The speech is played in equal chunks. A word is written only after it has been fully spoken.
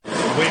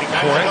waiting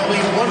for it.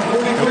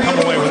 He'll come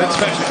away with it.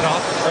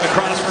 Svechnikov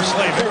across for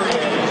Slavin.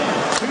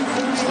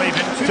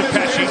 Slavin to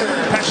Pesci.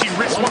 Pesci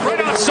rips one right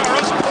on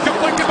Saros.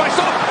 Deflected by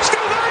Schopp.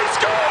 Still there, he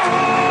scores!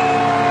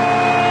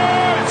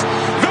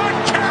 The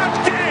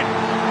captain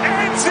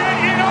ends it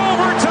in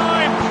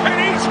overtime,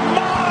 and he's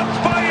mobbed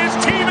by his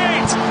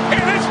teammates,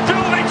 and this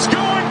building's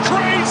going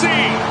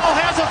crazy.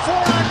 Has a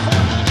 4-on-4.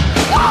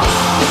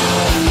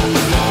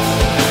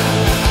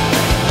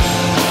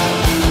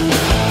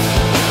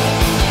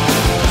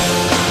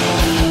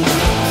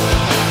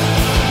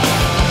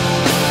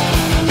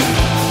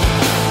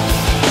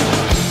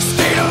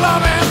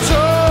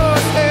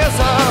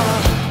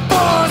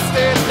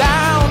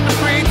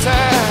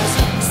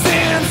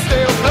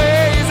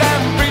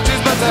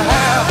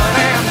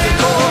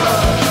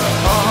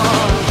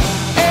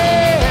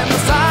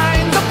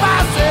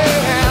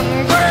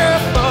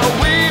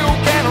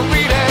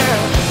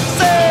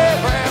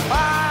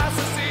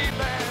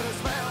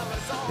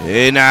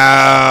 Hey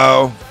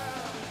now,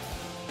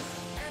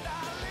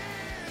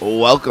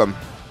 welcome.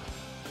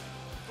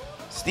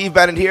 Steve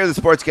Bennett here, the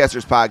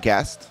Sportscasters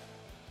Podcast.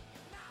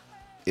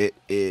 It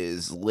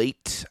is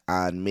late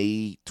on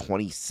May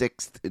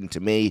 26th into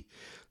May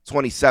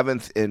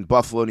 27th in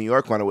Buffalo, New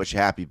York. Want to wish a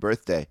happy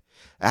birthday,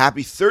 a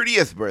happy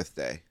 30th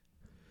birthday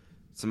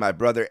to my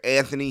brother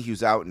Anthony,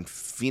 who's out in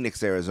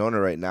Phoenix, Arizona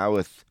right now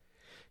with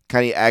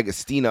Kenny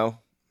Agostino,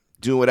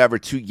 doing whatever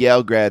two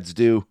Yale grads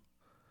do.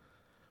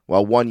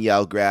 Well, one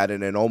Yale grad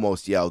and an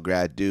almost Yale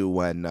grad do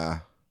when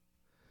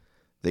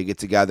they get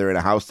together in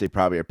a house they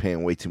probably are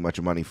paying way too much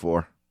money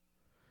for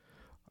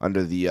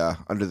under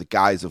the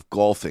guise of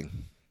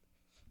golfing.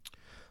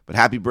 But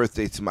happy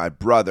birthday to my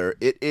brother.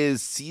 It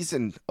is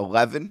season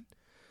 11,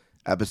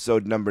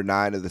 episode number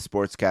 9 of the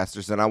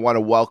Sportscasters, and I want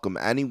to welcome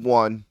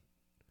anyone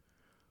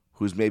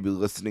who's maybe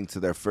listening to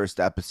their first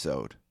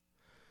episode,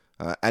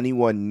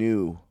 anyone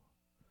new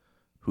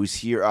who's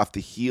here off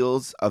the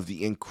heels of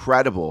the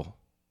incredible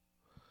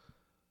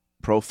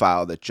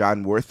profile that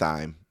John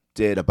Wertheim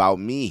did about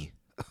me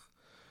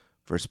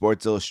for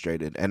Sports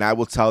Illustrated. And I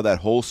will tell that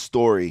whole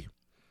story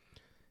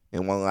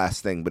in one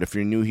last thing. But if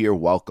you're new here,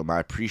 welcome. I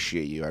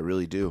appreciate you. I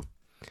really do.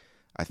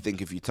 I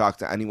think if you talk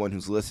to anyone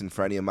who's listened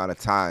for any amount of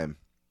time,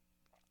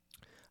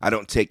 I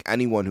don't take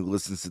anyone who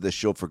listens to this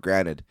show for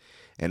granted.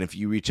 And if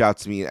you reach out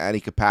to me in any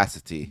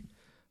capacity,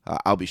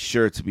 I'll be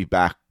sure to be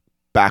back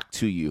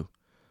to you.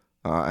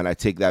 And I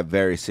take that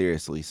very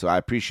seriously. So I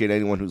appreciate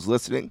anyone who's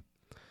listening.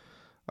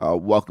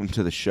 Welcome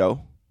to the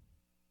show.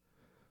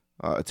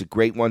 It's a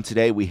great one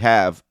today. We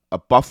have a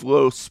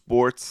Buffalo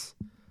sports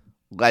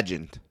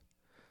legend,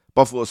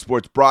 Buffalo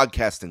sports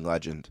broadcasting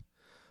legend,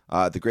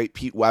 the great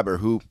Pete Weber,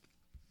 who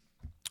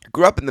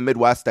grew up in the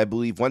Midwest, I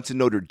believe, went to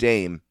Notre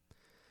Dame,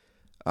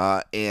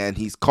 and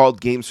he's called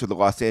games for the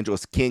Los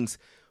Angeles Kings.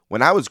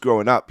 When I was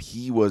growing up,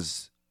 he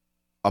was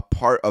a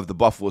part of the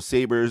Buffalo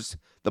Sabres,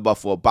 the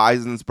Buffalo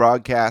Bisons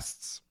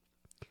broadcasts.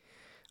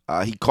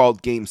 He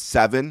called Game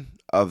 7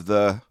 of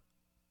the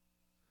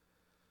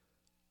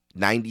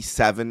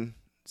 97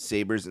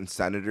 Sabres and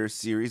Senators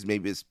series,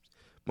 maybe his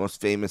most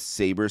famous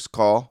Sabres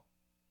call.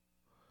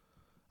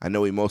 I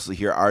know we mostly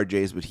hear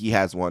RJ's, but he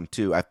has one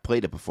too. I've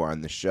played it before on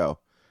this show.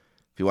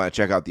 If you want to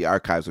check out the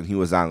archives when he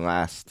was on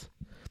last,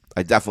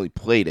 I definitely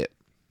played it.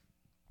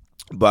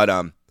 But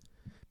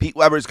Pete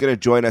Weber is going to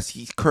join us.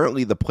 He's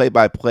currently the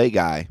play-by-play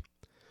guy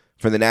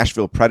for the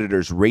Nashville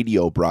Predators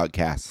radio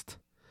broadcast.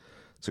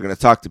 So we're going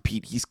to talk to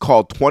Pete. He's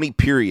called 20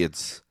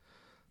 periods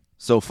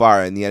so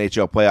far in the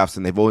NHL playoffs,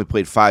 and they've only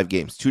played 5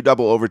 games, 2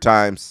 double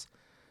overtimes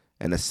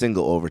and a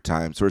single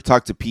overtime. So we're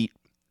talking to Pete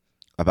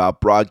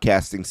about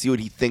broadcasting, see what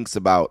he thinks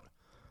about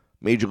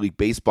Major League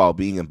Baseball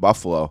being in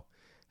Buffalo,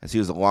 as he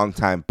was a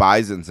longtime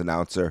Bisons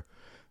announcer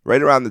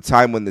right around the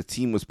time when the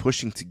team was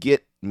pushing to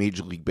get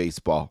Major League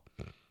Baseball.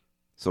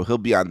 So he'll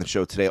be on the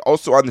show today.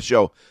 Also on the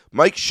show,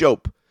 Mike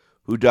Schopp,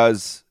 who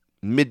does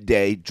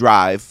midday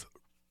drive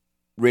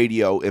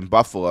radio in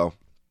Buffalo.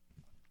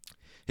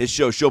 His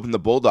show, Schopp and the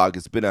Bulldog,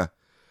 has been a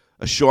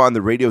show on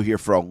the radio here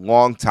for a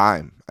long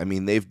time. I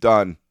mean, they've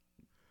done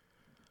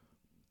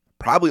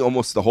probably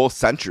almost the whole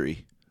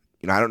century.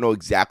 You know, I don't know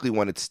exactly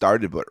when it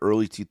started, but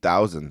early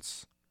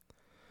 2000s.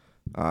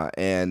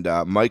 And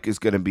Mike is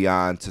going to be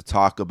on to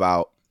talk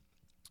about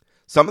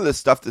some of the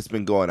stuff that's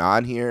been going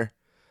on here.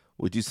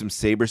 We'll do some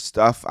Sabres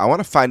stuff. I want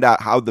to find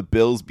out how the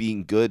Bills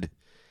being good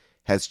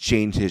has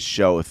changed his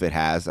show, if it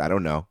has. I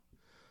don't know.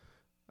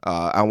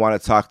 I want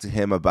to talk to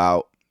him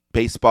about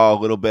baseball a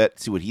little bit,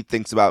 see what he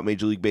thinks about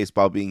Major League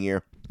Baseball being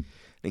here.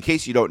 In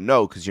case you don't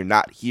know, because you're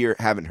not here,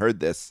 haven't heard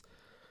this,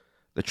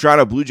 the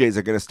Toronto Blue Jays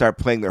are going to start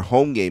playing their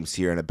home games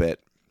here in a bit.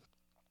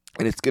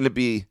 And it's going to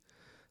be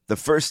the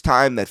first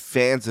time that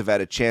fans have had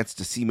a chance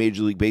to see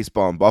Major League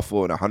Baseball in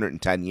Buffalo in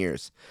 110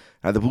 years.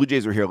 Now, the Blue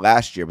Jays were here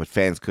last year, but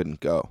fans couldn't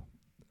go.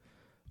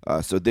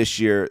 So this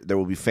year, there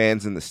will be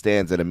fans in the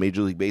stands at a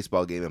Major League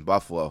Baseball game in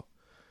Buffalo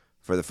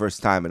for the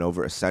first time in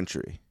over a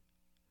century.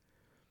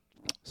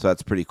 So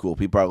that's pretty cool.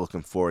 People are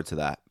looking forward to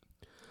that.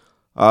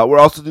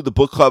 We'll also do the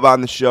book club on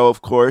the show,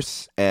 of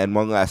course. And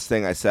one last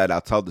thing I said,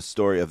 I'll tell the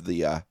story of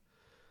the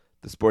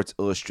the Sports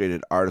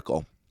Illustrated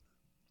article.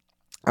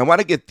 I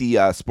want to get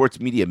the Sports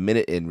Media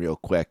Minute in real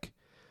quick.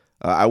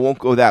 I won't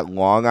go that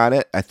long on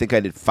it. I think I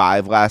did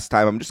 5 last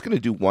time. I'm just going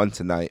to do 1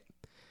 tonight.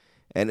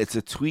 And it's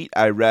a tweet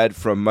I read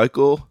from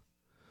Michael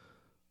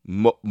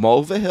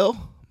Mulvihill.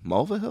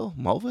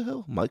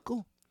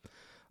 Michael?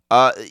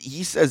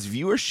 He says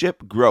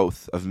viewership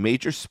growth of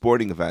major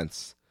sporting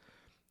events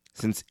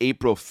since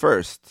April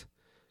 1st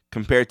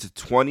compared to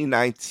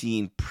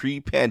 2019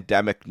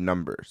 pre-pandemic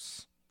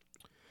numbers.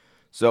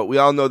 So we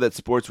all know that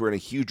sports were in a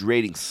huge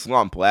rating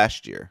slump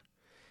last year,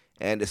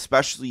 and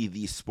especially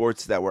the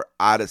sports that were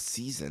out of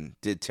season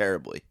did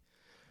terribly.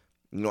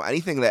 You know,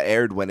 anything that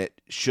aired when it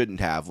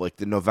shouldn't have, like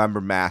the November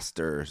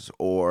Masters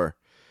or,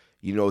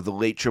 you know, the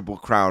late Triple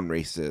Crown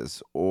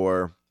races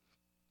or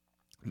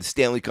the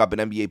Stanley Cup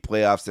and NBA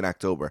playoffs in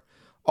October.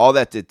 All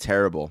that did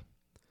terrible.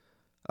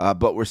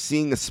 But we're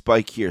seeing a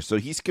spike here. So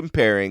he's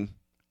comparing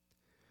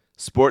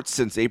sports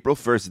since April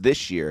 1st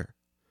this year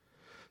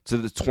to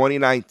the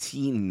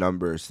 2019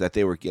 numbers that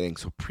they were getting,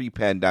 so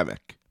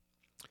pre-pandemic.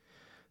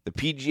 The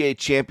PGA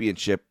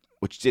Championship,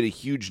 which did a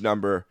huge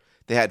number,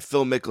 they had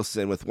Phil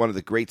Mickelson with one of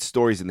the great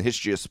stories in the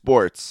history of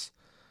sports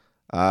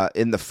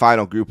in the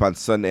final group on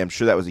Sunday. I'm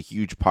sure that was a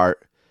huge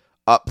part,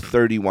 up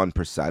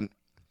 31%.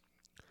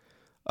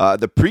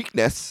 The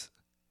Preakness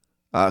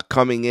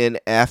coming in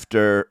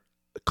after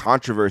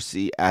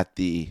controversy at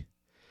the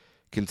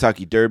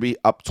Kentucky Derby,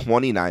 up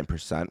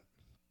 29%.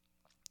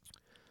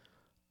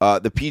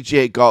 The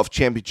PGA Golf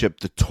Championship,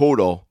 the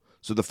total,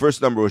 so the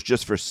first number was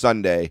just for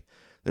Sunday.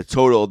 The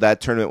total,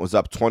 that tournament was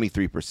up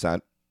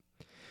 23%.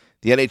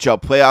 The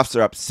NHL playoffs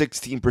are up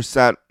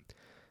 16%.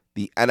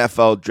 The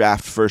NFL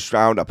draft first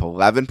round up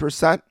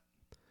 11%.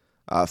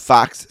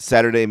 Fox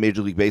Saturday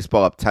Major League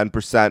Baseball up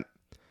 10%.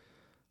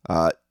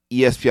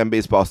 ESPN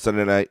Baseball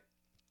Sunday night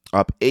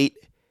up 8%.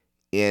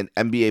 And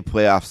NBA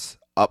playoffs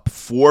up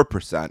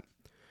 4%,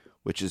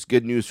 which is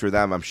good news for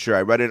them, I'm sure.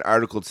 I read an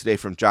article today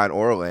from John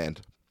Orland,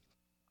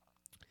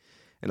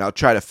 and I'll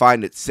try to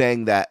find it,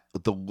 saying that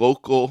the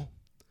local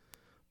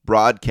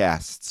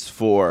broadcasts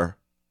for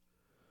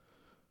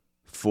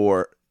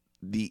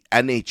the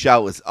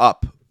NHL is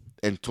up,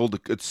 and told a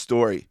good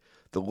story.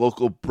 The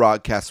local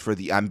broadcast for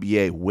the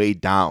NBA way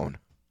down.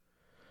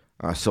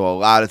 So a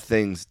lot of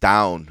things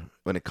down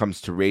when it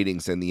comes to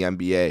ratings in the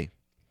NBA.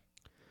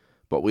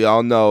 But we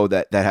all know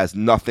that that has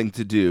nothing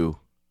to do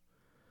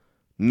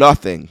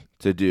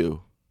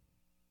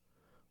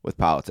with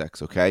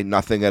politics, okay?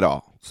 Nothing at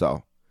all.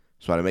 So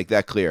just want to make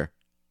that clear.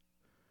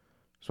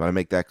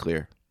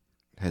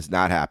 It has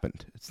not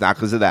happened. It's not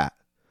because of that.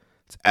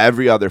 It's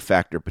every other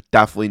factor, but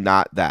definitely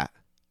not that.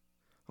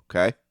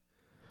 Okay?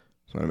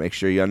 Just want to make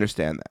sure you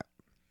understand that.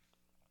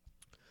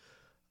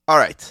 All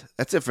right.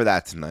 That's it for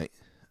that tonight.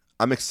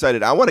 I'm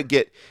excited.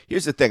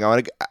 Here's the thing.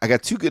 I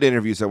got 2 good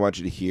interviews I want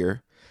you to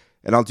hear,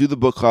 and I'll do the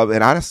book club.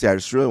 And honestly, I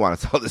just really want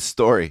to tell this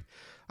story.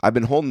 I've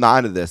been holding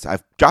on to this.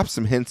 I've dropped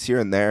some hints here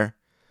and there.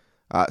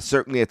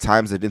 Certainly at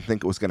times I didn't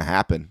think it was going to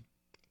happen.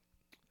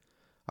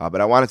 But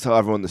I want to tell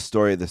everyone the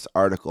story of this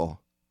article.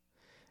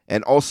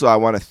 And also I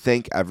want to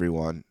thank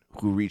everyone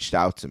who reached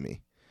out to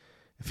me.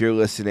 If you're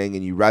listening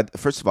and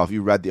first of all, if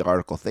you read the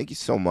article, thank you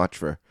so much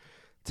for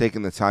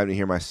taking the time to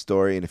hear my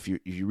story. And if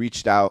you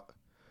reached out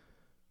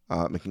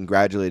and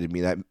congratulated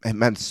me, it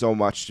meant so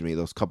much to me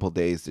those couple of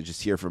days to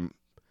just hear from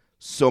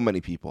so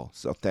many people.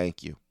 So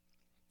thank you.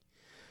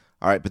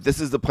 All right, but this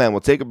is the plan.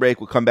 We'll take a break.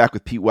 We'll come back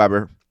with Pete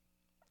Weber.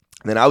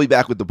 And then I'll be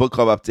back with the book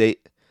club update,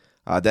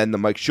 then the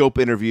Mike Schopp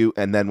interview,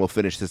 and then we'll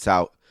finish this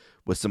out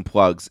with some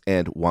plugs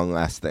and one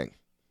last thing.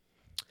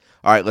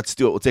 All right, let's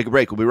do it. We'll take a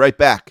break. We'll be right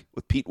back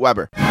with Pete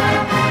Weber.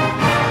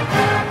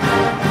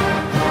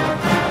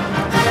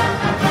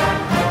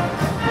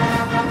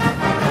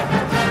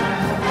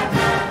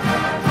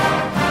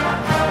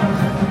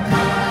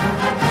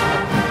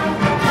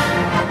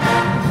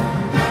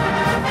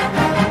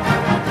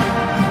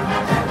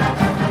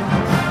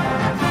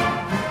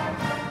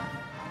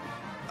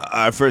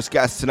 Our first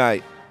guest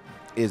tonight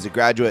is a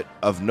graduate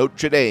of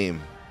Notre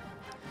Dame,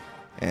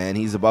 and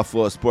he's a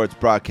Buffalo sports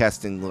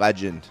broadcasting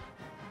legend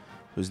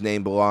whose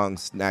name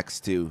belongs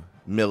next to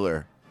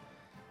Miller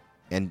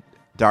and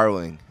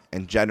Darling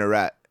and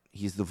Jenneret.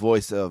 He's the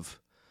voice of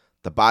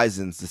the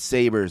Bisons, the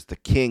Sabres, the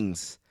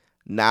Kings.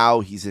 Now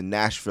he's in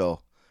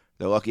Nashville.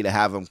 They're lucky to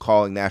have him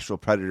calling Nashville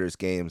Predators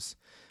games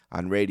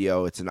on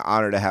radio. It's an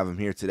honor to have him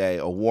here today.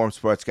 A warm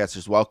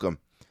sportscaster's welcome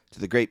to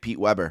the great Pete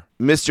Weber.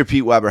 Mr.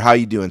 Pete Weber, how are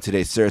you doing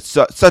today, sir? It's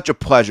such a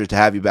pleasure to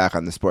have you back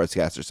on the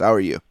Sportscasters. How are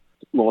you?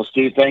 Well,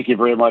 Steve, thank you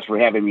very much for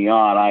having me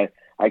on.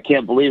 I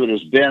can't believe it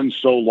has been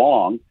so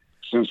long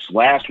since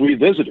last we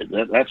visited.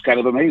 That's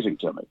kind of amazing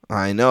to me.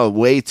 I know,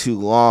 way too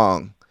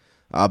long.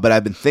 But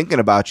I've been thinking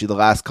about you the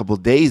last couple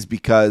of days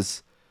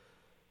because,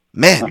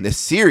 man, this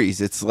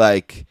series, it's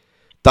like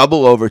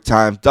double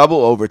overtime,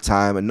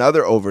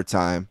 another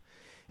overtime.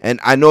 And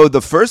I know the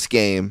first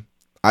game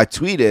I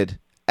tweeted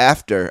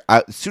as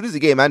soon as the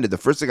game ended, the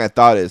first thing I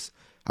thought is,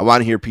 I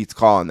want to hear Pete's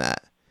call on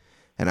that.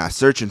 And I was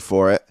searching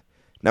for it,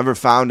 never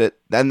found it.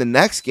 Then the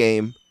next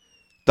game,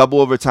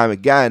 double overtime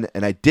again,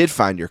 and I did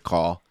find your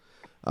call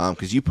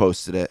because you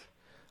posted it.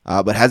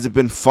 But has it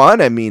been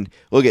fun? I mean,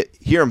 look at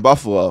here in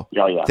Buffalo.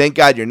 Oh, yeah. Thank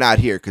God you're not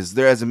here because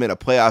there hasn't been a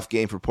playoff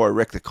game for poor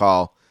Rick to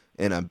call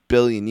in a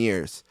billion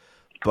years.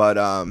 But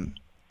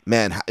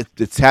man,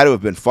 it's had to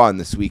have been fun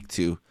this week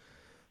to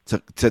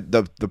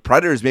the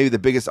Predators, maybe the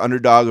biggest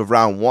underdog of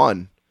round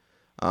one.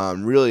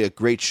 Really a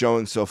great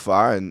showing so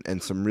far,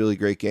 and some really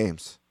great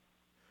games.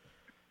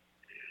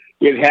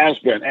 It has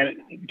been.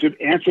 And to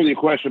answer the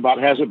question about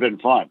has it been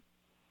fun,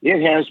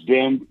 it has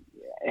been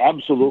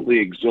absolutely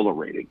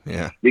exhilarating.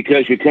 Yeah.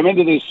 Because you come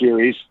into this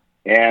series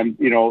and,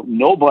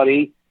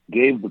 nobody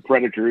gave the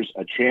Predators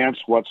a chance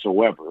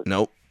whatsoever.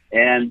 Nope.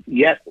 And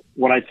yet,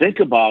 when I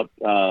think about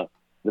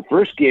the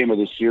first game of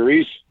the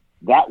series,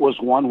 that was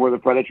one where the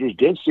Predators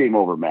did seem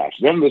overmatched.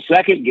 Then the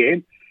second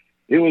game,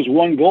 it was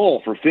one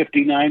goal for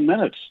 59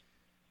 minutes.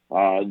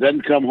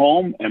 Then come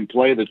home and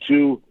play the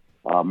two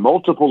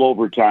multiple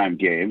overtime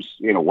games.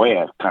 In a way,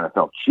 I kind of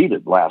felt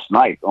cheated last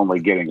night, only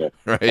getting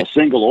a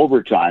single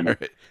overtime.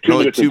 Right. 2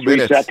 minutes and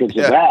 3 seconds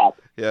of that.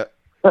 Yeah.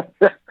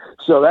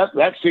 So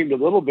that seemed a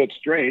little bit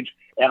strange.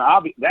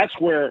 And that's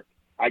where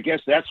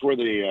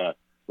the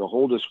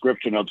whole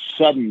description of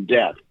sudden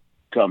death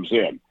comes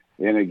in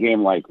a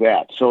game like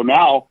that. So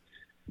now,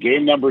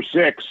 game number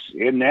 6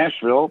 in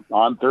Nashville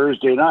on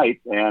Thursday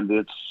night, and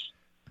it's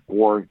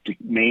for to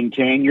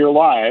maintain your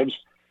lives.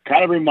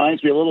 Kind of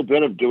reminds me a little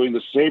bit of doing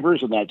the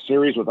Sabres in that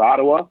series with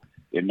Ottawa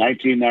in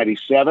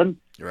 1997,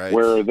 right,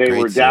 where they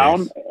were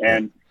down,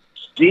 and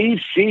Steve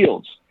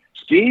Shields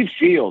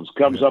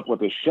comes up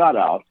with a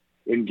shutout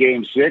in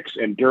Game 6,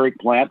 and Derek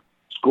Plant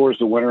scores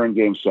the winner in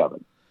Game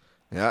 7.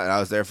 Yeah, and I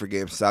was there for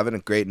Game 7, a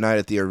great night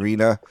at the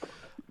arena.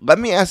 Let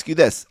me ask you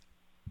this.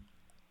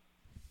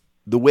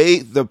 The way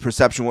the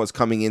perception was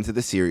coming into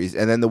the series,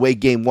 and then the way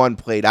Game 1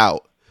 played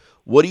out,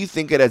 what do you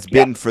think it has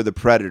been for the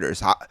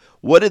Predators?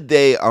 What did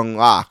they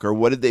unlock, or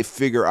what did they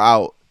figure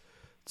out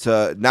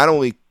to not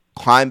only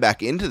climb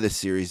back into the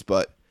series,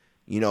 but,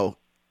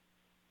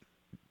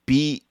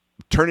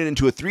 turn it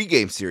into a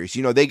 3-game series?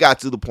 They got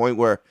to the point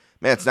where,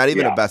 man, it's not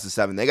even a best of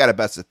 7. They got a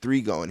best of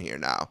 3 going here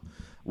now.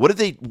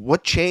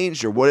 What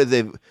changed, or were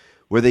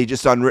they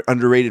just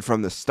underrated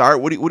from the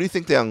start? What do you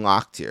think they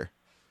unlocked here?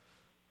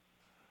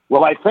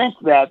 Well, I think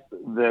that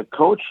the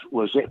coach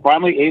was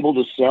finally able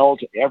to sell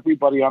to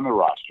everybody on the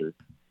roster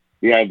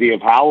the idea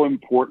of how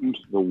important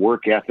the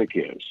work ethic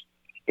is.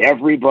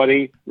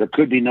 Everybody, there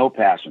could be no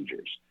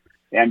passengers.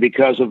 And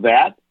because of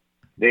that,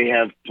 they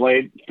have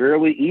played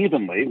fairly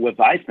evenly with,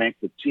 I think,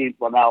 the team.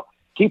 Well, now,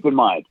 keep in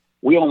mind,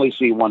 we only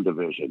see one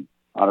division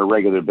on a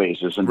regular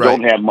basis and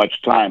don't have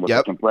much time with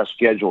a compressed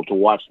schedule to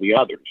watch the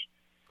others.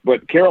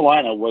 But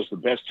Carolina was the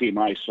best team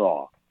I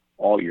saw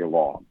all year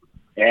long.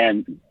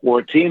 And for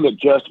a team that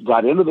just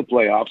got into the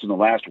playoffs in the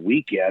last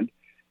weekend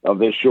of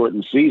this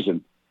shortened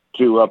season,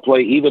 to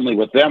play evenly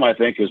with them, I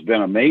think, has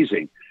been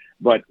amazing.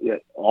 But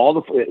it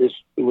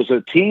was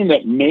a team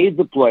that made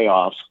the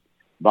playoffs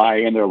by,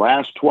 in their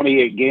last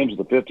 28 games of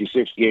the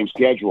 56-game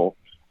schedule,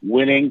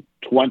 winning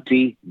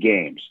 20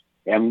 games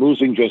and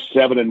losing just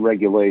 7 in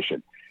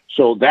regulation.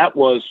 So that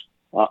was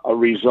a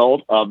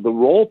result of the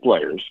role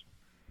players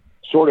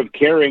sort of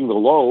carrying the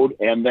load,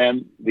 and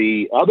then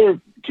the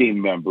other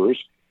team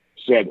members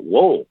said,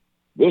 whoa,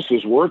 this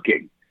is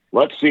working.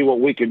 Let's see what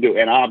we can do.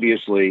 And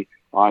obviously,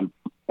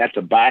 at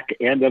the back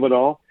end of it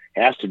all,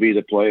 has to be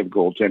the play of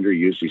goaltender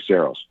UC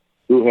Saros,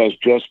 who has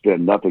just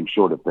been nothing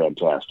short of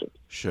fantastic.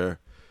 Sure.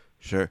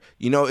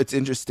 It's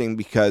interesting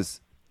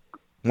because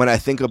when I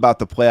think about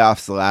the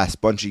playoffs the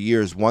last bunch of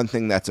years, one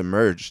thing that's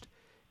emerged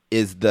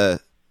is the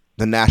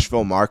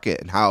Nashville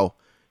market and how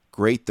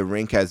great the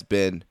rink has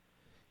been,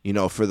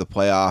 for the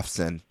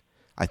playoffs. And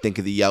I think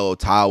of the yellow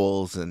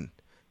towels and,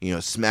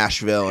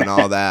 Smashville and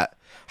all that.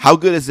 How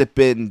good has it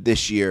been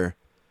this year,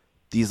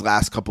 these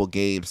last couple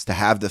games, to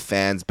have the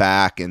fans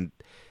back and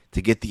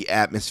to get the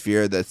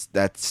atmosphere, that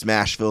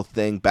Smashville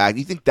thing back? Do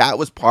you think that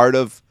was part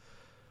of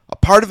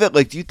it?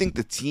 Like, do you think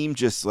the team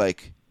just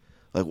like,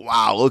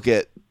 wow, look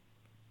at,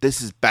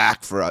 this is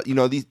back for us.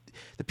 The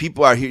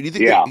people are here. Do you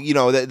think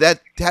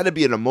that had to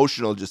be an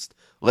emotional just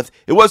lift?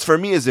 It was for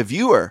me as a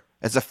viewer,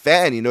 as a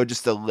fan,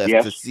 just a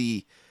lift to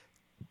see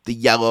the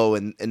yellow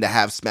and to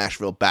have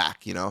Smashville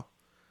back,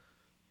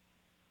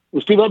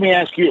 Well, Steve, let me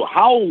ask you,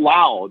 how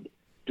loud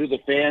do the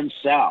fans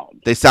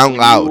sound? They sound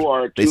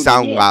loud. They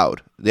sound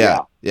loud.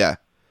 Yeah.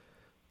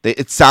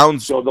 It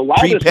sounds so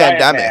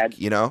pre-pandemic,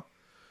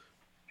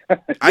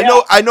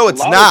 I know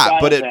it's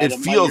not, but it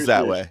feels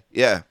that way.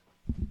 Yeah.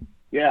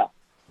 Yeah.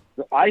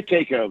 I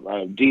take a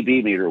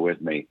DB meter with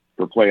me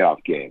for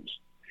playoff games.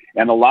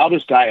 And the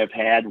loudest I have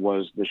had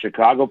was the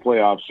Chicago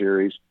playoff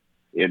series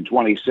in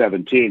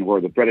 2017,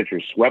 where the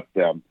Predators swept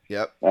them.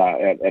 Yep.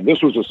 And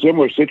this was a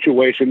similar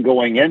situation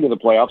going into the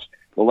playoffs.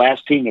 The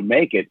last team to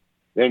make it,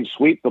 then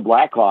sweep the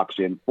Blackhawks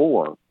in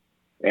 4.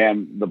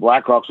 And the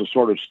Blackhawks have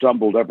sort of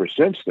stumbled ever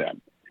since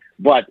then.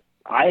 But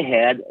I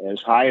had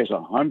as high as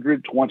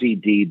 120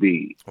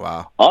 dB.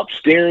 Wow.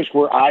 Upstairs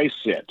where I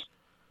sit.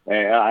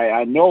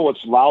 I know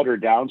it's louder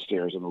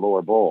downstairs in the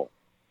lower bowl.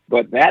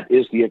 but that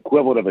is the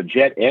equivalent of a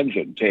jet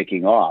engine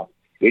taking off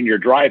in your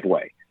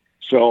driveway.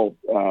 So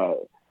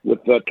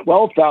with the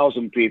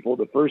 12,000 people,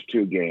 the first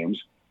two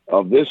games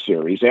of this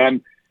series,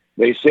 and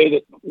they say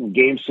that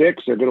Game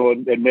 6, they're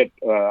going to admit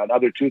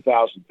another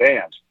 2,000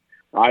 fans.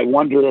 I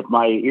wonder if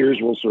my ears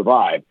will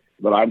survive,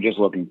 but I'm just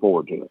looking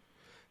forward to it.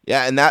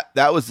 Yeah, and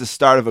that was the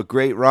start of a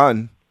great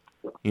run.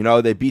 You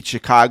know, they beat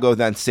Chicago,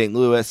 then St.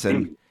 Louis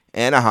and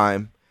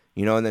Anaheim,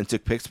 you know, and then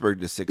took Pittsburgh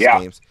to 6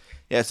 games.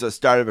 Yeah, so it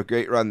started a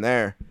great run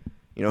there.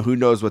 You know, who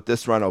knows what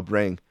this run will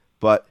bring.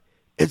 But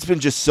it's been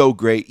just so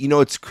great. You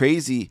know, it's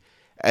crazy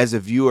as a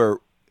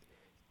viewer.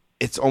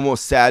 It's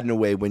almost sad in a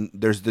way when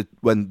there's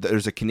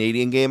a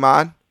Canadian game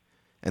on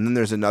and then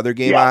there's another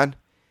game on,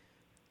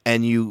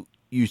 and you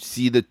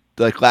see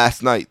like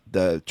last night,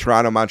 the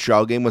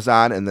Toronto-Montreal game was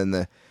on, and then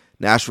the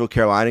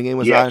Nashville-Carolina game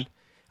was on.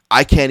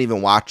 I can't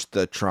even watch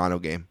the Toronto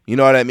game. You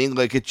know what I mean?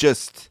 Like it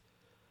just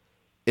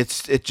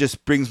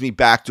brings me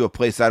back to a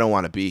place I don't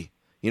want to be.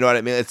 You know what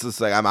I mean? It's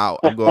just like I'm out.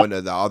 I'm going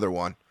to the other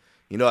one.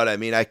 You know what I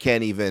mean? I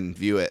can't even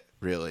view it,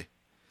 really.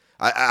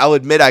 I'll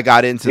admit I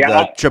got into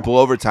the triple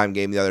overtime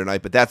game the other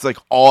night, but that's like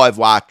all I've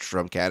watched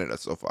from Canada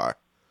so far.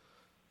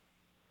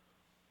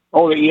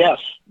 Oh, yes,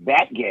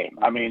 that game.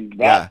 I mean,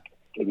 and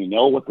you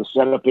know what the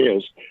setup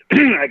is.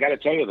 I got to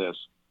tell you this.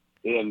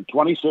 In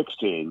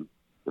 2016,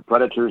 the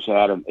Predators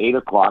had an 8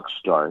 o'clock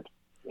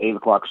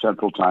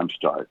Central Time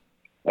start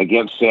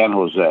against San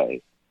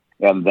Jose,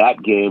 and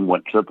that game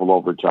went triple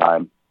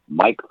overtime.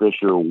 Mike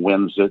Fisher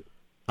wins it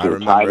to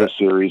tie the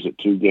series at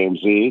 2 games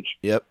each.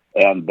 Yep.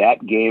 And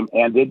that game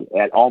ended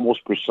at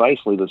almost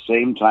precisely the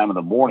same time in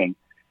the morning,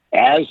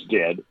 as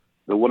did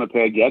the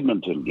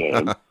Winnipeg-Edmonton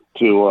game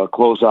to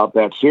close out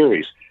that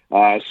series.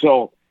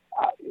 So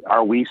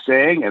are we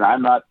saying, and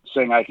I'm not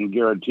saying I can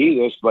guarantee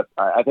this, but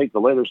I think the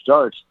later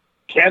starts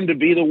tend to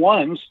be the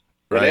ones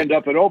that end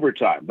up in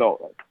overtime.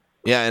 Though,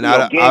 yeah, and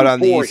out on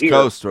the East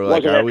Coast, we're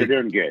like, are we?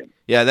 Game.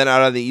 Yeah, then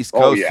out on the East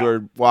Coast,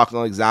 we're walking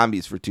like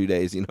zombies for 2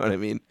 days. You know what I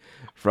mean?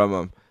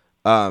 From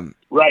them.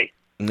 Right.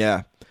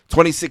 Yeah.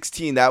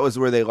 2016, that was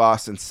where they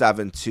lost in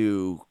 7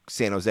 to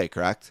San Jose,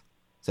 correct?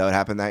 Is that what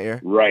happened that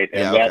year? Right,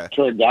 and that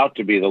turned out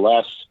to be the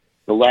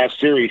last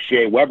series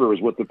Shea Weber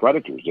was with the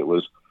Predators. It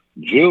was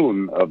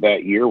June of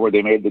that year where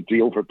they made the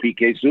deal for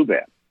PK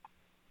Subban.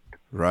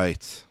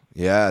 Right.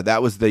 Yeah,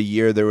 that was the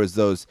year there was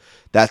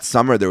that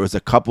summer there was a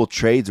couple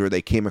trades where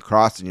they came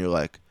across and you're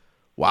like,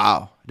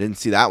 wow, I didn't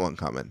see that one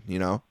coming, you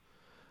know?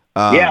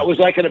 It was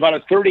like in about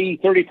a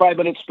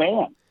 35-minute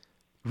span.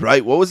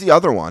 Right. What was the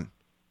other one?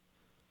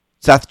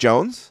 Seth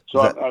Jones?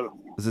 So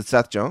was it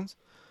Seth Jones?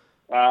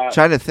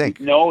 Trying to think.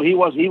 No, he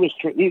was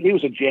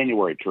a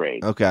January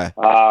trade. Okay.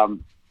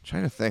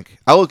 Trying to think.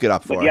 I'll look it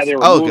up for us.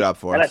 I'll look it up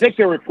for us. And I think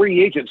there were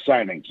free agent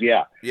signings.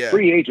 Yeah.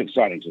 Free agent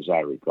signings, as I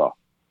recall.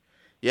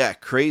 Yeah,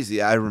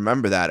 crazy. I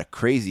remember that. A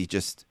crazy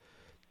just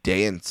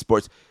day in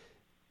sports.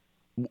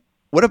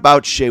 What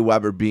about Shea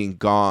Weber being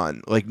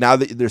gone? Like now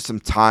that there's some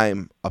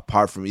time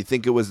apart from you,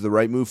 think it was the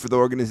right move for the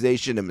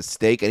organization, a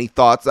mistake? Any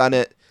thoughts on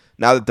it?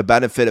 Now that the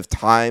benefit of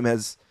time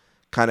has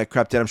kind of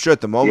crept in, I'm sure at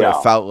the moment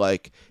it felt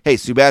like, hey,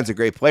 Subban's a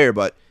great player,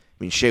 but I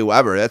mean Shea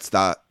Weber, that's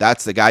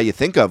the guy you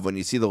think of when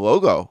you see the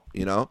logo,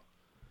 you know?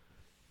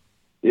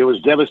 It was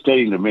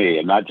devastating to me,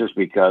 and not just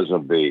because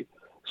of the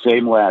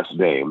same last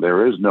name.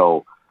 There is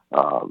no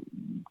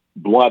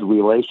blood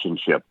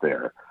relationship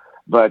there.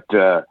 But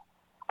Shea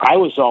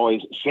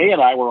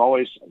and I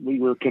we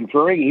were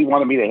conferring. He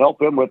wanted me to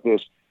help him with his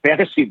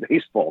fantasy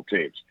baseball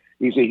teams.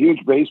 He's a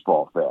huge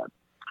baseball fan.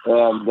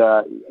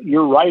 And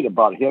you're right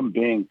about him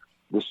being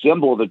the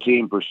symbol of the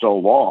team for so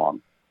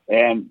long,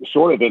 and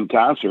sort of in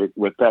concert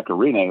with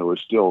Pecorino, who is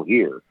still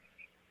here.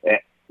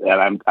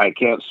 And I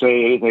can't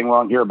say anything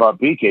wrong here about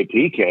PK.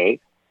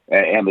 PK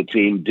and the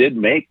team did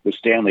make the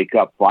Stanley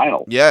Cup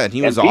final. Yeah, and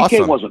he was PK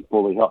awesome. wasn't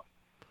fully healthy.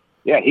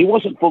 Yeah, he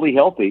wasn't fully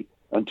healthy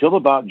until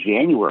about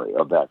January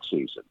of that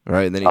season.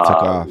 Right, and then he took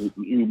off.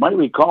 You might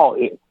recall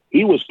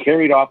he was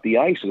carried off the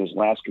ice in his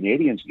last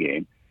Canadiens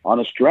game on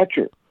a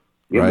stretcher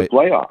in the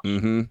playoffs.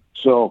 Mm-hmm.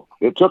 So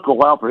it took a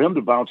while for him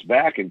to bounce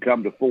back and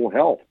come to full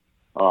health.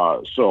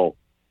 I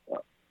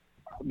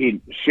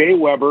mean, Shea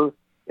Weber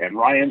and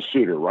Ryan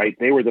Suter, right?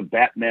 They were the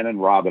Batman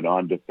and Robin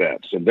on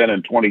defense. And then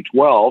in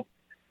 2012,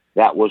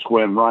 that was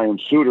when Ryan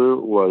Suter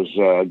was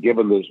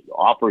given this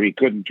offer he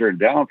couldn't turn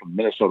down from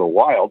Minnesota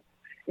Wild.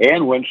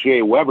 And when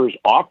Shea Weber's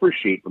offer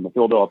sheet from the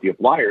Philadelphia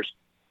Flyers,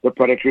 the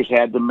Predators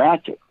had to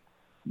match it.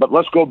 But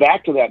let's go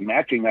back to that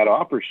matching that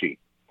offer sheet.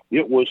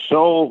 It was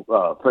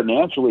so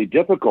financially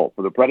difficult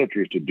for the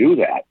Predators to do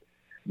that.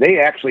 They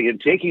actually, in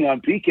taking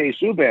on PK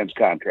Subban's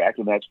contract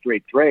in that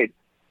straight trade,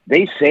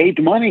 they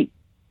saved money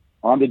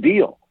on the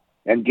deal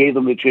and gave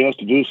them the chance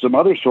to do some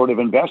other sort of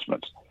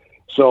investments.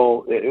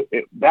 So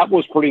that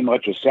was pretty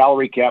much a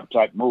salary cap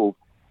type move,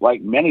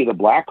 like many of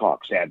the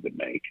Blackhawks had to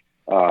make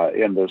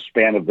in the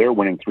span of their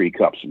winning 3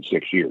 cups in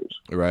 6 years.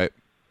 Right.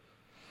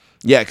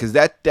 Yeah, because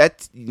that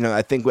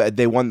I think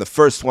they won the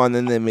first one,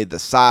 then they made the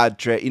Saad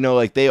trade.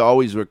 Like they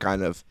always were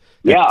kind of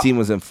the team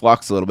was in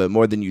flux a little bit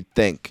more than you'd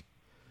think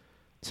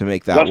to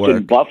make that Justin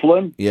work.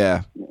 Bufflin,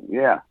 yeah,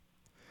 Yeah.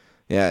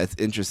 Yeah, it's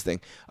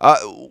interesting.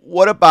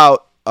 What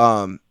about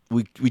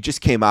we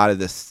just came out of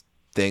this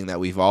thing that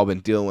we've all been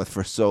dealing with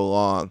for so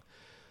long.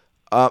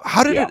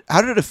 How did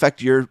it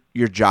affect your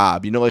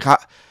job? You know, like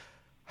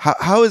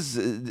how is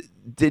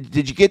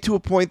did you get to a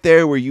point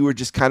there where you were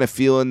just kind of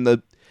feeling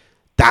the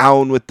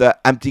down with the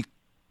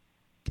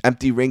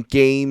empty rink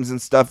games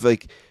and stuff?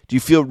 Like, do you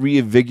feel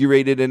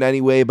reinvigorated in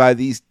any way by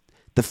the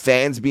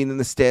fans being in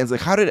the stands?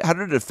 Like, how did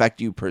it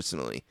affect you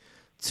personally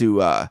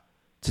to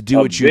do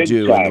what you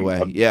do in the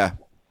way?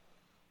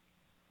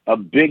 A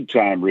big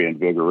time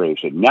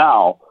reinvigoration.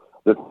 Now,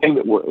 the thing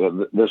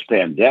that this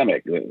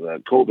pandemic,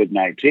 the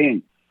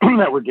COVID-19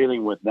 that we're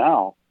dealing with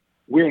now,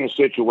 we're in a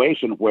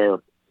situation where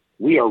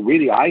we are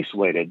really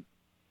isolated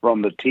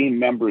from the team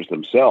members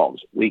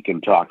themselves. We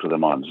can talk to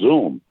them on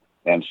Zoom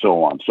and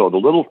so on. So the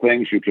little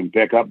things you can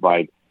pick up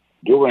by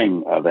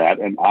doing that,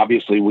 and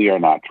obviously we are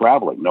not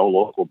traveling. No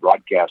local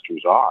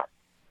broadcasters are.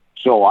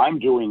 So I'm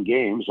doing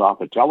games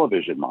off a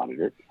television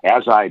monitor,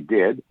 as I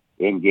did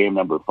in game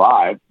number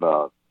 5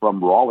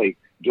 from Raleigh,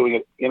 doing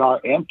it in our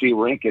empty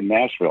rink in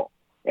Nashville.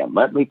 And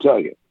let me tell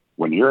you,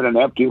 when you're in an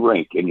empty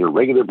rink in your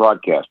regular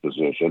broadcast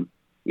position,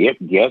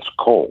 it gets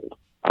cold.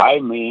 I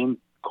mean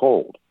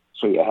cold.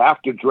 So you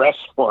have to dress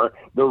for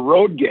the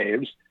road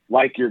games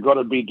like you're going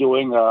to be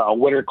doing a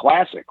winter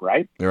classic,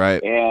 right?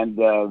 Right. And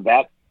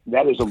that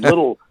is a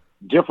little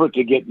different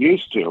to get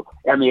used to.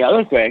 And the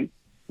other thing,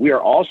 we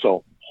are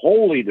also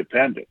wholly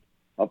dependent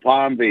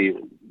upon the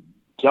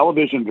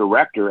television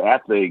director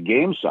at the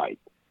game site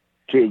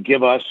to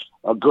give us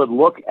a good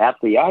look at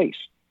the ice.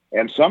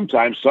 And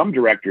sometimes some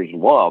directors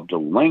love to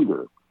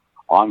linger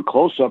on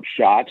close-up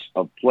shots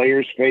of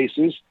players'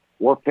 faces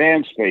or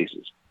fans'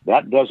 faces.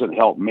 That doesn't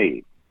help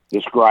me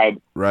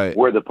describe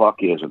where the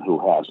puck is and who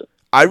has it.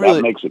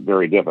 That makes it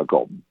very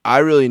difficult. I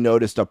really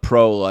noticed a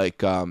pro like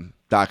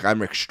Doc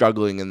Emmerich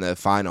struggling in the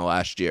final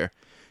last year,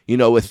 you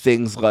know, with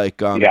things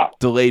like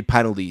delayed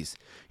penalties.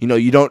 You know,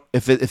 you don't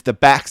if the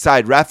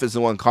backside ref is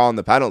the one calling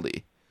the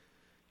penalty,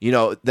 you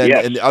know, then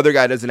and the other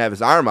guy doesn't have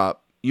his arm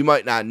up, you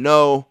might not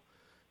know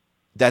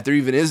that there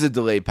even is a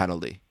delayed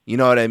penalty. You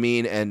know what I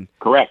mean? And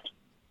correct.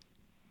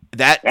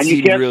 That and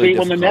you can't really see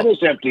difficult. When the net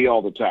is empty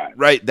all the time.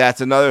 Right. That's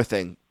another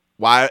thing.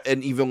 Why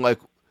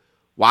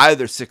are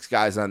there 6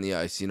 guys on the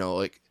ice? You know,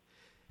 like,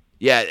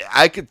 yeah,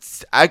 I could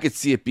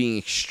see it being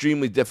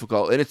extremely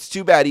difficult, and it's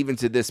too bad even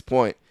to this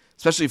point,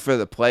 especially for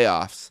the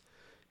playoffs.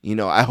 You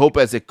know, I hope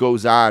as it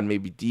goes on,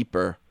 maybe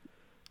deeper,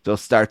 there'll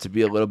start to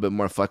be a little bit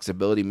more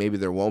flexibility. Maybe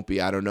there won't be.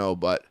 I don't know,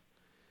 but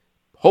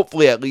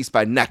hopefully at least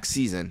by next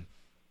season,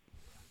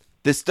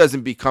 this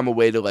doesn't become a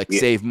way to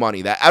save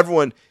money. That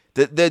everyone,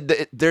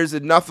 there's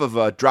enough of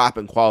a drop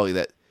in quality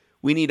that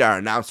we need our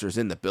announcers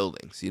in the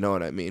buildings. You know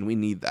what I mean? We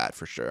need that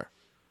for sure.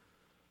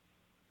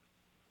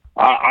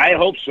 I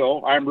hope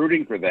so. I'm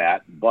rooting for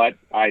that, but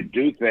I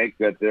do think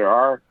that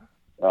there's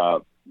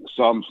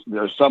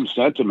some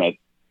sentiment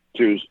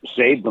to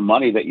save the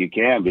money that you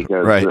can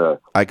because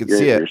I can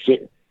see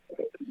it.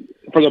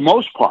 For the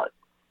most part,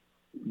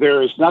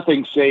 there is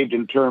nothing saved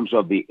in terms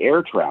of the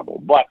air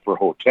travel, but for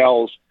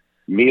hotels,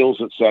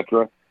 meals,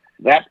 etc.,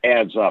 that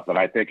adds up, and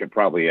I think it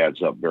probably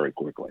adds up very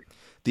quickly.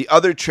 The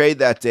other trade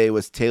that day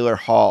was Taylor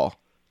Hall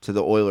to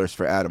the Oilers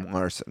for Adam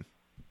Larson.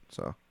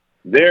 So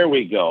there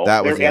we go.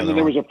 That was and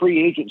there was a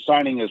free agent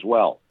signing as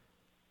well.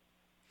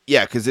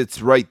 Yeah, because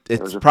it's right.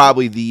 It's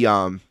probably the.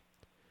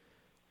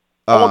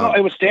 No,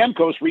 it was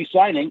Stamkos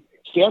re-signing.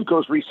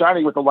 Stamkos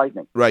re-signing with the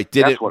Lightning. Right.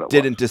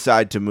 Didn't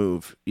decide to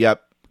move.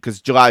 Yep.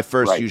 Because July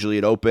 1st usually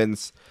it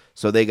opens,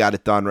 so they got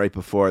it done right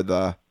before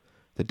the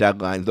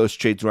deadline. Those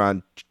trades were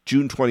on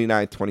June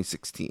 29th,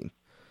 2016.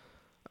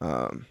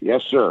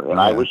 Yes, sir. And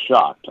I was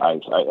shocked. I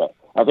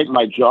think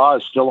my jaw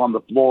is still on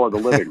the floor of the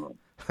living room.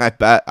 I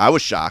bet. I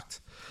was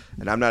shocked.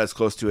 And I'm not as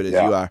close to it as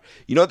you are.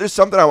 You know, there's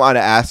something I want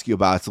to ask you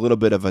about. It's a little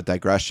bit of a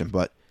digression,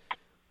 but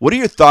what are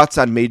your thoughts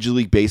on Major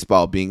League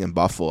Baseball being in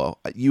Buffalo?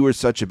 You were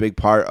such a big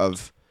part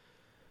of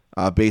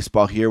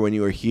baseball here when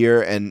you were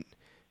here, and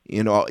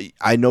you know,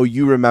 I know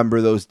you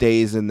remember those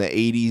days in the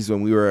 80s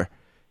when we were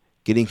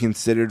getting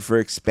considered for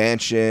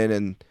expansion,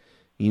 and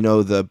you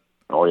know, the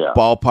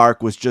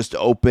ballpark was just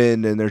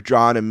open and they're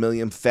drawing 1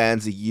 million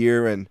fans a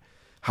year, and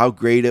how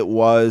great it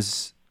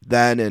was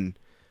then. And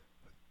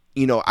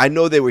you know, I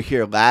know they were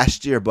here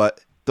last year,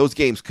 but those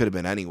games could have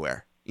been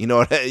anywhere. You know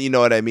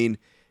what I mean?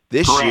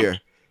 This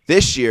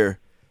year,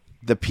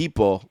 the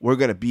people we're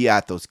going to be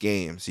at those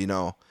games, you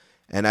know.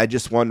 And I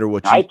just wonder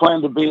what I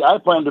plan to be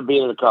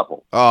at a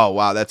couple. Oh,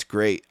 wow, that's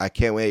great. I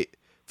can't wait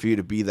for you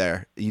to be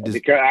there.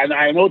 Because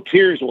I know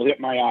tears will hit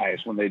my eyes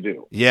when they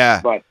do.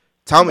 Yeah. But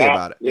tell me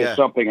about it. It's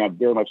something I'm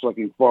very much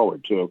looking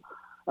forward to.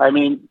 I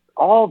mean,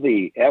 all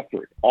the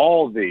effort,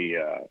 all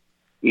the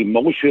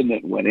emotion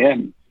that went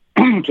in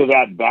to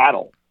that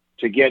battle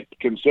to get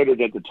considered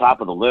at the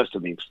top of the list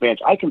in the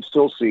expansion, I can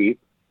still see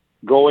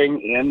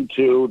going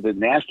into the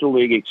National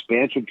League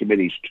Expansion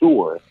Committee's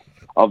tour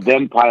of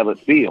then Pilot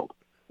Field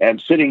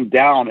and sitting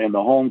down in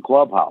the home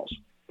clubhouse.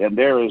 And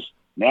there is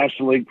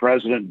National League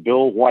President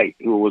Bill White,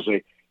 who was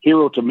a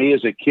hero to me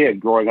as a kid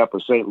growing up a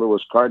St.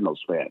 Louis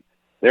Cardinals fan.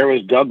 There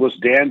was Douglas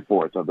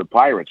Danforth of the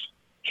Pirates,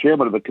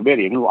 chairman of the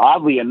committee, and who,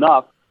 oddly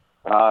enough,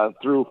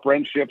 through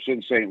friendships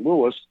in St.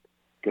 Louis,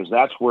 because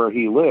that's where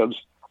he lives,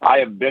 I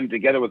have been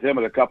together with him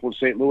at a couple of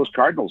St. Louis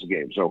Cardinals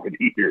games over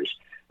the years.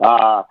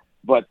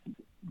 But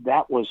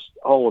that was,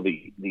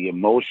 the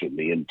emotion,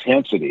 the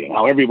intensity, and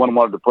how everyone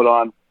wanted to put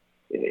on,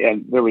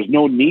 and there was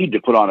no need to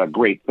put on a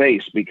great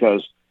face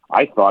because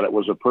I thought it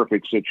was a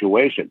perfect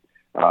situation.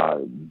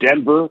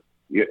 Denver,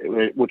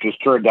 which has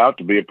turned out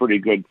to be a pretty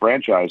good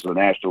franchise in the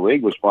National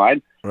League, was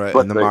fine. Right,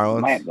 but and the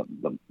Marlins?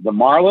 Man, the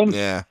Marlins,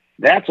 yeah,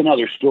 that's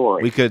another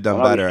story. We could have done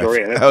Another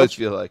better. I always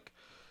feel like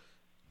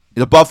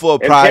the Buffalo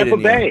Pride Tampa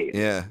Bay.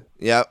 Yeah,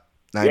 yep,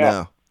 I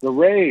know. The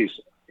Rays.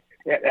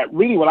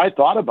 Really, when I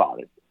thought about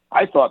it,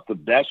 I thought the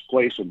best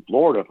place in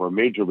Florida for a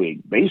Major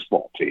League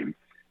Baseball team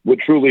would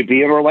truly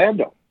be in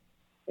Orlando.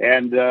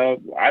 And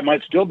I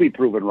might still be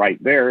proven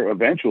right there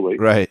eventually.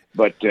 Right.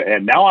 But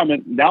and now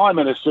I'm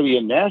in a city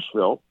in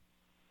Nashville,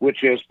 which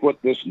has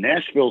put this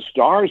Nashville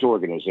Stars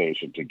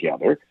organization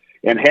together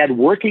and had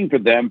working for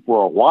them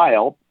for a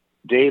while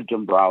Dave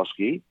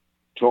Dombrowski,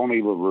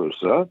 Tony La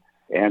Russa,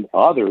 and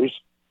others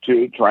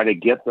to try to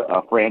get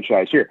a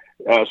franchise here.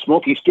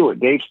 Smokey Stewart,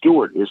 Dave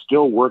Stewart, is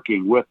still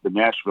working with the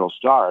Nashville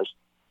Stars,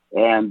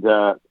 and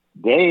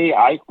they,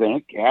 I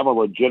think, have a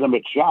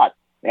legitimate shot.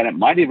 And it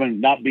might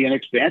even not be an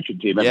expansion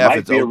team. It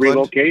might be a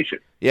relocation.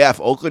 Yeah, if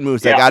Oakland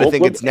moves, I got to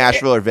think it's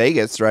Nashville or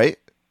Vegas, right?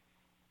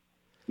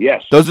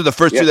 Yes. Those are the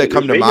first two that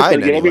come to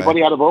mind. Get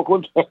everybody out of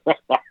Oakland?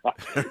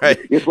 Right.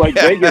 It's like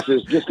Vegas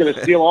is just going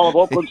to steal all of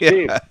Oakland's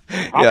teams.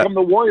 How come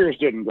the Warriors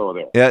didn't go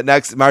there? Yeah,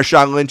 next,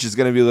 Marshawn Lynch is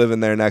going to be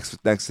living there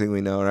next thing we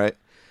know, right?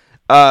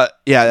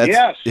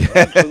 Yes,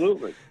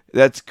 absolutely.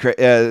 That's crazy.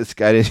 Yeah, this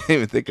guy didn't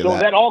even think of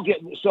that.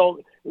 So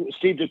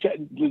Steve, to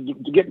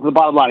get to the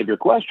bottom line of your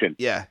question,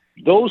 yeah,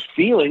 those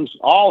feelings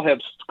all have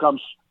come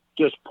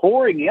just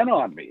pouring in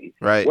on me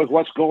with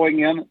what's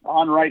going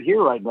on right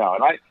here, right now.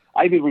 And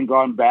I've even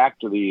gone back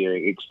to the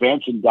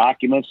expansion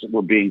documents that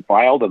were being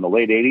filed in the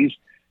late 80s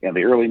and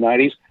the early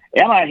 90s.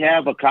 And I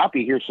have a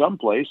copy here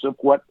someplace of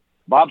what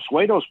Bob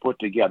Swados put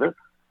together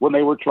when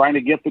they were trying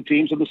to get the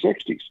teams in the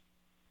 60s.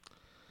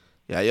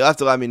 Yeah, you'll have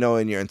to let me know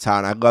when you're in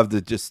town. I'd love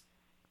to just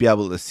be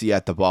able to see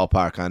at the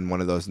ballpark on one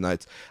of those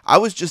nights. I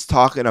was just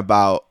talking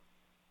about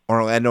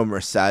Orlando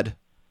Merced.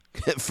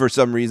 For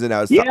some reason,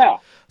 I was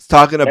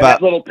talking about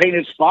that little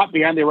painted spot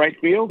behind the right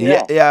field.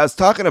 Yeah, I was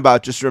talking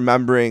about just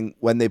remembering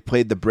when they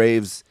played the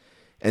Braves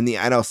in the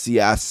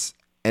NLCS,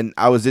 and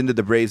I was into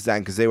the Braves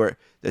then because they were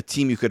the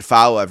team you could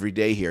follow every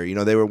day here. You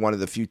know, they were one of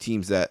the few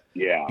teams that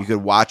you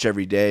could watch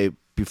every day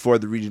before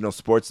the regional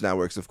sports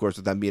networks, of course,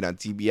 with them being on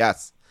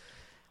TBS.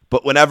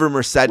 But whenever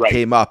Merced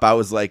came up, I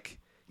was like,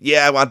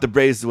 yeah, I want the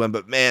Braves to win,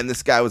 but man,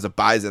 this guy was a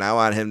bison. I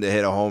want him to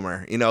hit a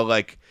homer. You know,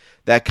 like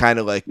that kind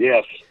of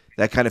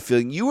that kind of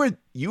feeling. You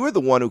were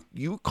the one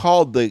who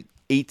called the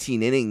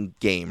 18-inning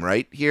game,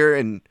 right? Here,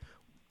 and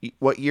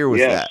what year was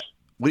that?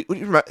 What do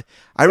you remember?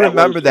 I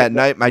remember that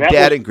night. My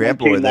dad and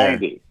Grandpa were there.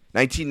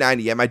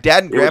 1990. Yeah, my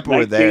dad and Grandpa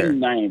were there.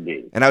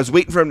 1990. And I was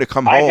waiting for him to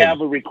come home. I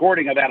have a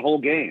recording of that whole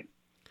game.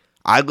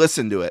 I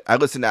listened to it. I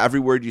listened to every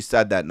word you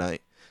said that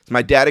night.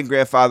 My dad and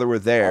grandfather were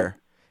there,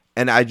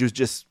 and I was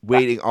just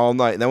waiting all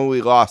night. And then when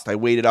we lost, I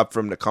waited up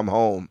for him to come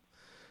home.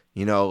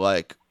 You know,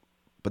 like...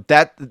 But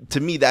that, to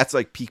me, that's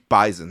like peak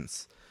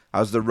Bisons. I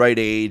was the right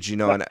age, you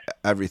know, and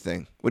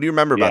everything. What do you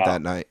remember about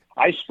that night?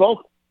 I just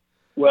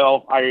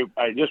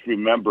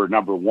remember,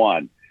 number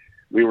one,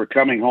 we were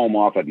coming home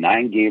off a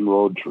 9-game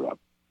road trip.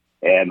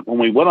 And when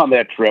we went on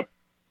that trip,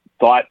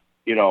 thought,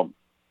 you know,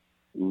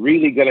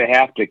 really going to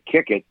have to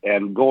kick it,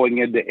 and going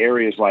into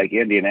areas like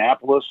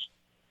Indianapolis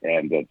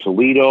and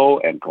Toledo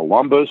and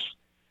Columbus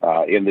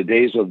in the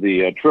days of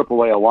the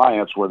AAA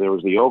Alliance, where there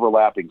was the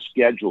overlapping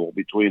schedule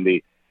between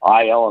the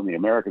IL and the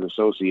American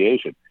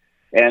Association.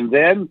 And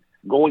then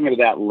going into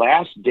that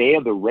last day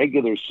of the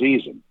regular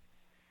season,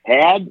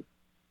 had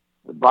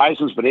the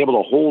Bisons been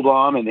able to hold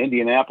on in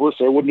Indianapolis,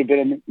 there wouldn't have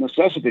been a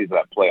necessity for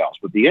that playoffs.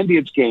 But the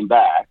Indians came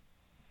back,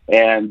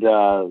 and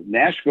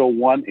Nashville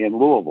won in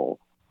Louisville.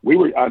 We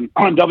were on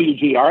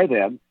WGR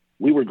then.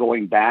 We were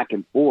going back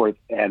and forth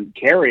and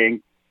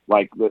carrying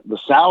like the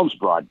Sounds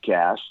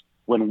broadcast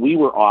when we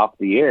were off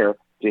the air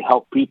to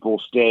help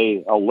people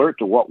stay alert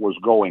to what was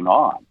going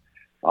on.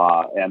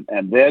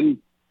 And then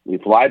we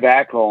fly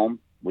back home.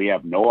 We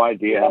have no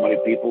idea how many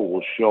people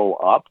will show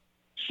up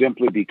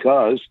simply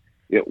because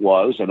it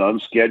was an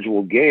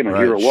unscheduled game. And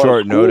here it was.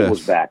 Short notice.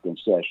 Was back in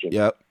session.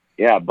 Yep.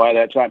 Yeah, by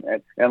that time.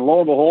 And lo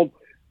and behold,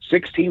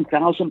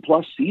 16,000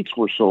 plus seats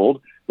were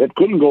sold that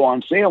couldn't go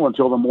on sale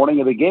until the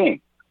morning of the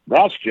game.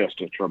 That's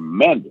just a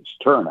tremendous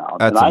turnout.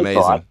 That's amazing.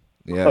 I thought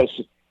it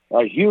was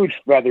a huge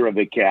feather of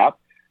the cap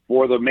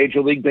for the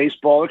Major League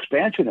Baseball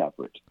expansion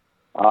effort.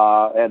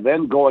 And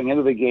then going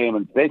into the game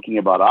and thinking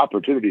about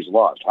opportunities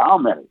lost. How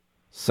many?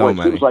 So many.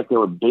 It seems like there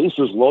were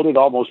bases loaded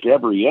almost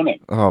every inning.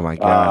 Oh, my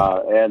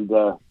God. And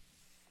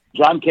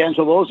John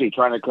Canzalozzi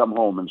trying to come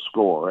home and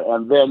score.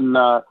 And then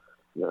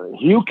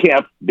Hugh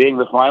Kemp being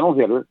the final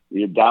hitter,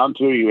 you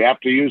have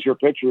to use your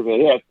pitcher to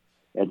hit,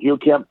 and Hugh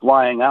Kemp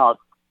flying out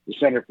to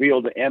center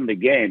field to end the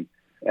game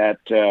at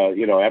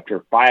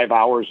after 5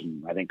 hours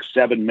and I think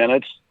 7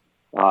 minutes.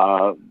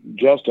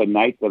 Just a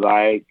night that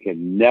I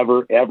can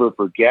never ever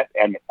forget.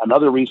 And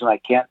another reason I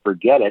can't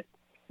forget it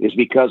is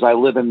because I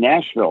live in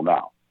Nashville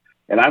now,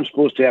 and I'm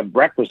supposed to have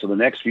breakfast in the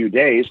next few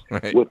days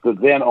with the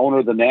then owner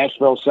of the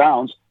Nashville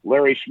Sounds,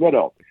 Larry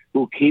Schmittou,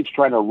 who keeps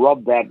trying to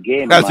rub that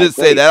game. I was going to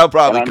say, that'll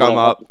probably come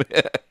up.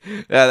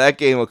 Yeah, that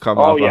game will come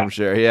up, yeah. I'm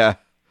sure. Yeah.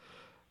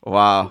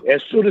 Wow.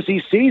 As soon as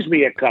he sees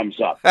me, it comes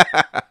up.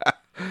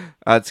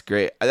 That's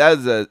great.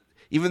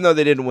 Even though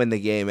they didn't win the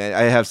game, I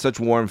have such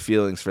warm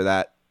feelings for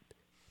that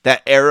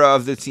era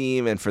of the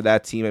team and for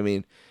that team. I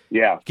mean,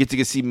 yeah. Get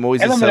to see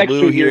Moises and then the next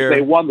 2 Alou here. Years,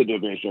 they won the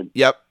division.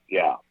 Yep.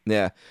 Yeah.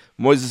 Yeah.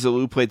 Moises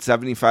Alou played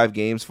 75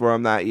 games for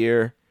him that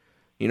year.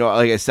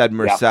 Like I said,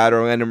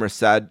 Orlando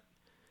Merced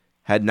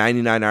had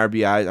 99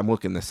 RBIs. I'm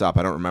looking this up.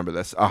 I don't remember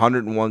this.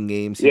 101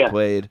 games he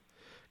played.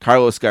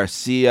 Carlos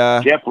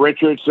Garcia. Jeff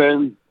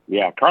Richardson.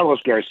 Yeah,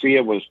 Carlos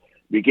Garcia was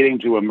beginning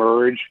to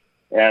emerge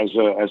as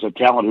a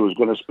talent who was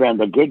going to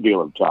spend a good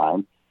deal of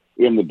time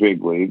in the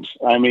big leagues.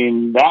 I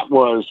mean, that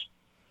was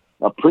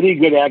a pretty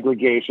good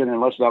aggregation,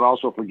 and let's not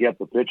also forget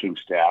the pitching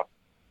staff.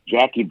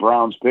 Jackie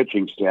Brown's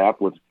pitching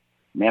staff with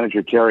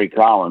manager Terry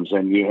Collins,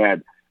 and you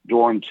had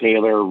Doran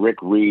Taylor, Rick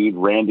Reed,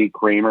 Randy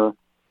Kramer,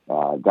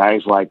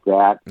 guys like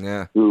that.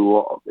 Yeah.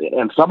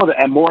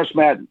 And Morris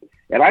Madden.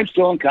 And I'm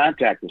still in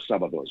contact with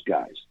some of those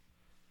guys.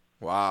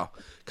 Wow.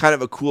 Kind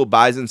of a cool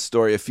Bison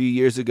story. A few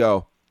years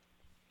ago,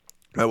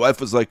 my wife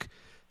was like,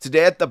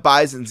 today at the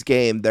Bison's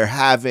game, they're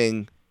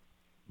having,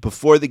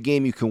 before the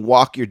game, you can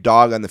walk your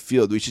dog on the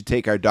field. We should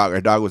take our dog.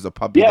 Our dog was a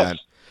puppy then.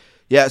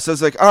 Yeah, so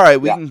it's like, all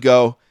right, we can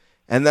go.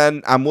 And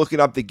then I'm looking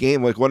up the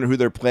game, like wondering who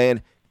they're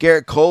playing.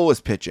 Garrett Cole was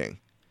pitching.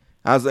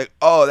 I was like,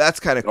 oh, that's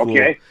kind of cool.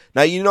 Okay.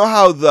 Now, you know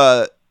how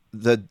the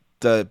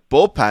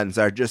bullpens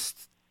are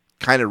just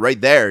kind of right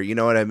there, you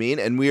know what I mean?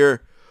 And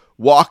we're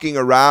walking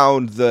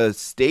around the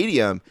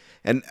stadium,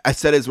 and I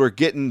said as we're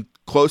getting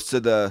close to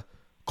the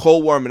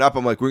Cole warming up,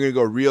 I'm like, we're going to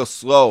go real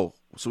slow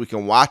so we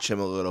can watch him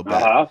a little bit.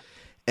 Uh-huh.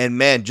 And,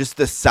 man, just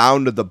the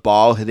sound of the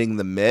ball hitting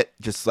the mitt,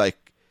 just like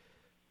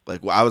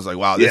I was like,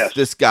 wow,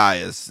 this guy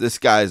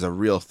is a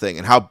real thing.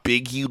 And how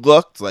big he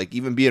looked, like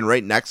even being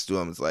right next to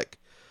him is like,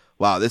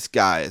 wow, this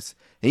guy is.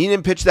 And he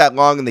didn't pitch that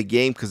long in the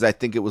game because I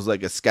think it was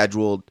like a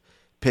scheduled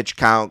pitch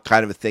count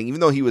kind of a thing. Even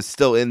though he was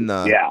still in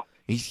the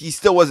he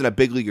still wasn't a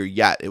big leaguer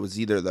yet. It was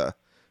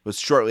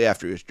shortly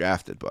after he was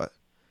drafted. But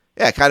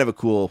yeah, kind of a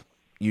cool,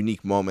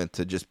 unique moment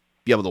to just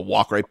be able to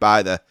walk right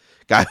by the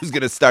guy who's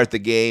going to start the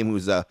game,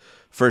 who's a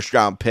first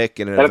round pick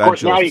and an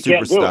eventual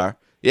superstar.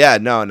 Yeah,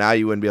 no, now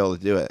you wouldn't be able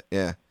to do it.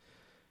 Yeah.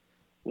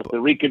 With the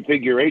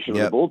reconfiguration of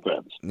the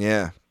bullpens.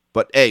 Yeah.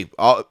 But hey,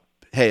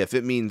 if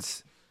it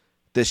means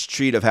this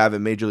treat of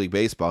having Major League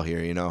Baseball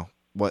here,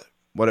 what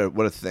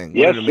a thing.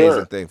 Yes, what an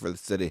amazing thing for the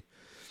city.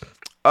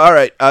 All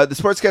right. The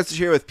Sportscast is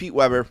here with Pete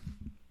Weber,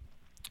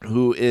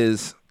 who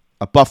is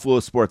a Buffalo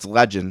sports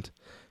legend,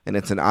 and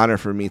it's an honor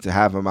for me to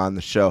have him on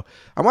the show.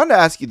 I wanted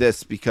to ask you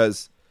this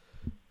because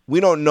we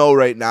don't know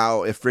right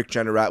now if Rick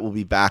Jeanneret will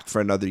be back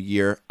for another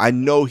year. I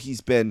know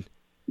he's been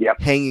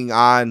hanging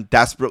on,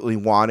 desperately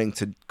wanting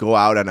to go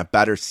out on a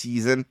better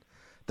season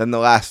than the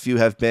last few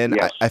have been.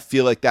 Yes. I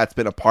feel like that's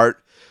been a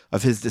part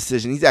of his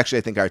decision. He's actually,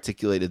 I think,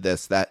 articulated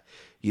this, that,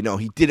 he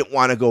didn't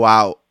want to go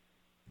out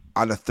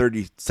on a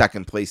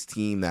 32nd place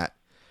team that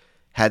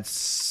had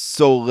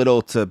so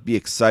little to be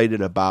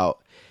excited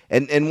about.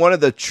 And one of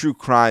the true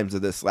crimes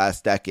of this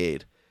last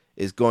decade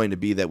is going to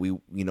be that we,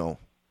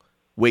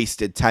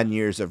 wasted 10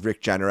 years of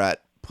Rick Jeanneret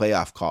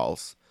playoff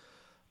calls.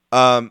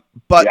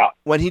 But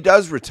when he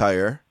does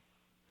retire,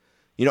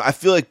 I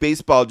feel like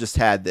baseball just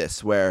had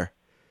this where,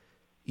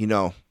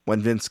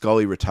 when Vince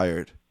Scully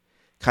retired,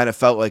 kind of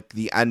felt like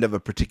the end of a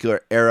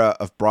particular era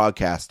of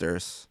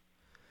broadcasters.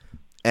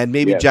 And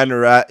maybe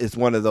Jeanneret is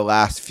one of the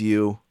last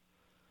few.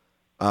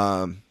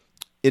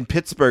 In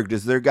Pittsburgh,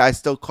 does their guy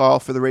still call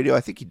for the radio?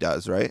 I think he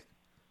does, right?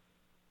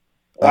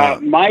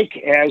 Mike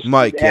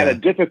had a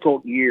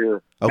difficult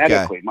year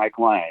medically. Mike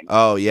Lang.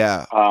 Oh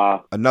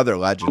yeah, another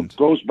legend.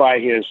 Goes by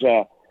his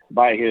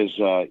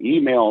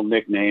email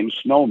nickname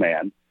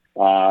Snowman,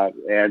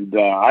 and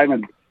I'm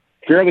in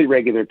fairly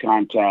regular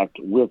contact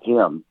with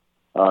him.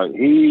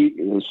 He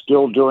is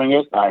still doing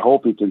it. I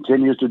hope he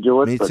continues to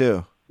do it. Me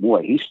too.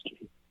 Boy,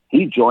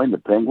 he joined the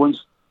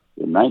Penguins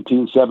in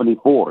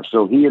 1974,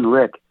 so he and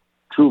Rick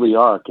truly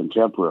are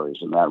contemporaries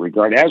in that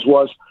regard, as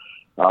was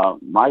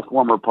my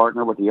former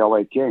partner with the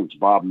LA Kings,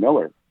 Bob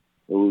Miller,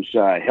 whose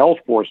health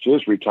forced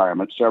his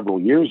retirement several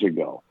years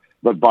ago.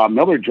 But Bob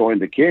Miller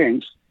joined the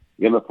Kings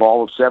in the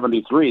fall of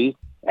 '73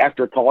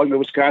 after calling the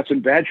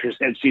Wisconsin Badgers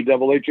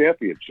NCAA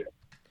championship.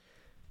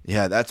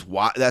 Yeah, that's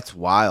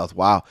wild.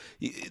 Wow.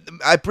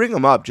 I bring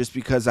them up just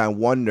because I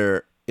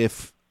wonder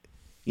if,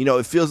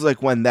 it feels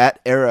like when that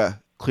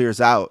era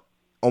clears out,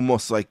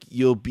 almost like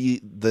you'll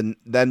be then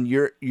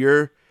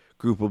your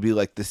group will be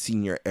like the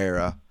senior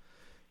era.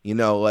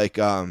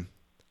 I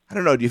I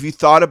don't know. Have you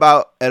thought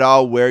about at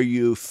all where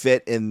you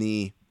fit in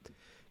the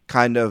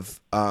kind of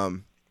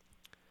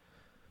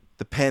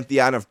the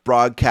pantheon of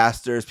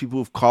broadcasters, people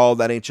who've called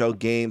NHL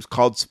games,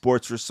 called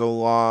sports for so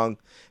long?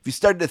 Have you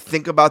started to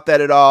think about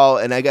that at all?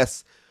 And I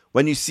guess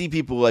when you see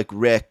people like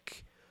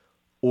Rick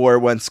or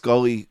when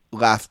Scully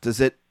left, does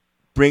it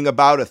bring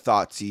about a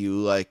thought to you,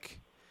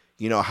 like,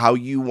 you know, how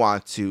you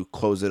want to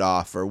close it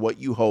off or what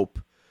you hope?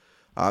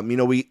 You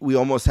know, we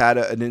almost had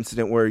an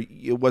incident where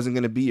it wasn't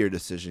going to be your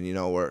decision, you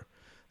know,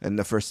 and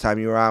the first time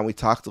you were on, we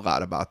talked a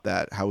lot about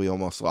that, how we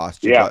almost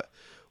lost you. Yeah.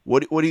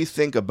 But what do you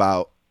think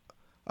about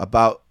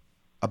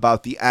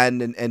the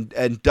end,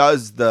 and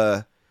does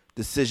the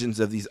decisions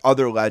of these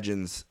other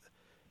legends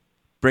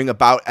bring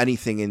about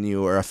anything in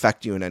you or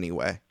affect you in any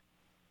way?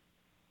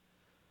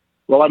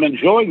 Well, I'm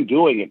enjoying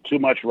doing it too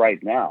much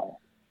right now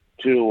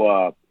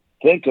to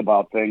think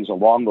about things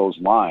along those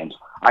lines.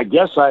 I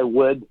guess I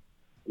would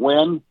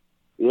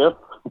if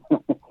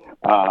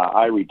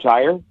I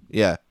retire.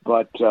 Yeah.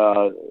 But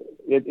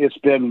it's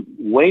been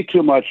way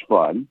too much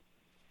fun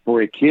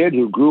for a kid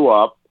who grew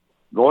up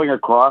going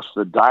across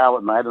the dial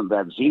at night on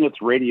that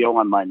Zenith radio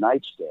on my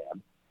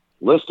nightstand,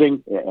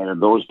 listening, and in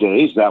those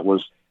days, that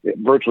was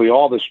virtually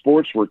all the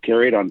sports were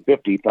carried on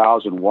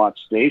 50,000-watt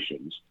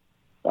stations,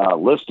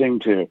 listening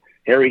to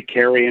Harry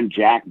Carey and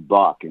Jack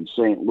Buck in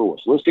St. Louis,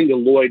 listening to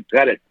Lloyd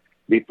Pettit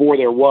before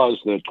there was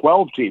the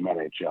 12-team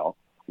NHL,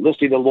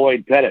 listening to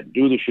Lloyd Pettit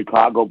do the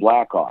Chicago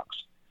Blackhawks.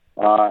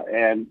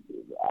 And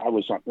I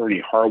was on Ernie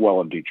Harwell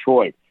in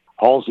Detroit,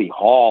 Halsey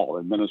Hall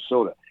in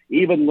Minnesota,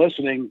 even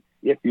listening,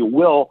 if you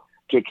will,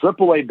 to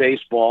AAA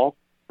baseball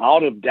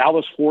out of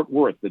Dallas-Fort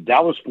Worth, the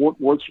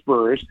Dallas-Fort Worth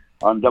Spurs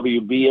on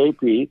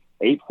WBAP,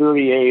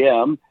 8:30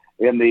 a.m.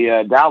 in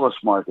the Dallas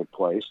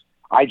marketplace.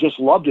 I just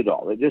loved it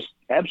all. It just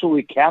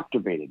absolutely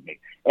captivated me.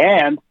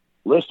 And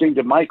listening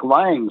to Mike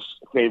Lang's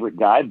favorite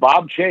guy,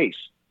 Bob Chase,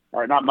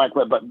 or not Mike,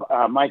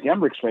 but Mike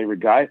Emmerich's favorite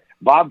guy,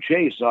 Bob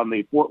Chase on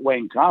the Fort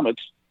Wayne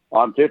Comets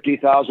on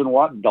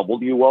 50,000-watt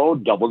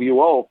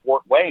WOWO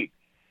Fort Wayne.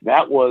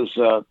 That was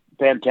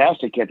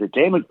fantastic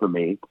entertainment for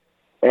me.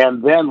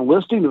 And then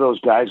listening to those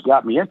guys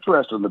got me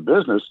interested in the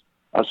business,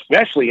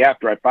 especially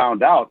after I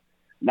found out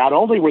not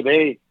only were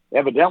they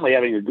evidently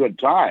having a good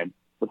time,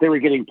 but they were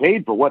getting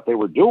paid for what they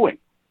were doing.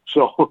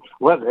 So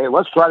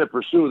let's try to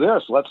pursue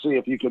this. Let's see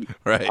if you can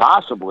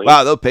possibly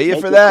they'll pay you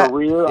make for a that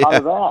career out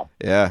of that.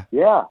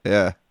 Yeah.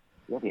 Yeah,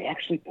 they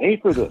actually pay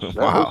for this.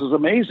 Wow. This is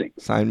amazing.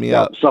 Sign me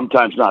up.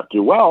 Sometimes not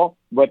too well,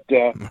 but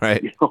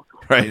right. You know,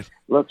 Right.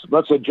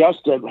 Let's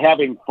adjust to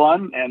having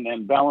fun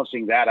and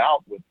balancing that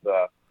out with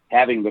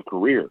having the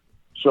career.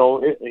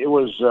 So it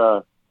was.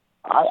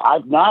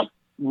 I've not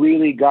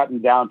really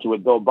gotten down to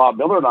it, though. Bob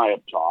Miller and I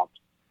have talked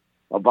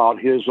about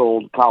his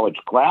old college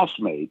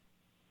classmate,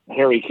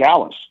 Harry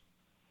Callis,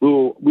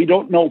 who we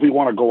don't know if we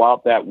want to go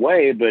out that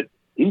way, but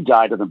he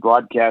died in the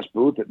broadcast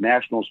booth at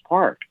Nationals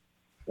Park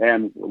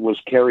and was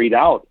carried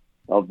out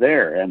of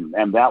there,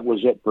 and that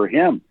was it for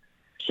him.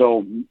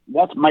 So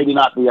that's maybe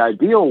not the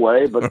ideal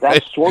way, but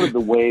that's sort of the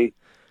way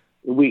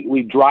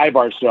we drive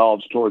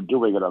ourselves toward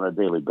doing it on a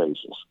daily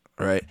basis.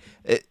 Right.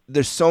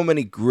 There's so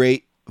many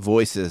great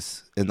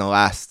voices in the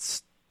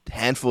last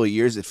handful of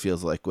years, it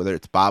feels like, whether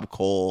it's Bob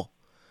Cole,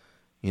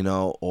 you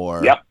know,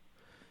 or,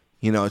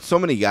 you know, it's so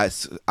many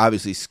guys.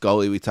 Obviously,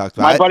 Scully, we talked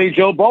about. My buddy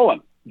Joe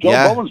Bowen.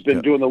 Bowen's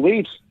been doing the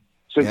Leafs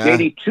since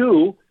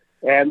 82.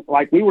 And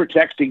like we were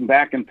texting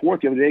back and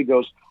forth the other day, he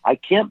goes, I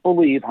can't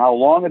believe how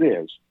long it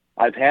is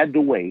I've had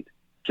to wait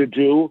to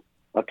do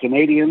a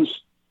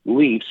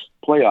Canadians-Leafs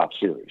playoff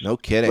series. No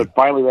kidding. But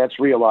finally that's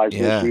realized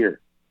this year.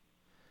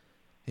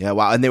 Yeah,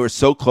 wow. And they were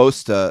so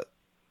close to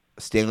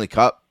Stanley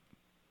Cup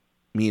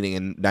meeting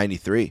in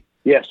 93.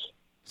 Yes.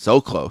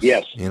 So close.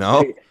 Yes. You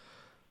know?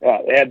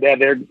 And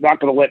they're not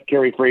going to let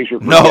Kerry Fraser.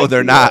 No,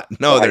 they're not.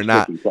 No, they're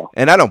not.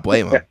 And I don't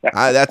blame them.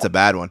 That's a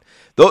bad one.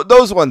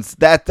 Those ones,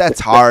 that's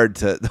hard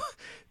to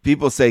 –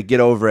 people say get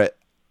over it.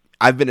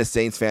 I've been a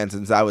Saints fan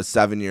since I was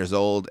 7 years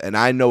old, and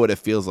I know what it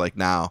feels like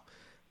now.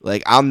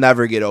 Like, I'll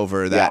never get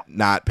over that.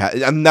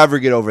 I'll never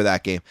get over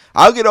that game.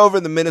 I'll get over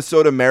the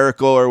Minnesota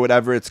Miracle or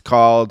whatever it's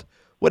called.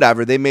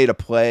 Whatever, they made a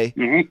play.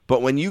 Mm-hmm.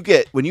 But when you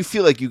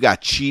feel like you got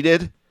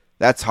cheated,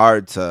 that's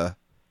hard to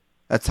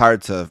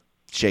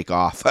shake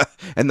off.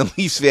 And the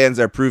Leafs fans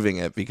are proving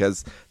it,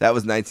 because that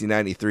was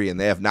 1993 and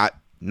they have not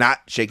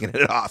shaken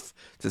it off,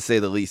 to say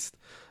the least.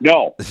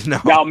 No.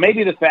 Now,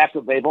 maybe the fact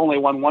that they've only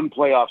won one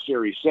playoff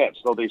series since,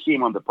 though they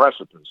seem on the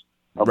precipice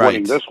of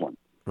winning this one.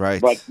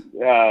 Right. But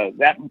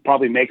that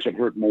probably makes it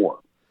hurt more.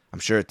 I'm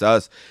sure it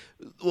does.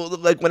 Well,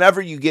 like,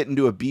 whenever you get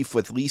into a beef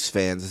with Leafs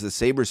fans as a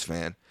Sabres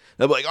fan,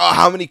 they'll be like, oh,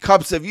 how many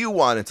cups have you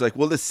won? It's like,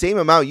 well, the same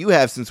amount you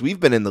have since we've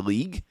been in the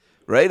league,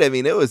 right? I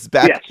mean, it was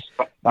back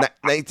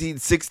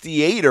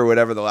 1968 or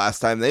whatever the last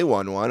time they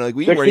won one. Like,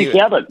 we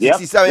 67, weren't even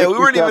 67. Yeah, we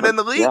weren't even in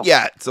the league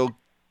yet. So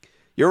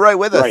you're right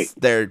with us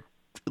there,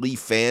 Leaf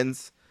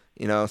fans,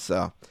 you know,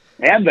 so.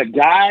 And the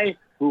guy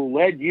who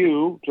led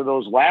you to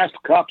those last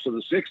cups of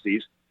the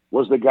 60s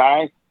was the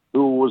guy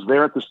who was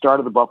there at the start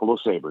of the Buffalo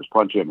Sabres,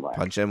 Punch Imlach.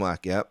 Punch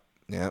Imlach, yep.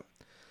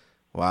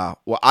 Wow.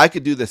 Well, I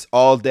could do this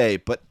all day,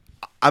 but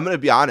I'm going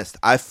to be honest.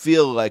 I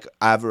feel like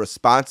I have a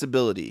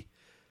responsibility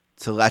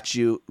to let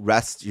you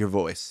rest your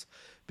voice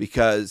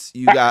because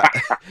you got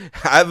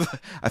I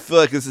feel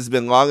like this has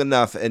been long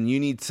enough and you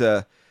need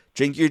to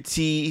drink your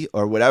tea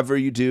or whatever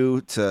you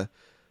do to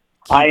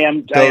I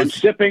am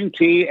sipping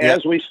tea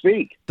as we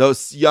speak.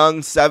 Those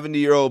young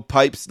 70-year-old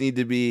pipes need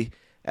to be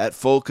at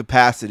full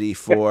capacity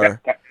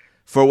for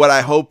what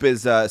I hope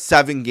is a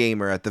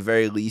 7-gamer at the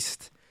very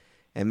least,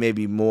 and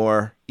maybe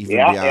more even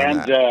beyond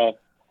that.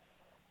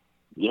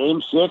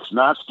 Game 6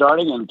 not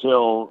starting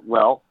until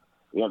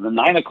the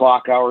 9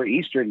 o'clock hour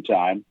Eastern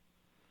time.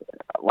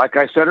 Like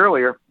I said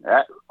earlier,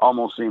 that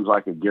almost seems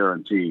like a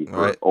guarantee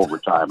for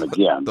overtime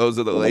again. Those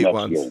are the late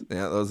ones. Game.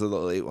 Yeah, those are the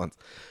late ones.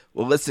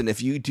 Well, listen,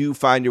 if you do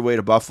find your way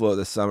to Buffalo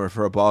this summer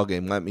for a ball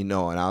game, let me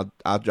know, and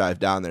I'll drive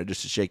down there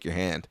just to shake your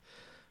hand.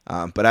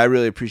 But I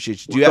really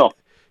appreciate you. Do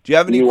you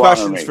have any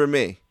questions for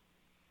me,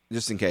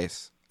 just in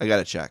case? I got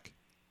to check.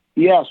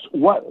 Yes.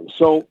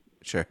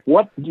 Sure.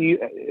 What do you?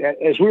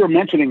 As we were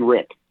mentioning,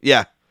 Rick.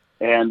 Yeah.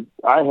 And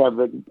I have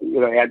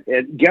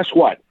and guess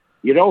what?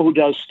 You know who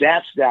does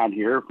stats down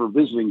here for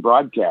visiting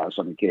broadcasts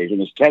on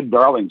occasion is Ted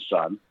Darling's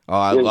son. Oh,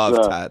 I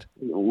love Ted.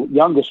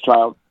 Youngest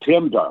child,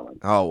 Tim Darling.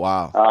 Oh,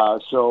 wow.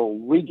 So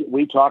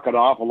we talk an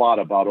awful lot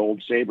about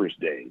old Sabres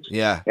days.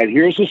 Yeah. And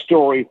here's a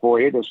story for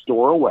you to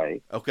store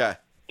away. Okay.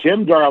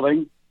 Tim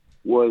Darling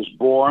was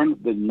born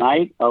the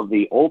night of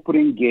the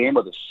opening game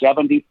of the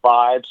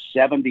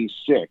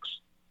 75-76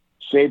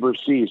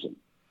 Sabres season.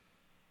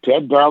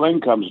 Ted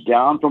Darling comes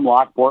down from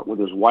Lockport with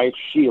his wife,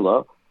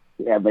 Sheila,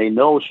 and they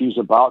know she's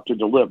about to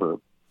deliver.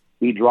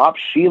 He drops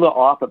Sheila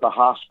off at the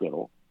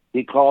hospital.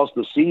 He calls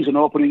the season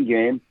opening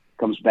game,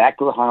 comes back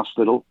to the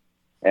hospital,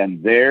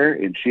 and there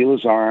in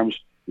Sheila's arms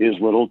is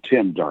little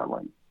Tim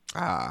Darling.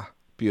 Ah,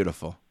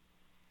 beautiful.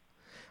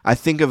 I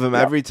think of him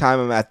every time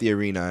I'm at the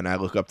arena and I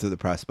look up to the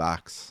press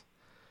box.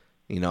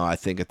 I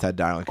think of Ted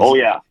Darling. Oh,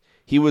 yeah.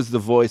 He was the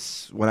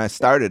voice when I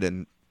started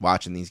in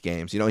watching these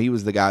games. He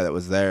was the guy that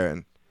was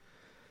there.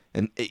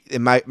 And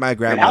my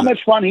grandmother. And how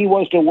much fun he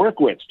was to work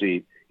with,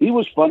 Steve. He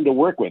was fun to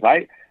work with.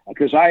 Mike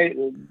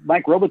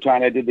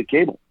Robitaille, I did the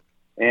cable.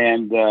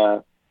 And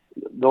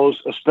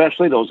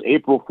especially those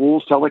April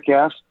Fool's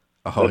telecasts,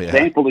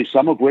 thankfully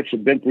some of which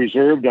have been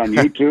preserved on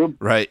YouTube.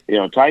 Right.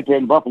 Type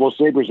in Buffalo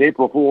Sabres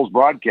April Fool's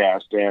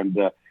broadcast, and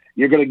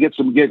you're going to get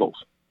some giggles,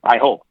 I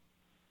hope.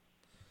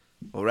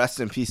 Well, rest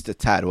in peace to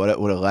Ted. What a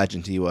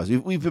legend he was.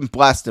 We've been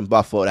blessed in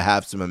Buffalo to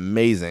have some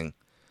amazing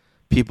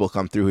people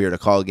come through here to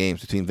call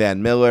games between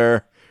Van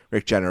Miller,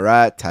 Rick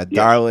Jeanneret, Ted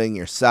Darling,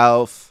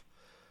 yourself,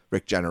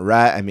 Rick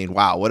Jeanneret. I mean,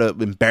 wow, what an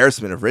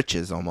embarrassment of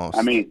riches almost.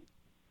 I mean,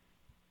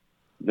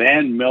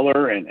 Van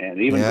Miller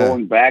and even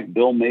going back,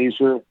 Bill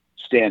Mazur,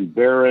 Stan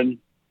Barron.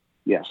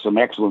 Yeah, some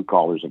excellent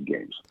callers of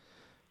games.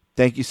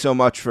 Thank you so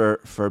much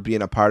for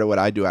being a part of what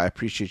I do. I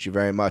appreciate you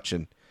very much,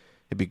 and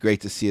it'd be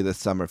great to see you this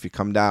summer. If you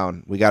come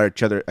down, we got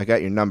each other. I got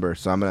your number,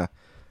 so I'm gonna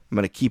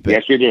keep it.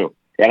 Yes, you do,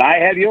 and I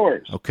have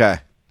yours. Okay.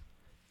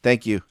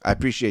 Thank you. I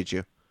appreciate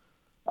you.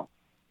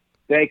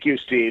 Thank you,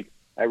 Steve.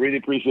 I really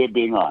appreciate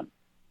being on.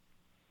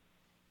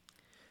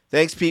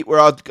 Thanks, Pete. We're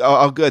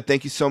all good.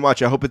 Thank you so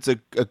much. I hope it's a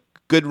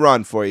good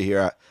run for you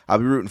here. I'll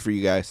be rooting for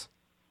you guys.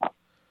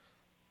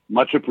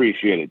 Much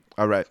appreciated.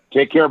 All right.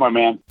 Take care, my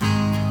man.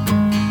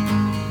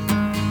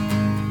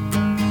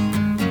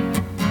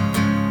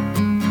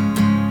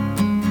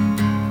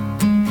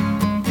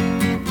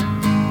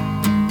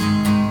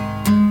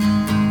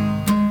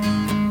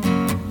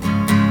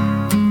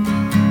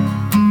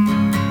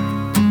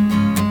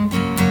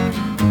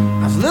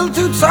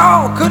 Too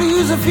tall, could've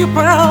used a few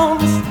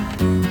pounds.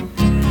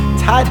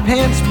 Tight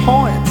pants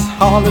points,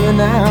 all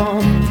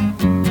renowned.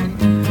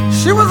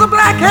 She was a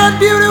black-haired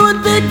beauty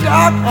with big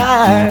dark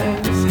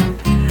eyes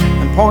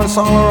and points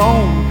all her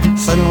own,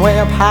 sitting way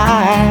up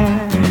high.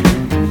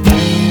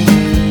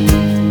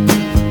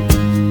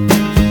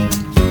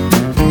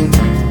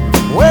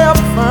 Way up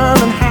firm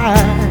and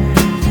high.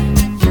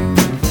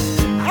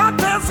 Out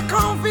past the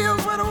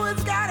cornfields where the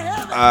woods got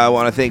heavy. I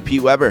want to thank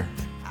Pete Weber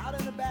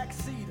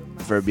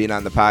for being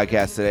on the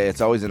podcast today.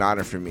 It's always an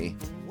honor for me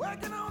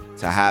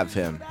to have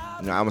him.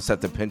 I almost have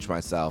to pinch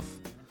myself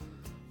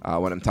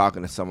when I'm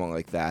talking to someone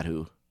like that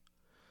who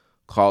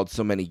called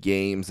so many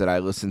games that I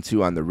listened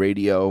to on the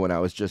radio when I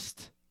was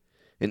just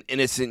an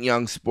innocent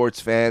young sports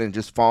fan and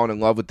just falling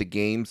in love with the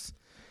games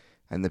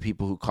and the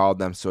people who called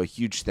them. So a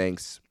huge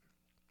thanks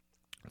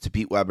to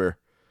Pete Weber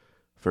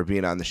for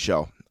being on the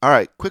show. All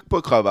right, quick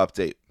book club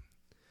update.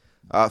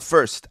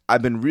 First,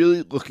 I've been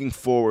really looking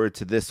forward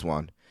to this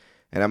one,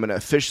 and I'm going to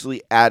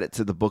officially add it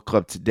to the book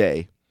club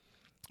today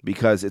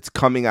because it's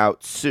coming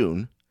out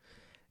soon,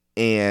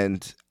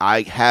 and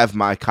I have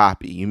my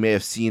copy. You may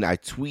have seen I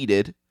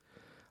tweeted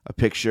a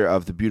picture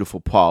of the beautiful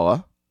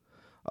Paula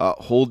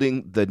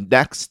holding the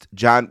next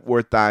John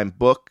Wertheim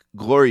book,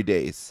 Glory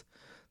Days,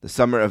 the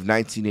summer of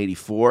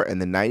 1984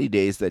 and the 90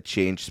 days that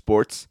changed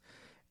sports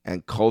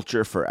and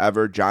culture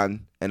forever.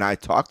 John and I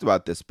talked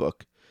about this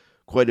book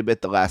quite a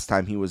bit the last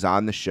time he was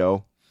on the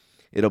show.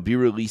 It'll be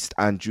released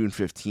on June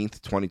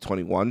 15th,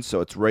 2021,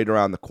 so it's right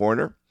around the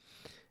corner.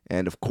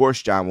 And, of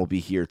course, John will be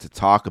here to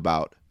talk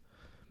about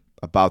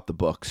the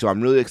book. So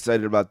I'm really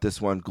excited about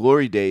this one.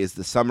 Glory Days,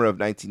 the summer of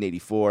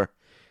 1984,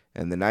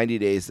 and the 90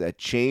 days that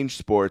changed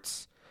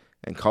sports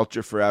and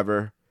culture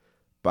forever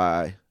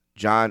by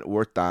John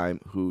Wertheim,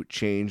 who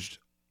changed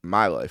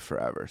my life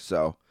forever.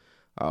 So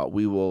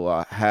we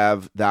will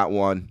have that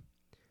one.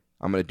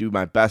 I'm going to do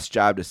my best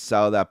job to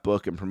sell that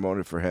book and promote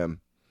it for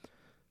him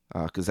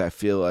because I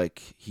feel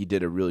like he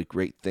did a really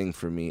great thing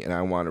for me, and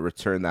I want to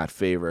return that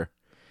favor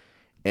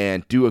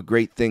and do a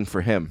great thing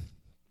for him.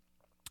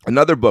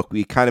 Another book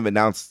we kind of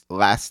announced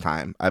last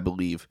time, I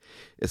believe,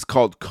 is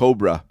called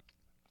Cobra,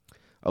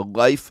 A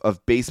Life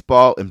of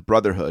Baseball and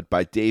Brotherhood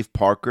by Dave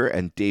Parker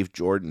and Dave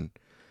Jordan.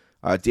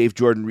 Dave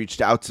Jordan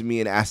reached out to me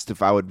and asked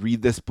if I would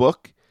read this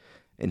book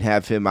and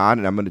have him on,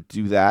 and I'm going to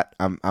do that.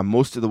 I'm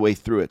most of the way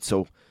through it,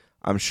 so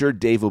I'm sure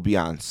Dave will be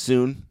on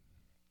soon.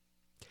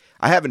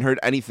 I haven't heard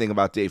anything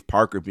about Dave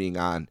Parker being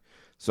on,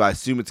 so I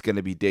assume it's going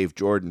to be Dave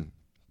Jordan.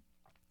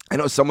 I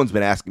know someone's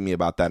been asking me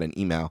about that in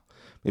email,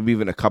 maybe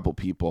even a couple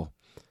people.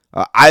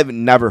 I've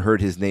never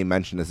heard his name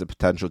mentioned as a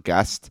potential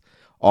guest.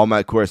 All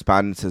my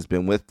correspondence has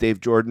been with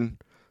Dave Jordan,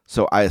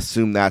 so I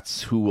assume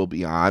that's who will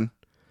be on,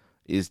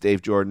 is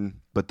Dave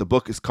Jordan. But the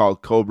book is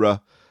called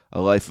Cobra,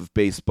 A Life of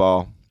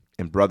Baseball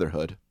and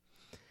Brotherhood.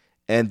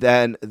 And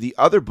then the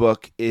other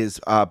book is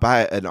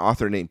by an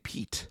author named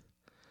Pete.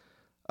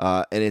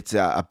 And it's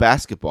a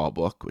basketball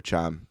book, which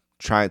I'm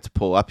trying to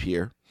pull up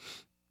here.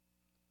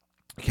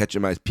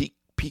 Catching my Pete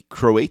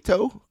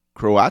Croato.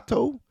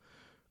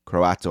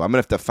 I'm going to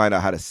have to find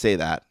out how to say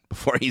that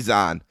before he's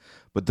on.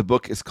 But the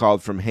book is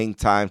called From Hang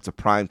Time to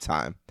Prime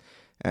Time.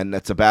 And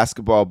that's a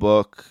basketball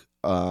book.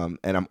 And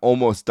I'm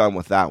almost done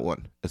with that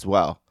one as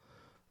well.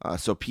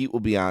 So Pete will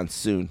be on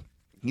soon.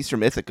 He's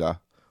from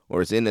Ithaca,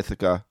 or is in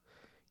Ithaca,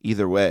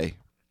 either way.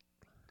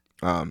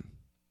 And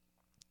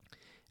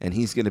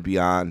he's going to be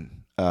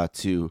on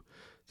to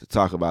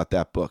talk about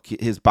that book.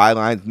 His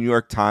bylines: New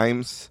York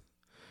Times,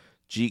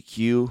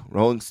 GQ,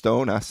 Rolling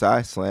Stone,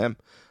 SI, Slam.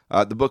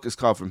 The book is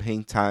called From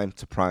Hang Time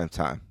to Prime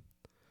Time.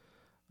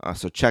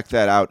 So check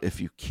that out if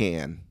you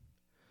can,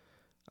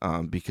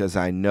 because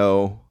I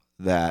know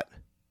that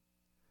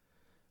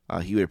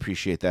he would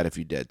appreciate that if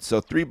you did.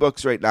 So 3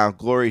 books right now: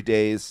 Glory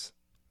Days,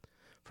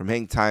 From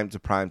Hang Time to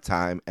Prime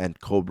Time, and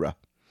Cobra.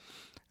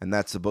 And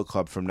that's the book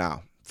club for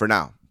now.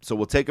 So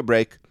we'll take a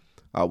break.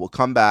 We'll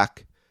come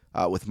back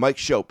with Mike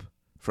Schopp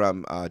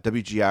from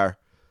WGR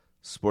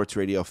Sports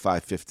Radio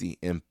 550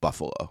 in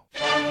Buffalo.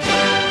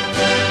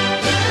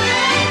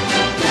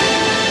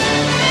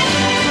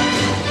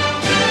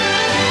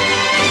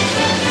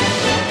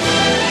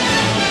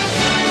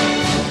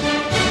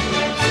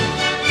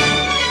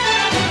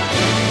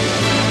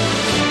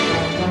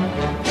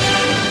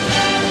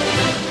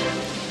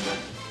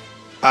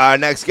 Our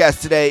next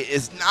guest today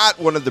is not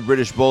one of the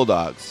British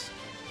Bulldogs,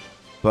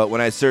 but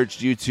when I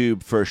searched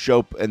YouTube for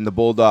Schopp and the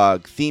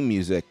Bulldog theme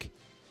music,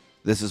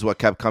 this is what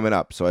kept coming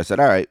up. So I said,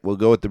 all right, we'll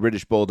go with the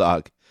British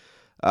Bulldog.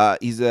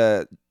 He's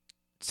a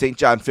St.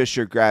 John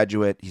Fisher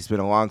graduate. He's been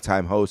a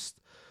longtime host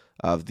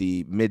of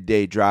the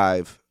Midday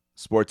Drive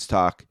Sports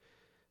Talk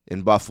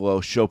in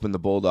Buffalo, Schopp and the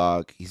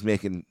Bulldog. He's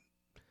making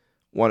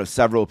one of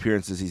several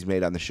appearances he's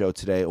made on the show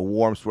today. A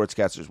warm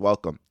sportscaster's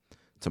welcome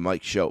to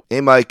Mike Schopp.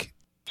 Hey, Mike.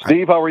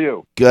 Steve, how are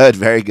you? Good,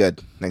 very good.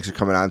 Thanks for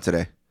coming on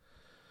today.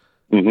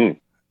 Mm-hmm.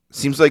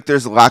 Seems like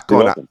there's a lot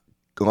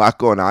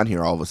going on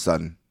here all of a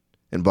sudden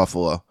in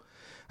Buffalo.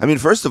 I mean,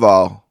 first of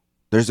all,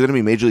 there's going to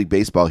be Major League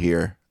Baseball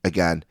here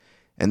again,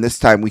 and this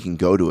time we can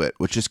go to it,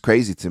 which is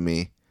crazy to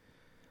me.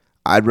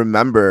 I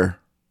remember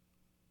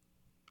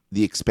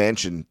the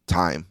expansion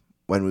time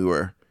when we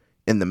were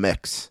in the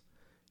mix,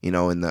 in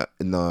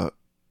the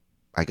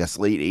I guess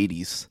late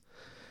 80s,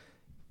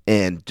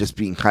 and just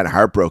being kind of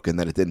heartbroken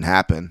that it didn't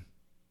happen.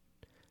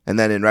 And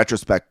then in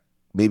retrospect,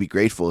 maybe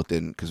grateful it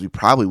didn't, because we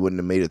probably wouldn't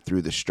have made it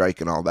through the strike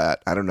and all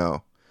that. I don't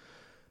know.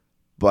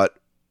 But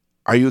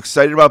are you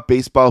excited about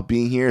baseball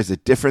being here? Is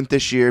it different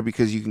this year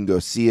because you can go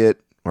see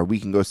it, or we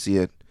can go see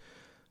it?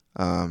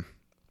 I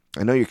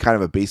know you're kind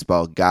of a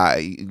baseball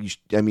guy.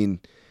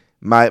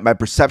 My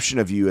perception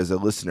of you as a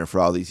listener for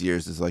all these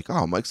years is like,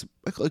 oh, Mike's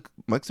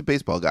a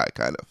baseball guy,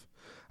 kind of.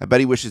 I bet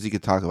he wishes he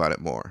could talk about it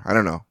more. I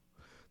don't know.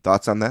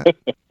 Thoughts on that?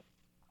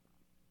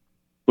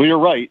 Well, you're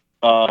right.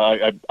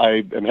 I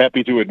am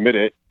happy to admit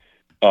it.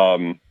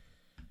 I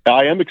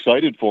am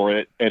excited for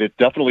it, and it's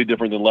definitely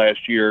different than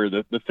last year.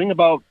 The thing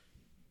about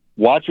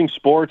watching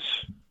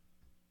sports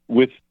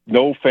with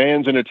no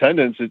fans in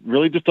attendance, it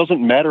really just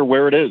doesn't matter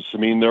where it is. I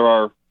mean, there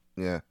are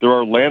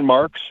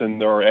landmarks and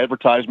there are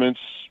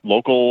advertisements,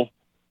 local.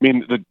 I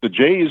mean, the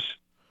Jays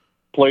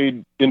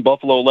played in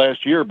Buffalo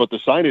last year, but the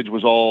signage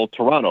was all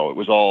Toronto. It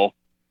was all,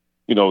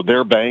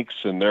 their banks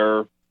and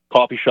their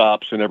coffee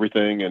shops and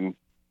everything. And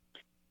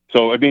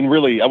so, I mean,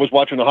 really, I was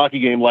watching a hockey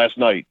game last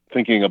night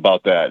thinking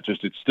about that.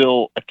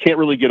 I can't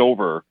really get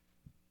over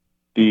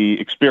the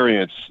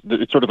experience.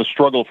 It's sort of a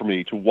struggle for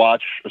me to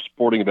watch a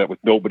sporting event with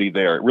nobody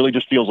there. It really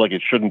just feels like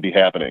it shouldn't be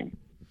happening.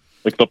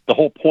 Like the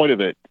whole point of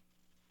it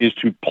is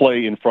to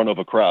play in front of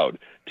a crowd.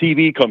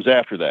 TV comes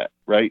after that,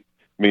 right?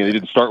 I mean, they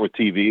didn't start with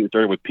TV. It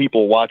started with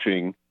people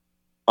watching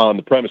on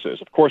the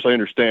premises. Of course, I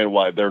understand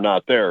why they're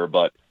not there,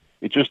 but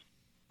it just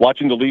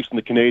watching the Leafs and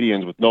the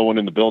Canadians with no one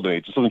in the building,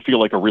 it just doesn't feel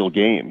like a real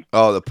game.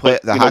 Oh,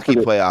 the hockey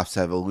playoffs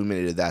have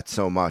illuminated that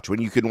so much.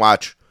 When you can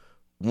watch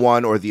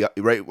one or the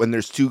right when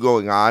there's two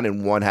going on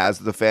and one has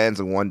the fans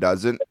and one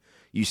doesn't,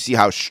 you see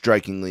how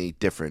strikingly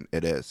different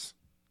it is.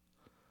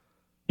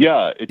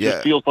 Yeah, it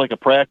just feels like a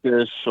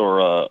practice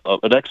or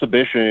an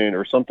exhibition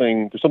or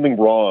something. There's something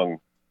wrong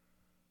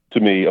to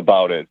me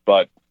about it.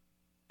 But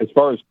as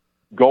far as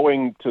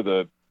going to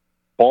the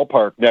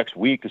ballpark next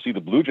week to see the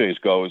Blue Jays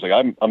go, is like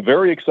I'm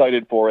very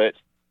excited for it,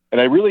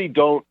 and I really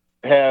don't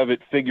have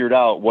it figured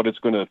out what it's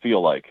going to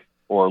feel like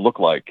or look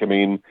like. I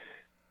mean,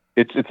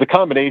 it's a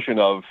combination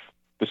of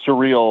the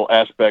surreal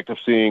aspect of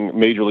seeing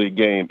Major League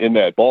game in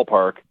that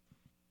ballpark,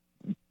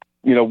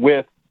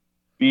 with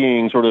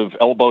being sort of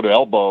elbow to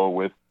elbow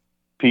with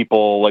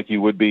people like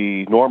you would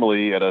be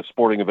normally at a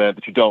sporting event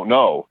that you don't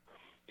know,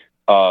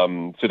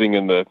 sitting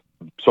in the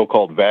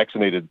so-called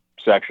vaccinated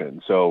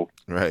section. So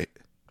right.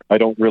 I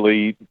haven't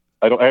really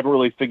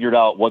figured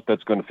out what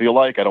that's going to feel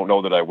like. I don't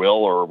know that I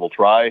will or will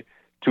try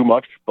too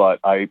much, but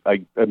I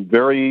am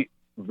very,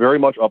 very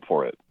much up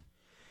for it.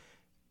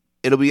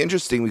 It'll be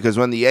interesting because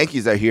when the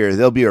Yankees are here,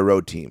 they'll be a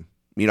road team.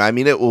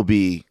 It will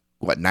be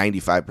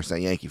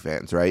 95% Yankee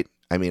fans, right?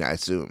 I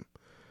assume,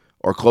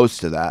 or close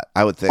to that,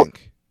 I would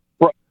think.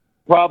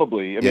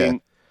 Probably. I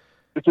mean,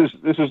 this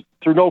is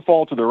through no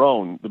fault of their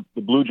own.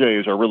 The Blue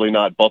Jays are really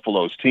not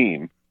Buffalo's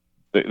team.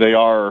 They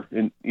are,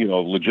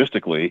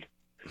 logistically,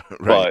 right.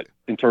 But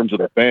in terms of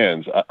their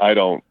fans, I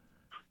don't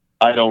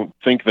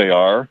think they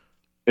are.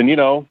 And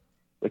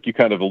like you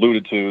kind of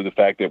alluded to, the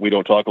fact that we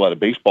don't talk a lot of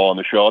baseball on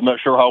the show. I'm not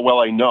sure how well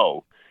I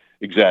know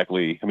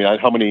exactly. I mean,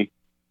 how many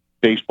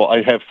baseball?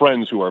 I have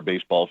friends who are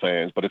baseball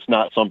fans, but it's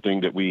not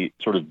something that we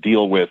sort of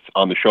deal with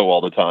on the show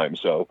all the time.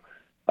 So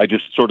I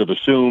just sort of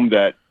assume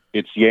that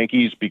it's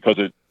Yankees because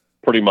it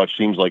pretty much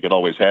seems like it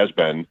always has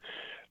been.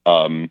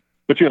 But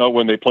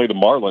when they play the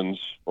Marlins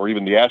or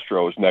even the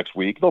Astros next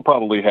week, they'll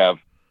probably have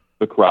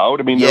the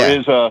crowd. I mean, there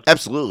is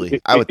absolutely.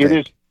 I would think. It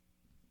is.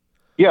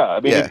 Yeah,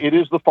 I mean, it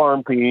is the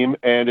farm team,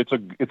 and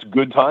it's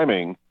good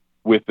timing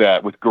with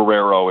that, with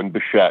Guerrero and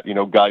Bichette,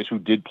 guys who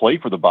did play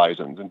for the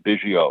Bisons and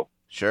Biggio.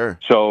 Sure.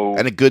 So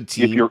and a good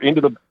team. If you're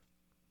into the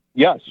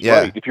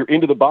right. If you're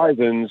into the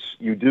Bisons,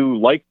 you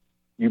like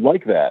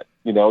that.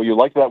 You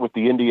like that with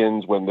the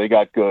Indians when they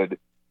got good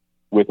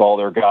with all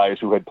their guys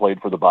who had played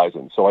for the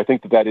Bisons. So I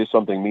think that is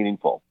something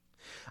meaningful.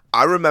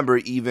 I remember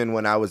even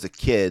when I was a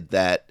kid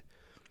that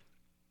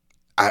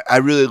I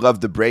really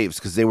loved the Braves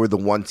because they were the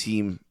one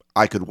team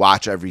I could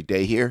watch every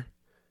day here.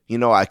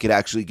 I could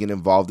actually get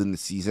involved in the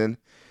season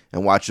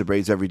and watch the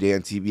Braves every day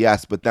on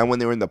TBS. But then when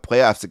they were in the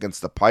playoffs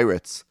against the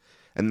Pirates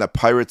and the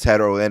Pirates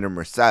had Orlando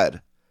Merced,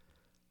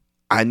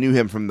 I knew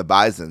him from the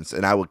Bisons,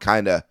 and I would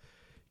kind of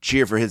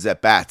cheer for his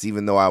at-bats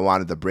even though I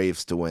wanted the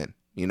Braves to win.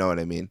 You know what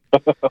I mean?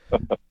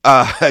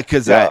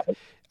 Because I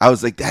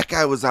was like, that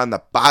guy was on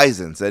the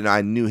Bisons, and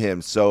I knew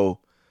him so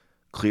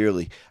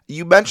clearly.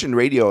 You mentioned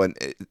radio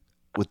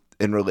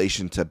in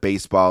relation to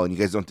baseball, and you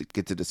guys don't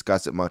get to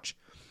discuss it much.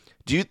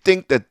 Do you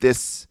think that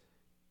this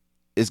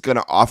is going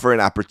to offer an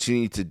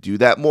opportunity to do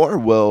that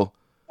more?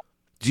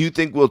 Do you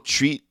think we'll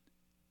treat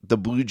the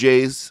Blue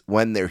Jays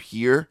when they're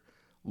here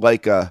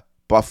like a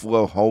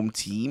Buffalo home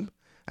team,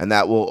 and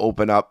that will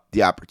open up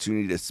the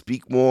opportunity to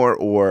speak more?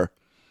 Or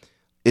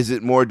is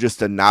it more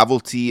just a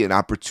novelty, an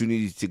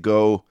opportunity to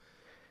go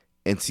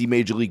and see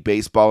Major League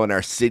Baseball in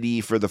our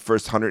city for the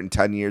first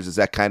 110 years? Is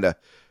that kind of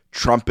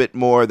trumpet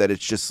more that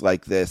it's just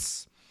like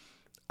this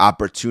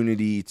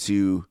opportunity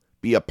to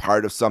be a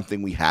part of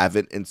something we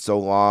haven't in so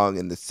long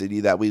in the city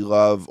that we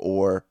love?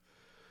 Or,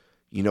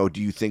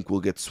 do you think we'll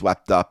get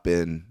swept up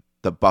in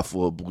the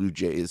Buffalo Blue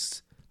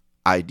Jays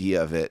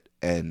idea of it,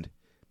 and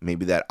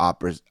maybe that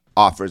offers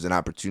an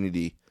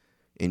opportunity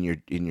in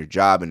your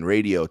job in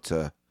radio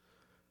to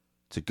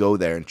go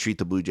there and treat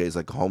the Blue Jays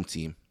like a home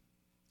team?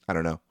 I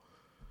don't know.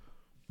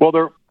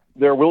 Well,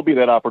 there will be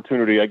that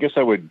opportunity. I guess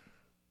I would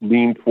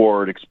lean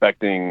toward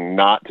expecting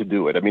not to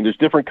do it. I mean, there's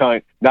different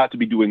not to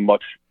be doing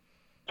much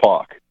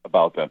talk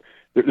about them.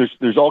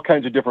 There's all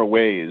kinds of different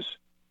ways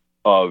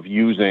of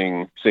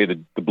using, say,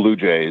 the Blue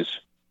Jays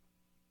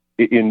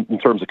in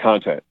terms of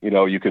content.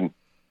 You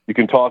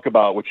can talk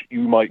about, which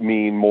you might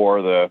mean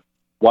more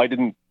why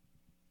didn't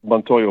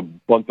Montoya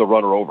bunt the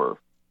runner over?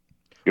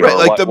 Right,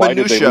 like the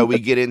minutia we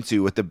get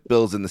into with the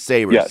Bills and the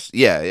Sabres.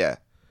 Yes. Yeah.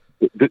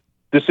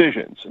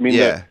 Decisions. I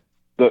mean,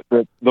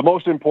 the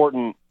most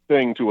important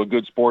thing to a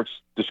good sports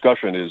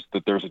discussion is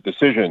that there's a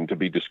decision to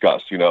be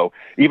discussed.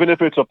 Even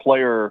if it's a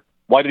player,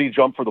 why did he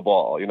jump for the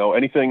ball?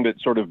 Anything that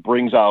sort of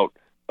brings out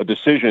a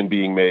decision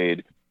being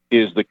made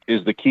is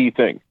the key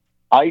thing.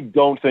 I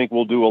don't think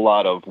we'll do a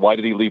lot of why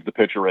did he leave the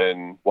pitcher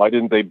in? Why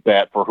didn't they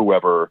bat for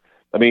whoever?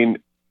 I mean,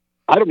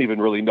 I don't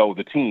even really know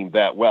the team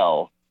that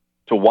well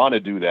to want to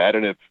do that.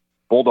 And if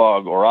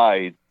Bulldog or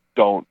I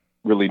don't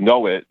really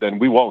know it, then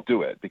we won't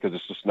do it because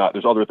it's just not.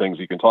 There's other things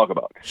you can talk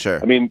about.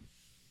 Sure. I mean,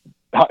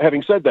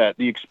 having said that,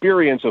 the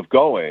experience of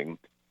going,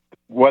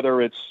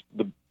 whether it's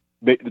the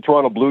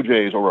Toronto Blue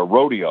Jays or a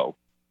rodeo,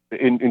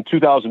 in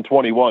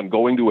 2021,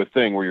 going to a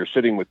thing where you're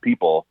sitting with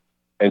people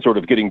and sort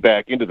of getting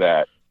back into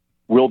that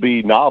will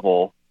be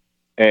novel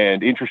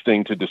and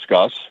interesting to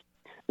discuss.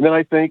 And then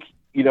I think,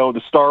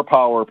 the star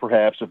power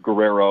perhaps of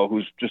Guerrero,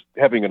 who's just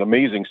having an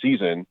amazing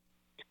season,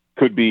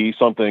 could be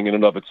something in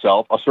and of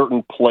itself. A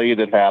certain play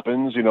that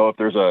happens, if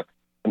there's an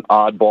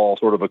oddball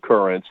sort of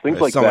occurrence, things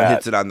like someone that.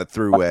 Hits it on the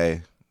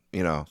throughway,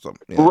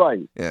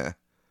 Right. Yeah.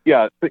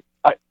 Yeah.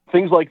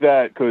 Things like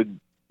that could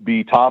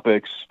be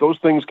topics. Those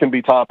things can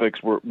be topics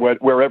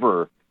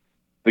wherever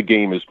the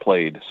game is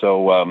played.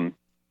 So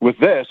with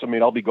this,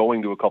 I'll be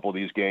going to a couple of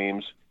these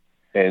games,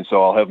 and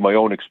so I'll have my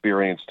own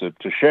experience to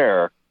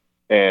share.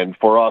 And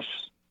for us,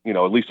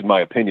 at least in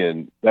my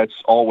opinion, that's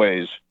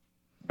always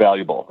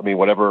valuable.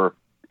 Whatever,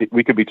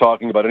 we could be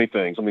talking about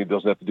anything, something that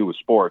doesn't have to do with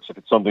sports. If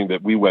it's something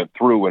that we went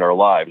through in our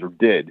lives or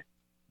did,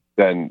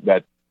 then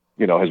that,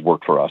 has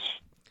worked for us.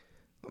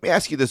 Let me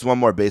ask you this one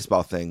more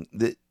baseball thing.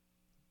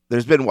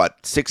 There's been,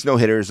 6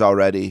 no-hitters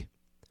already,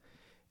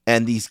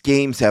 and these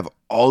games have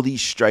all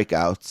these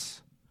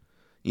strikeouts.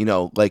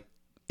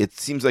 It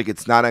seems like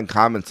it's not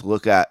uncommon to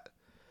look at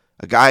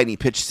a guy and he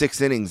pitched 6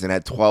 innings and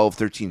had 12,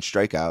 13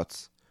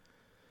 strikeouts.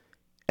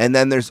 And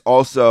then there's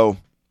also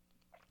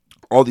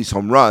all these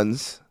home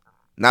runs,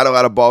 not a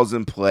lot of balls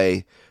in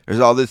play. There's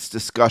all this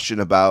discussion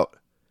about,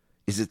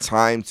 is it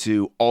time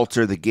to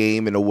alter the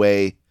game in a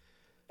way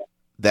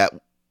that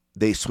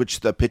they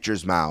switch the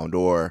pitcher's mound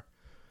or,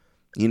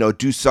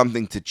 do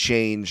something to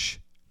change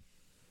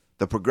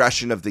the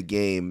progression of the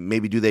game?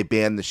 Maybe do they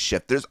ban the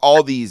shift? There's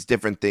all these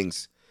different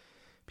things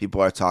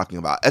people are talking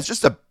about. As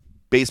just a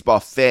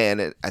baseball fan,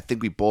 and I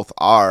think we both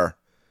are,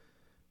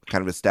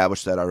 kind of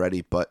established that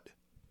already, but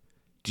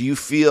do you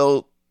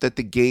feel that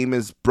the game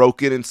is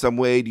broken in some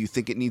way? Do you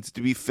think it needs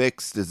to be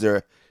fixed? Is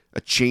there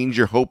a change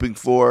you're hoping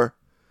for?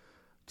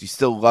 Do you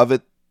still love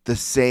it the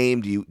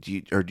same? Do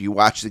you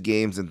watch the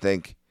games and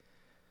think,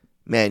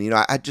 man,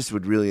 I just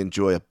would really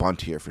enjoy a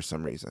bunt here for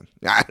some reason?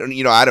 I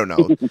don't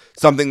know.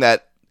 Something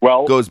that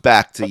goes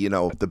back to,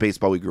 the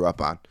baseball we grew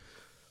up on.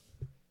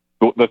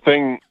 The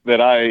thing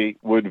that I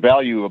would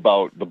value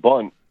about the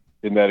bunt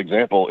in that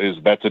example is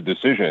that's a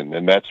decision,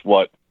 and that's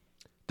what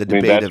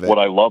what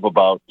I love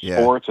about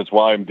sports. It's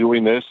why I'm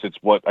doing this. It's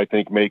what I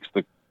think makes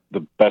the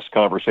best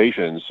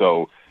conversation.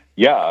 So,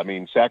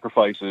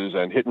 sacrifices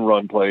and hit and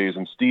run plays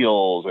and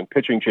steals and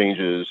pitching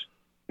changes,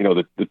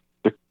 the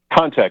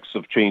context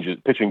of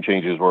pitching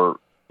changes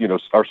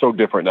are so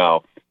different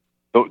now.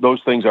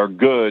 Those things are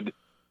good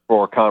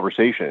for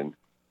conversation.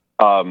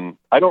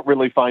 I don't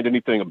really find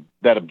anything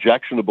that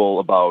objectionable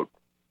about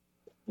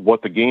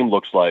what the game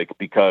looks like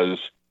because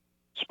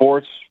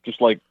sports,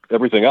 just like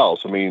everything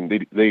else,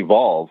 they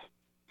evolve.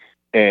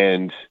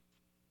 And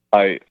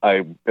I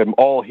am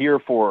all here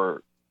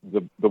for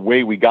the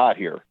way we got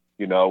here.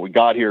 We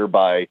got here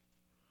by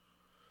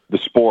the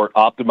sport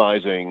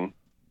optimizing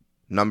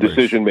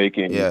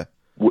decision-making,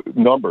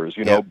 numbers,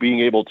 being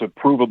able to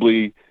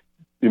provably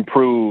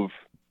improve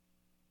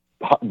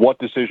what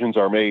decisions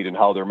are made and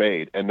how they're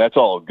made. And that's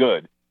all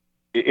good.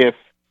 If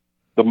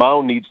the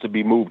mound needs to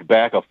be moved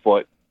back a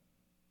foot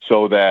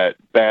so that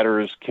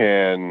batters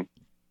can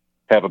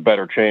have a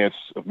better chance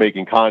of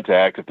making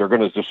contact, if they're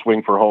going to just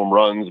swing for home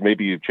runs,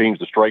 maybe you change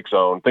the strike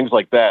zone, things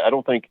like that. I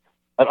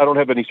don't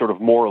have any sort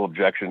of moral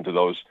objection to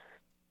those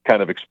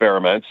kind of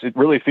experiments. It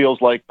really feels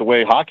like the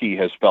way hockey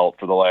has felt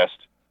for the last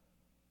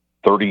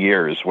 30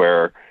 years,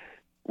 where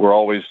we're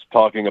always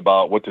talking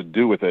about what to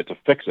do with it to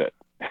fix it.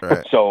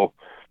 Right. So,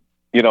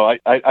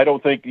 I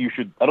don't think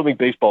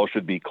baseball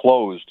should be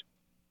closed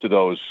to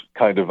those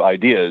kind of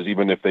ideas,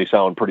 even if they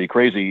sound pretty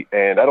crazy.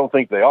 And I don't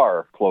think they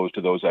are closed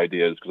to those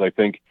ideas because I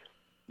think,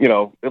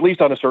 at least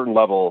on a certain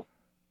level,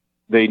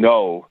 they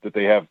know that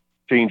they have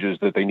changes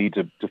that they need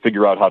to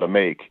figure out how to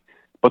make.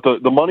 But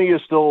the money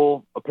is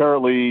still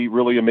apparently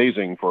really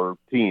amazing for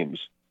teams.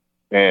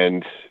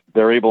 And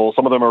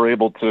some of them are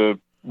able to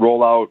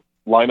roll out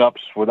lineups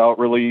without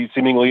really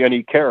seemingly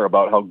any care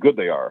about how good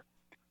they are,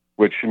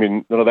 which,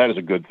 none of that is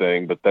a good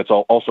thing, but that's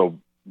also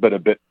been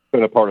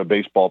a part of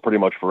baseball pretty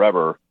much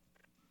forever.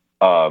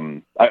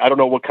 I don't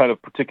know what kind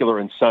of particular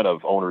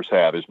incentive owners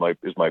have is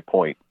my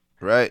point.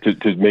 Right.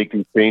 To make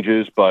these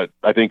changes, but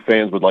I think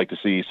fans would like to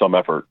see some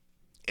effort.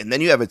 And then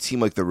you have a team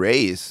like the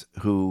Rays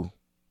who,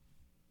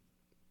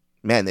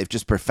 man, they've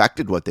just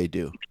perfected what they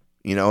do,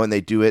 and they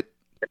do it.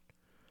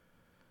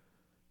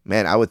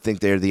 Man, I would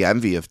think they're the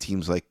envy of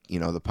teams like,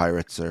 the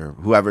Pirates or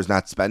whoever's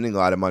not spending a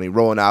lot of money,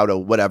 rolling out a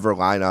whatever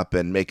lineup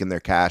and making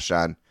their cash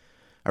on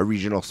a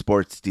regional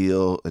sports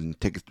deal and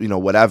tickets,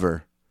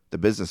 whatever the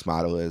business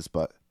model is.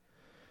 But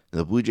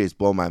the Blue Jays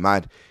blow my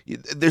mind.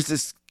 There's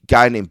this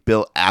guy named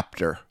Bill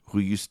Apter who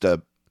used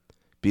to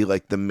be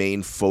like the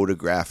main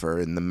photographer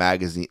in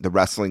the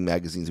wrestling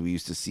magazines we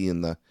used to see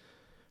in the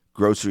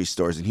grocery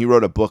stores. And he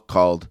wrote a book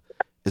called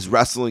Is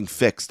Wrestling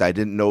Fixed? I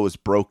Didn't Know It Was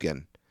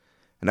Broken.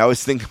 And I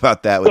always think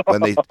about that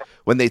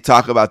when they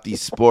talk about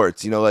these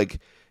sports. Like,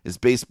 does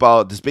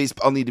baseball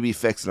need to be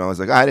fixed? And I was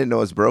like, I didn't know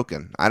it was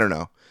broken. I don't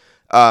know.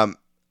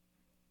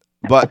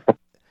 But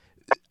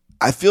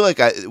I feel like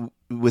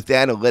with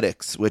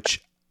analytics,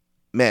 which,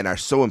 man, are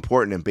so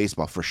important in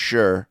baseball for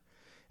sure,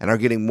 and are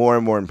getting more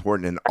and more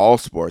important in all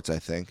sports, I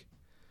think.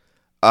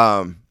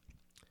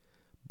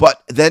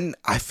 But then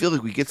I feel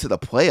like we get to the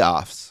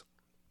playoffs,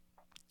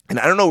 and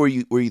I don't know where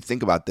you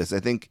think about this. I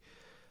think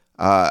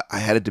I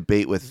had a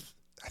debate with,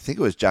 I think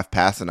it was Jeff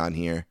Passan on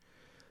here,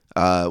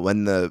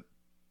 when the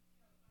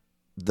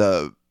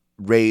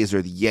Rays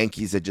or the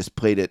Yankees had just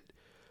played it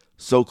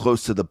so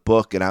close to the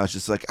book, and I was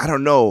just like, I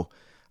don't know.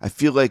 I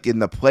feel like in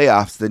the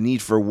playoffs, the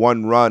need for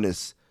one run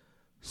is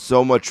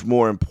so much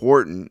more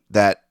important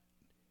that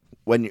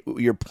when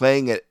you're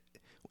playing it,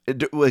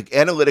 like,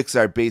 analytics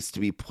are based to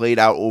be played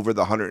out over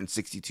the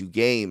 162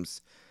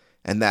 games,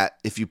 and that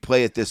if you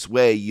play it this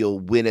way, you'll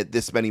win it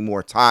this many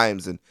more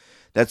times, and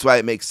that's why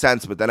it makes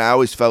sense. But then I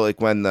always felt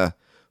like when the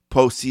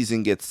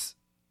postseason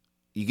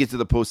you get to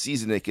the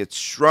postseason, it gets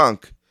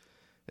shrunk.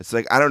 It's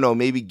like, I don't know,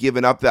 maybe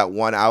giving up that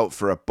one out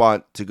for a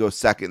bunt to go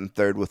second and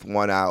third with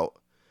one out,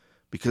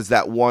 because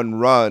that one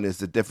run is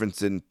the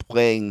difference in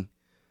playing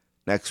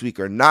next week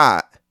or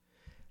not.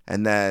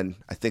 And then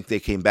I think they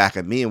came back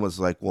at me and was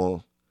like,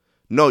 well,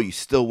 no, you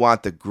still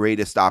want the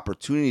greatest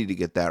opportunity to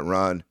get that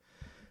run. And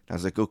I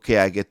was like, okay,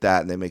 I get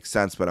that, and they make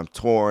sense, but I'm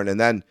torn. And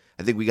then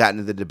I think we got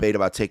into the debate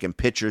about taking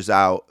pitchers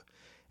out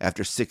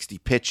after 60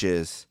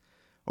 pitches,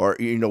 or,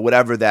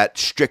 whatever that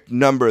strict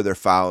number they're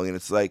following. And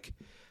it's like,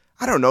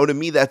 I don't know. To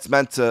me, that's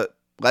meant to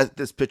let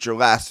this pitcher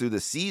last through the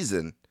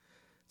season.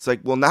 It's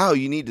like, well, now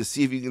you need to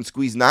see if you can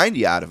squeeze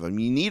 90 out of him.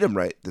 You need him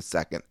right this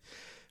second.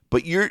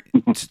 But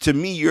to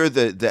me, you're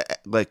the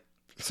like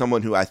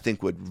someone who I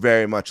think would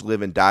very much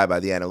live and die by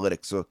the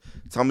analytics. So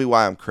tell me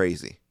why I'm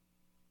crazy.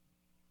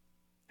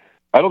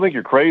 I don't think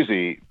you're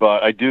crazy,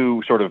 but I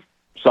do sort of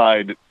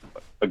side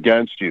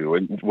against you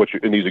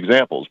in these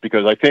examples,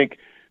 because I think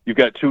you've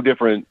got two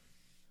different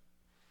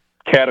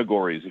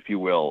categories, if you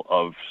will,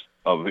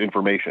 of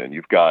information.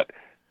 You've got,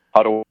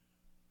 how do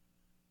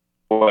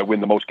I win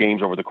the most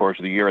games over the course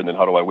of the year, and then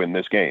how do I win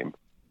this game?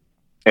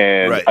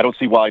 And right. I don't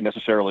see why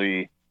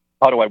necessarily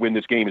how do I win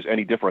this game is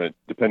any different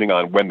depending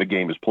on when the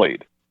game is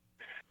played.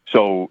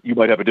 So you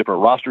might have a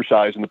different roster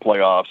size in the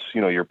playoffs.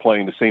 You're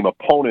playing the same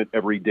opponent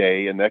every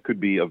day, and that could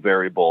be a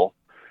variable,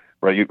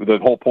 right? The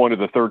whole point of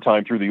the third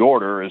time through the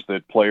order is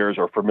that players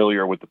are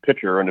familiar with the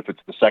pitcher, and if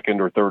it's the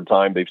second or third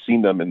time they've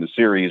seen them in the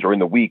series or in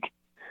the week,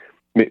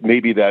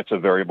 maybe that's a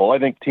variable. I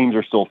think teams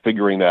are still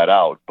figuring that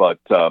out, but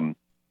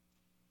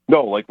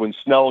no, like when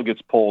Snell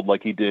gets pulled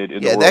like he did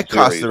in the World Series. Yeah, that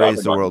cost the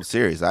Rays the World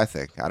Series, I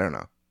think. I don't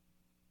know.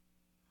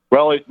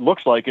 Well, it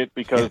looks like it,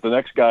 because the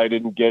next guy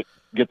didn't get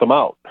them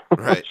out.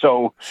 Right.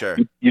 So sure.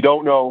 You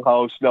don't know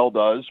how Snell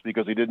does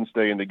because he didn't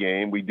stay in the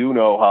game. We do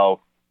know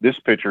how this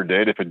pitcher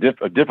did. If a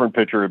different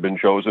pitcher had been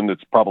chosen,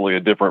 it's probably a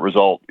different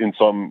result to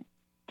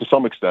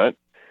some extent.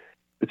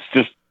 It's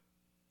just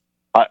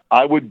I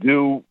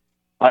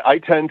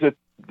tend to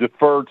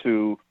defer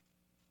to,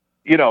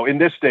 in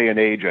this day and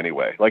age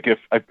anyway. Like, if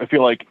I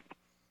feel like,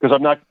 because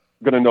I'm not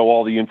going to know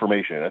all the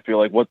information. I feel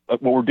like what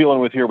we're dealing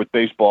with here with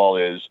baseball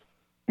is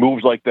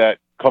moves like that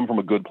come from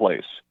a good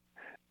place.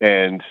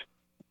 And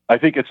I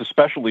think it's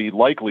especially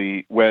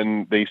likely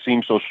when they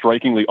seem so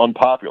strikingly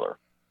unpopular.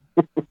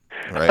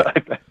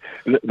 Right.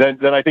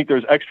 Then I think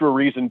there's extra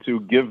reason to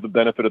give the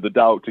benefit of the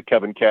doubt to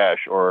Kevin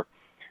Cash, or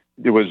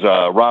it was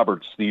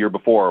Roberts the year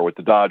before with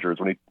the Dodgers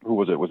when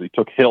he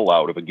took Hill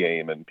out of a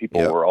game and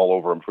people were all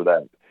over him for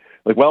that.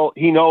 Like, well,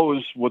 he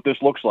knows what this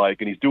looks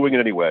like and he's doing it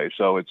anyway.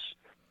 So it's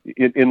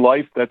in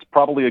life, that's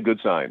probably a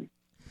good sign.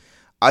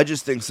 I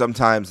just think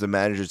sometimes the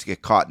managers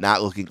get caught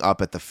not looking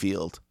up at the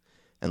field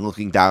and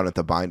looking down at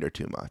the binder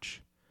too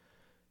much,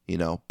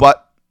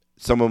 But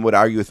someone would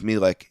argue with me,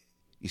 like,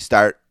 if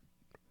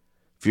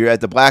you're at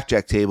the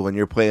blackjack table and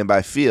you're playing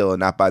by feel and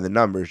not by the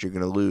numbers, you're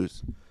going to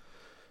lose.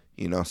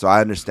 So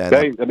I understand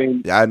that. I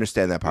mean, I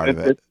understand that part of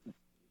it.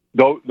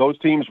 Those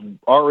teams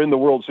are in the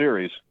World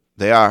Series.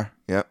 They are.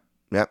 Yep.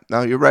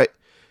 No, you're right.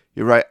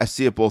 You're right. I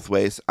see it both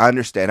ways. I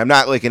understand. I'm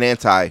not like an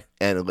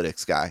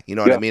anti-analytics guy. You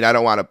know what I mean? I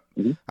don't want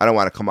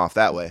to come off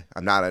that way. I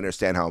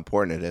understand how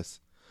important it is.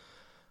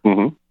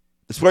 Mm-hmm.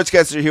 The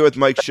Sportscasters are here with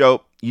Mike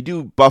Schopp. You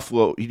do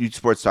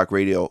sports talk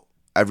radio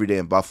every day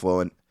in Buffalo,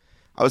 and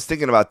I was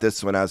thinking about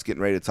this when I was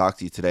getting ready to talk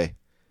to you today.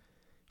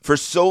 For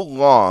so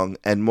long,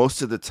 and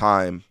most of the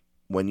time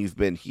when you've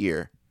been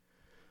here,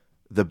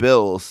 the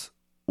Bills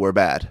were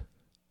bad.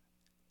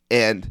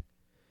 And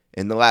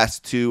in the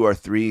last 2 or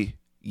 3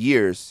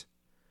 years,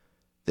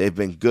 they've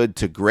been good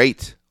to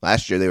great.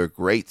 Last year, they were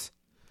great.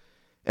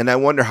 And I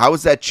wonder, how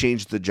has that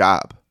changed the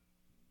job?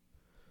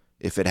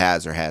 If it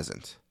has or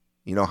hasn't.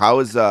 How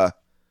is the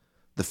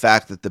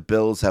fact that the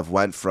Bills have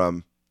went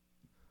from,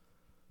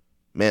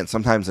 man,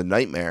 sometimes a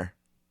nightmare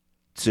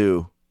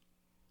to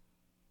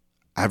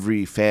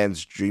every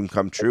fan's dream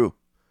come true?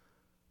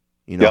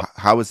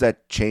 How has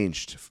that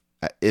changed?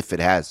 If it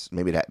has,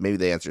 maybe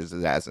the answer is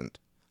it hasn't.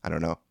 I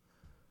don't know.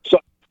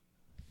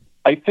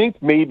 I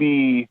think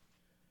maybe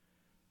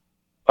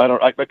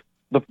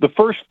the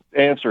first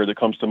answer that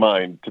comes to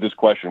mind to this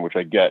question, which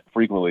I get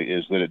frequently,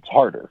 is that it's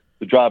harder.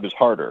 The job is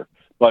harder,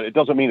 but it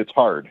doesn't mean it's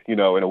hard, in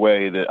a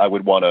way that I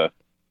would want to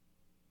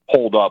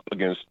hold up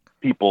against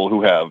people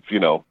who have,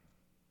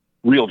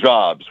 real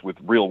jobs with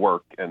real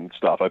work and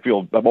stuff.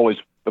 I've always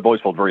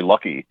felt very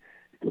lucky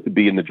to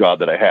be in the job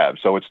that I have.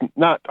 So it's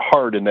not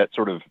hard in that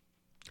sort of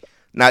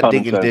not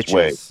digging ditches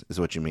way. Is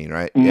what you mean,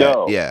 right?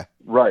 No. Yeah.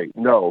 Right.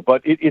 No,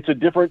 but it's a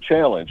different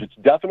challenge. It's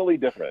definitely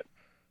different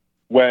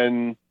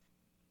when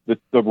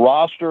the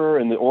roster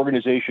and the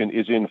organization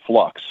is in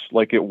flux,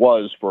 like it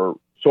was for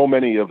so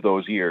many of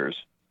those years.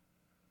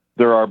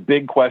 There are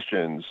big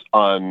questions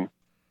on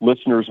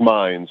listeners'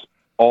 minds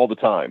all the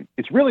time.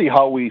 It's really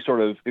how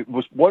it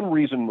was one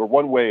reason or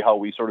one way how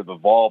we sort of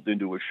evolved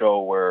into a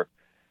show where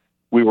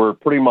we were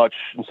pretty much,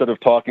 instead of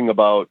talking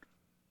about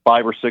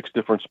 5 or 6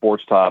 different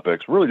sports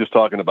topics, really just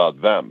talking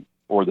about them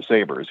or the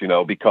Sabres,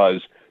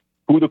 because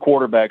who the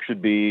quarterback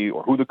should be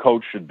or who the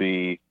coach should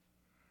be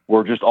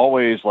were just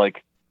always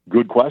like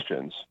good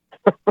questions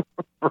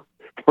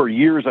for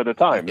years at a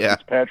time. Yeah.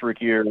 It's Patrick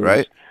here.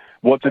 Right.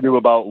 What to do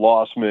about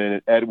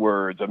Lossman,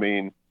 Edwards,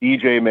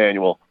 E.J.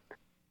 Manuel.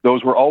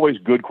 Those were always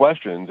good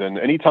questions. And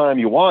anytime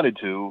you wanted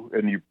to,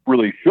 and you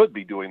really should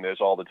be doing this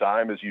all the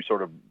time, is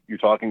you're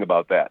talking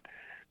about that.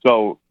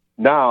 So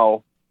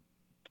now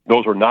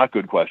those are not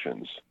good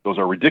questions. Those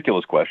are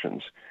ridiculous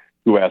questions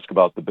to ask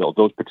about the Bills,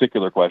 those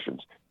particular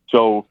questions.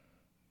 So,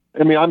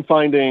 I'm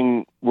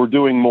finding we're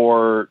doing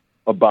more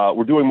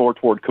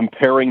toward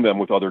comparing them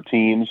with other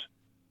teams.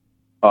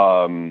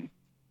 We're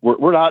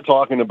not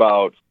talking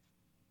about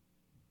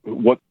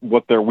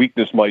what their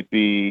weakness might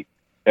be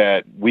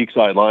at weak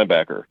side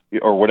linebacker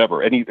or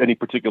whatever, any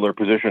particular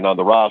position on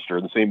the roster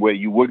in the same way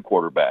you would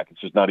quarterback. It's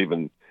just not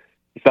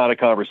a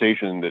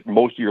conversation that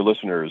most of your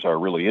listeners are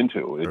really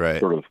into. They Right.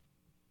 sort of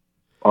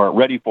aren't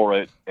ready for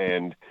it,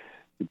 and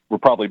we're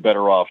probably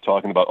better off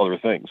talking about other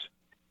things.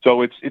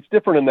 So it's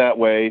different in that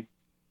way.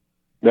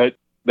 That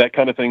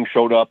kind of thing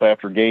showed up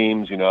after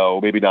games,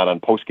 maybe not on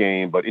post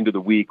game, but into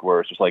the week where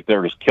it's just like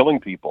they're just killing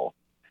people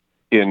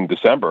in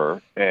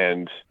December,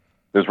 and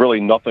there's really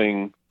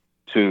nothing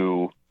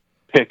to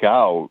pick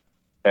out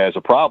as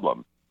a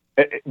problem.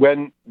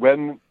 When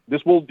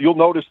you'll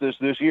notice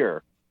this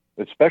year,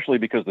 especially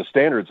because the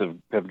standards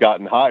have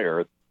gotten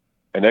higher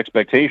and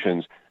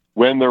expectations.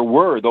 When there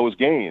were those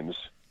games,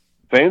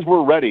 fans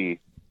were ready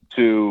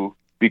to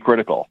be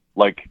critical.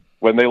 Like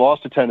when they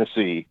lost to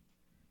Tennessee,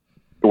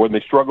 or when they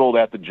struggled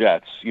at the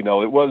Jets,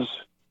 there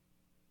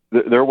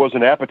was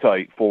an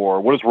appetite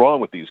for what is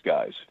wrong with these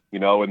guys,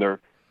 and there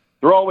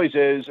always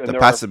is. And the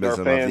there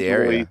pessimism are fans of the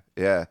area.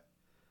 Yeah.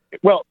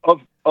 Well,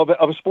 of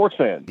a sports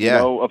fan,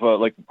 Yeah.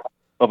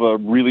 of a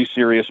really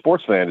serious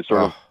sports fan. It's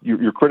sort of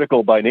you're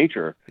critical by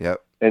nature.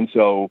 Yep. And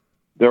so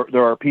there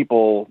are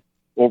people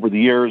over the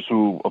years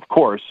who, of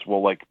course,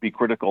 will be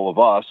critical of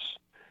us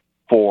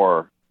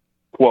for,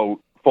 quote,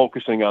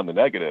 focusing on the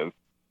negative.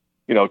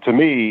 To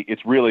me,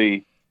 it's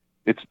really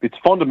it's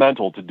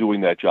fundamental to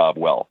doing that job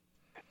well.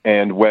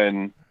 And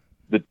when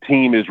the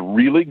team is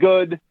really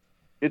good,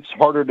 it's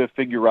harder to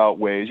figure out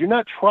ways. You're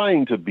not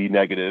trying to be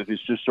negative.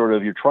 It's just sort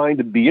of you're trying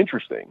to be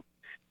interesting.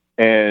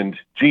 And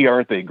gee,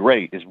 aren't they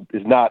great?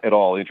 Is not at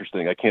all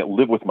interesting. I can't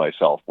live with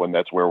myself when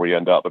that's where we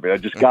end up.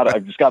 I've just got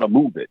to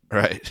move it.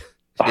 Right.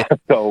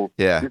 So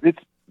yeah,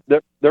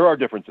 there are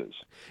differences.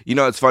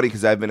 It's funny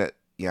because I've been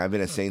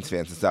a Saints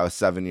fan since I was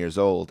 7 years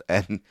old,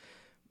 and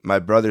my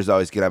brothers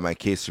always get on my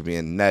case for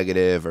being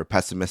negative or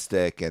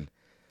pessimistic, and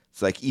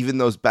it's like even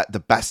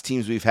the best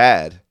teams we've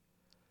had,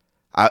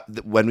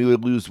 when we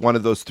would lose one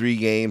of those 3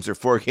 games or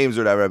 4 games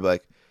or whatever, I'd be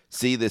like,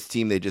 see, this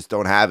team, they just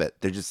don't have it.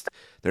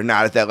 They're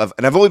not at that level.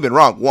 And I've only been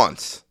wrong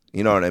once.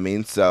 You know what I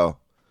mean? So,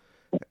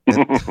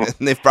 and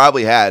they've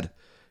probably had,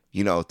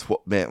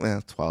 12,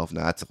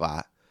 no, that's a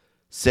lot.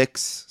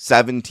 6,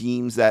 7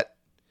 teams that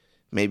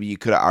maybe you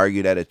could have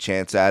argued had a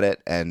chance at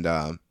it. And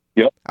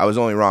yep. I was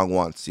only wrong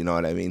once. You know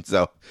what I mean?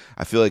 So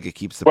I feel like it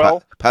keeps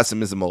the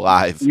pessimism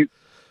alive.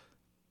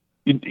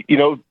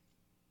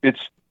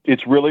 It's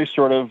really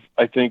sort of,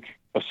 I think,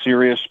 a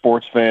serious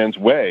sports fan's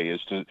way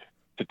is to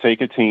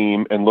take a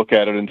team and look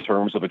at it in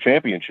terms of a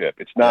championship.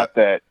 It's not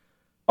that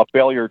a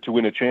failure to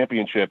win a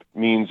championship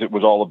means it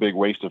was all a big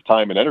waste of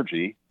time and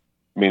energy.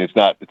 It's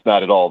not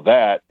at all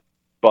that,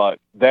 but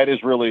that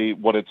is really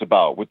what it's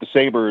about. With the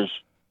Sabres,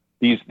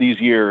 these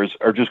years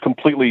are just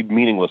completely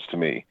meaningless to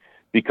me,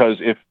 because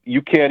if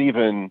you can't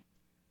even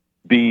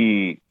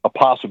be a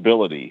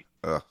possibility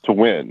to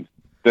win,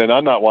 then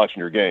I'm not watching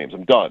your games.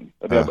 I'm done.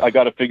 I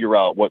got to figure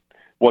out what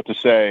to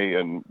say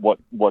and what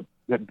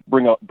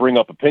bring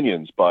up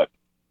opinions, but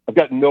I've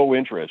got no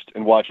interest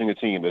in watching a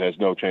team that has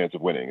no chance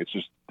of winning. It's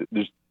just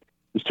there's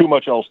too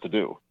much else to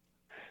do.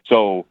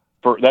 So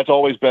that's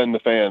always been the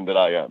fan that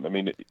I am.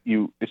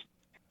 You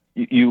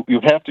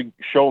have to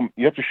show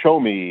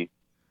me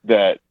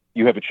that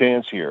you have a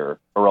chance here,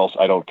 or else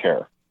I don't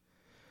care.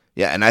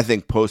 Yeah, and I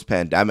think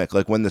post-pandemic,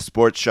 like when the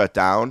sports shut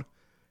down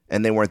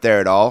and they weren't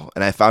there at all,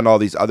 and I found all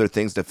these other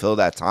things to fill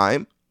that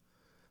time,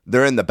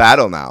 they're in the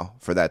battle now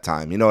for that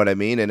time. You know what I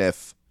mean? And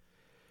if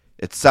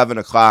it's 7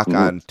 o'clock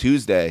on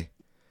Tuesday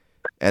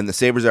and the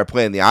Sabres are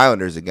playing the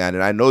Islanders again,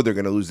 and I know they're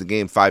going to lose the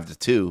game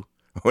 5-2 or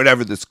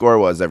whatever the score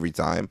was every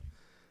time,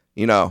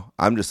 you know,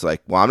 I'm just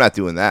like, well, I'm not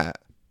doing that.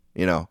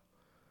 You know,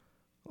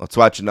 let's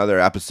watch another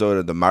episode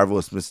of The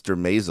Marvelous Mr.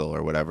 Maisel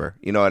or whatever.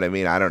 You know what I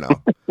mean? I don't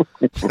know.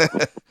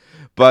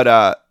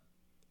 But,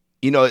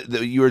 you know,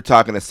 you were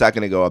talking a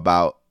second ago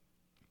about,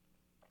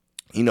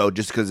 you know,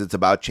 just because it's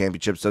about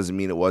championships doesn't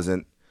mean it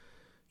wasn't,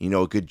 you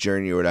know, a good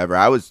journey or whatever.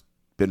 I was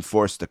been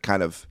forced to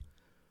kind of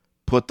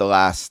put the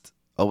last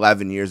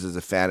 11 years as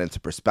a fan into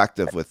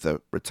perspective with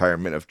the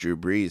retirement of Drew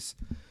Brees.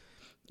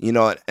 You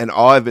know, and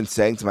all I've been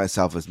saying to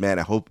myself is, man,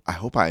 I hope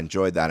I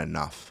enjoyed that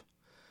enough.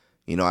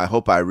 You know, I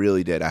hope I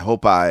really did. I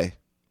hope I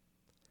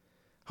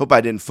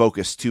didn't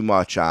focus too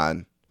much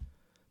on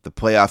the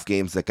playoff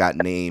games that got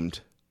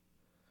named,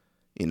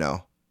 you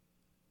know,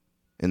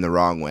 in the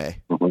wrong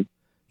way.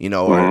 You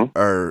know,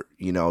 or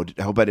you know,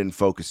 I hope I didn't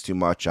focus too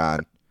much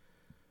on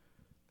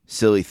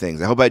silly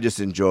things. I hope I just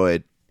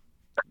enjoyed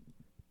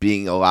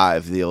being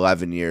alive the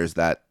 11 years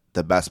that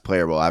the best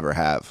player we'll ever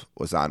have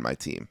was on my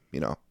team,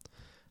 you know.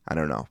 I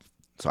don't know.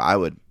 So I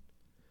would,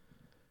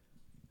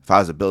 if I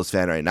was a Bills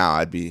fan right now,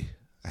 I'd be,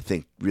 I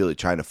think, really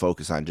trying to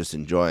focus on just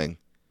enjoying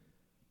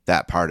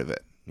that part of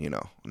it, you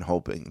know, and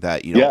hoping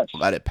that you don't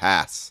let it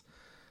pass,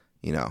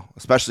 you know,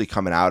 especially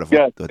coming out of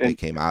what they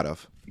came out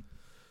of.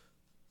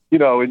 You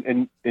know,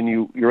 and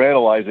you're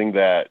analyzing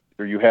that,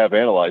 or you have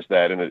analyzed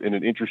that in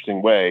an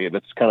interesting way.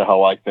 That's kind of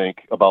how I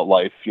think about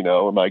life. You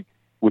know, like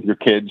with your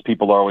kids,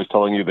 people are always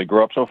telling you they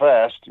grow up so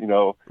fast. You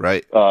know,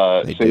 right?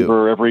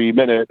 Savor every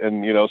minute,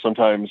 and you know,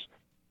 sometimes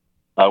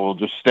I will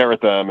just stare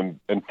at them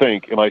and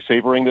think, am I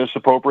savoring this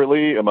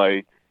appropriately? Am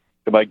I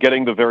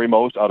getting the very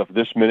most out of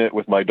this minute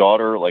with my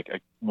daughter? Like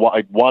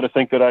I want to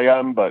think that I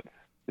am, but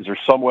is there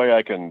some way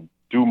I can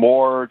do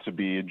more to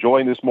be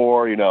enjoying this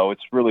more? You know,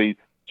 it's really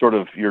sort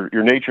of your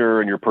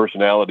nature and your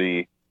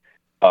personality.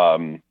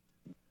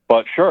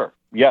 But sure,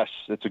 yes,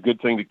 it's a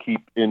good thing to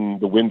keep in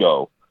the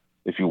window,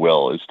 if you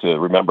will, is to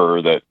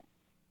remember that,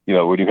 you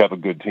know, when you have a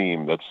good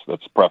team,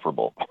 that's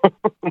preferable.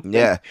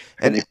 Yeah.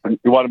 And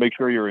you want to make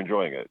sure you're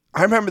enjoying it.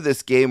 I remember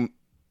this game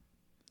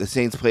the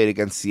Saints played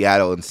against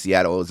Seattle in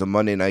Seattle. It was a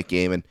Monday night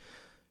game, and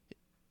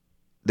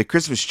the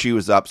Christmas tree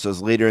was up, so it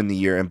was later in the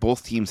year, and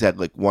both teams had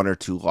like 1 or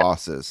 2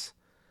 losses.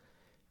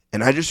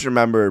 And I just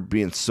remember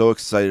being so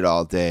excited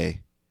all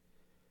day,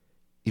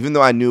 even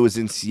though I knew it was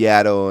in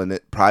Seattle and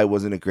it probably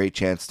wasn't a great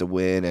chance to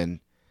win, and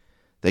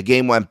the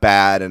game went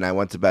bad and I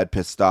went to bed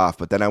pissed off.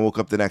 But then I woke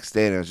up the next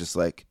day and I was just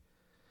like,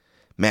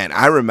 man,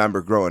 I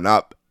remember growing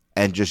up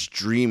and just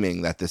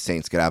dreaming that the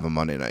Saints could have a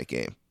Monday night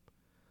game.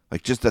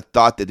 Like, just the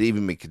thought that they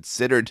even be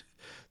considered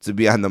to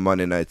be on the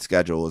Monday night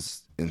schedule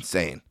was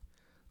insane.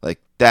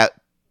 Like,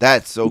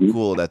 that's so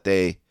cool that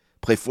they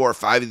play 4 or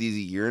 5 of these a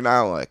year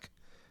now. Like,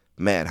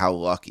 man, how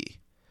lucky.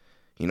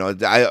 You know,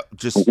 I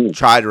just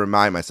try to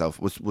remind myself,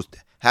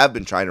 have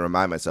been trying to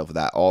remind myself of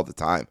that all the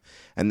time.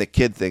 And the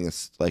kid thing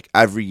is, like,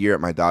 every year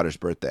at my daughter's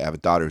birthday, I have a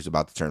daughter who's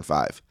about to turn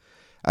 5.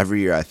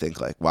 Every year I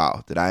think, like,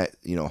 wow, did I,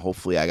 you know,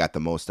 hopefully I got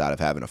the most out of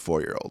having a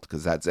 4-year-old,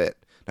 because that's it.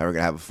 Never going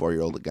to have a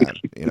 4-year-old again,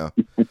 you know?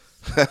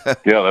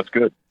 Yeah, that's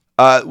good.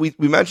 We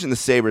mentioned the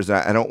Sabres, and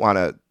I don't want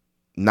to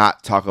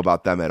not talk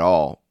about them at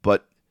all,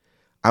 but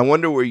I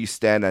wonder where you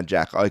stand on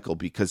Jack Eichel,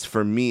 because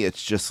for me,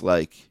 it's just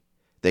like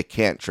they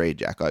can't trade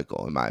Jack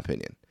Eichel, in my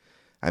opinion.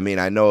 I mean,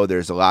 I know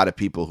there's a lot of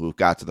people who've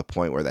got to the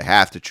point where they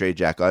have to trade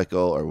Jack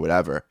Eichel or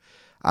whatever.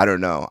 I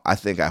don't know. I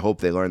hope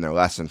they learned their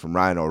lesson from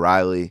Ryan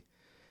O'Reilly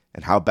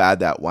and how bad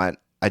that went.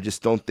 I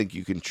just don't think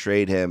you can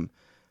trade him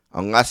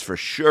unless for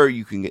sure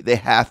you can they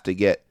have to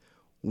get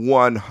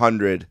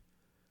 100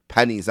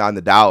 pennies on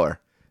the dollar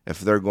if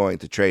they're going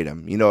to trade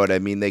him. You know what I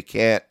mean? They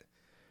can't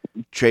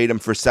trade him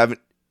for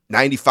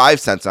 95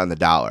 cents on the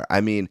dollar.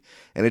 I mean,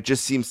 and it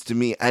just seems to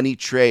me any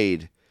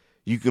trade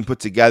you can put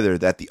together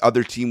that the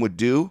other team would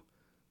do,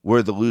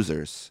 we're the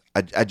losers.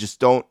 I just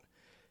don't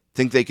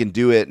think they can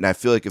do it, and I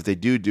feel like if they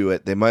do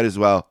it, they might as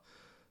well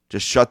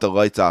just shut the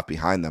lights off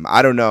behind them.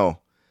 I don't know.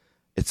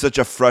 It's such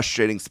a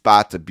frustrating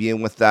spot to be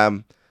in with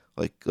them.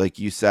 Like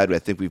you said, I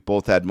think we've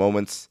both had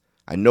moments.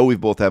 I know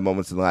we've both had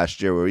moments in the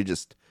last year where we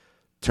just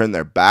turned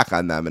their back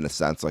on them in a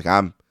sense. Like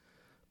I'm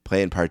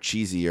playing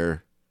Parcheesi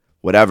or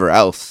whatever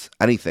else,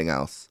 anything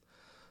else.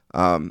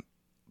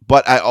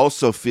 But I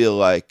also feel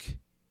like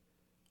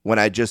when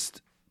I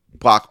just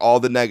block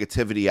all the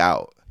negativity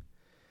out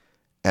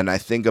and I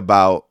think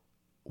about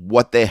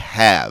what they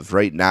have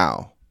right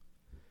now,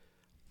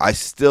 I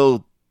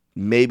still,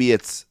 maybe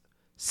it's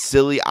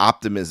silly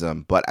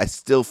optimism, but I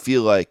still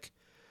feel like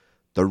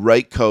the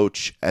right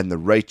coach and the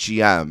right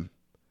GM,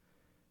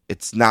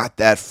 it's not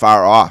that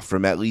far off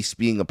from at least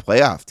being a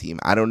playoff team.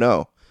 I don't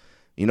know.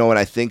 You know, when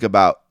I think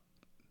about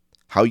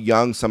how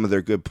young some of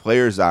their good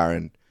players are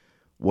and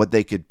what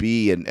they could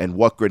be and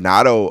what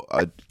Granato,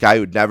 a guy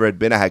who never had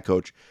been a head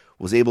coach,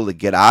 was able to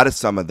get out of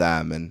some of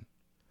them. And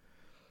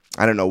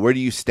I don't know, where do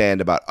you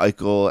stand about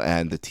Eichel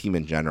and the team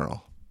in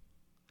general?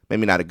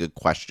 Maybe not a good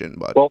question,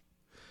 but... Well,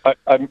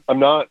 I'm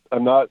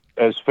not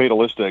as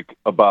fatalistic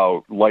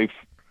about life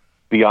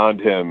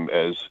beyond him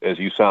as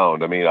you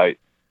sound. I mean, as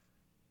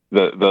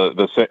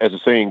the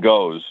saying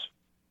goes,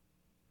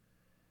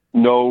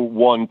 no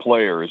one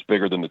player is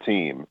bigger than the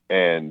team,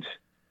 and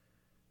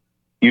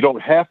you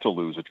don't have to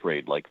lose a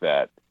trade like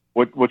that.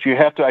 What you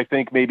have to, I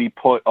think, maybe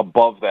put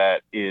above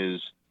that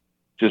is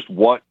just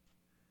what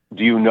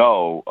do you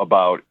know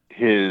about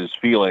his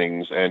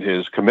feelings and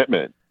his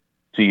commitment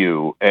to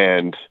you?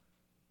 And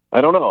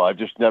I don't know. I've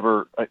just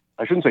never, I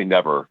shouldn't say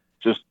never,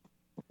 just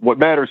what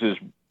matters is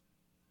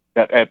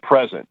at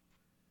present.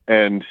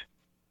 And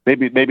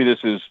maybe this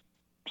is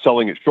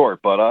selling it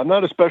short, but I'm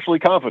not especially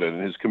confident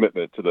in his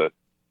commitment to the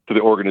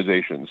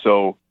organization.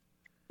 So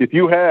if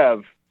you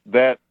have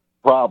that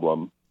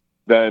problem,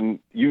 then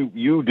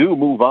you do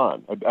move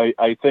on.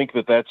 I think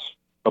that that's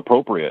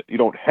appropriate. You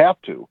don't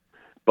have to,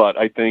 but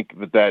I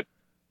think that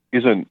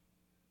isn't,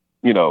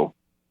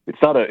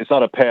 it's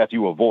not a path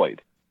you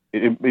avoid.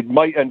 It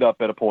might end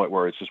up at a point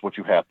where it's just what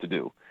you have to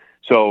do.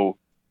 So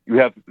we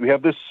have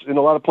this in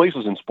a lot of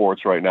places in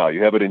sports right now.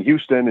 You have it in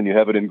Houston and you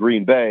have it in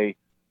Green Bay,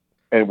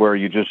 and where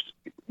you just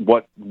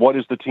what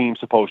is the team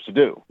supposed to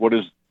do? What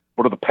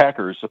are the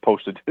Packers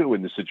supposed to do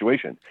in this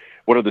situation?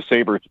 What are the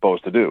Sabres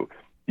supposed to do?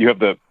 You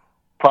have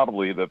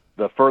probably the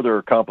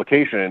further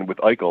complication with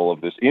Eichel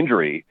of this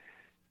injury,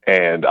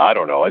 and I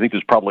don't know. I think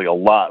there's probably a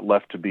lot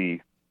left to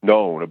be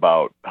known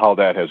about how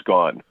that has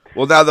gone.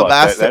 Well, now the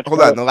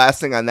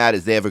last thing on that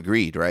is they have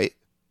agreed, right?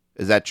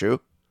 Is that true?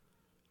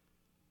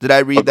 Did I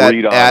read that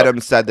Adam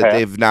said that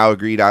they've now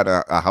agreed on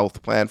a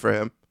health plan for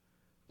him?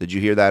 Did you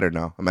hear that or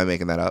no? Am I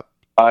making that up?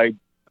 I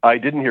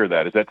didn't hear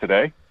that. Is that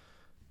today?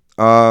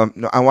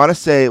 No, I want to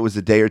say it was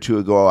a day or two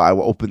ago. I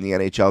opened the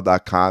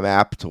NHL.com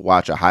app to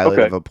watch a highlight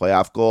of a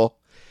playoff goal.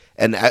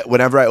 And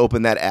whenever I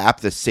open that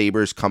app, the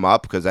Sabres come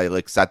up because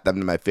I set them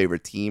to my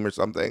favorite team or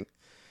something.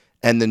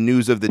 And the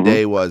news of the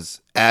day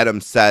was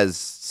Adam says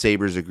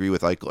Sabres agree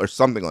with Eichel or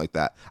something like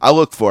that. I'll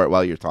look for it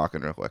while you're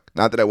talking real quick.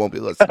 Not that I won't be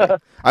listening.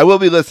 I will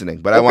be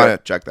listening, but I want to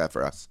check that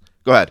for us.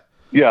 Go ahead.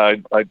 Yeah,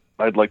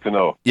 I'd like to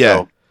know.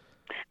 Yeah.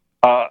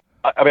 So,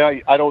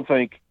 I don't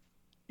think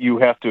you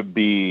have to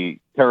be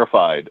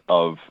terrified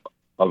of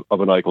an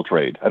Eichel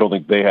trade. I don't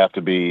think they have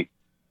to be.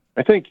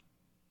 I think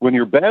when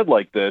you're bad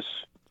like this,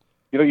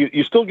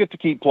 you still get to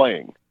keep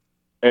playing,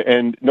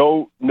 and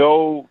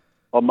no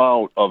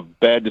amount of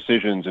bad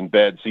decisions and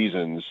bad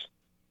seasons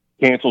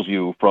cancels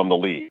you from the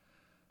league.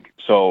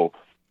 So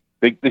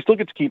they still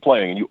get to keep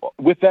playing, and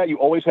with that you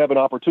always have an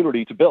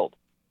opportunity to build.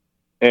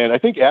 And I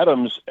think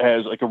Adams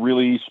has a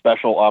really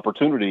special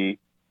opportunity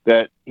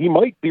that he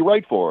might be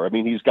right for. I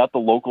mean, he's got the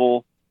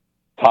local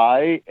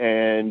tie,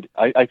 and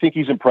I think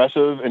he's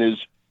impressive in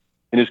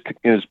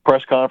his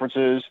press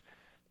conferences.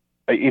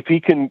 If he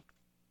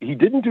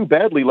didn't do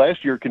badly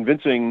last year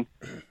convincing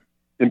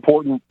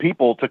important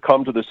people to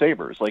come to the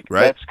Sabres.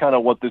 That's kind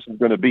of what this is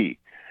going to be.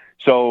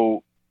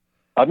 So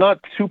I'm not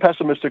too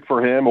pessimistic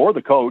for him or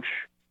the coach.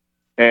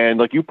 And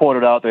like you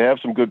pointed out, they have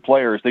some good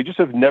players. They just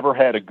have never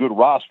had a good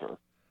roster.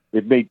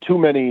 They've made too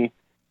many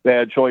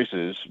bad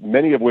choices,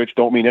 many of which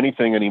don't mean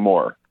anything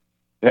anymore.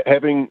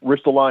 Having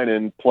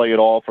Ristolainen play it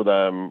all for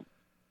them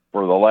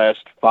for the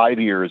last 5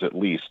 years at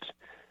least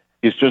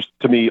is just,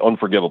 to me,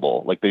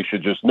 unforgivable. They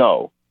should just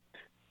know.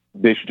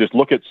 They should just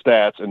look at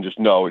stats and just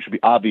know. It should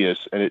be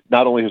obvious, and it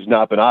not only has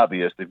not been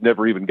obvious, they've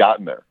never even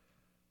gotten there.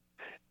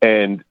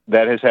 And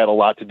that has had a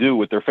lot to do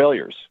with their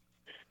failures.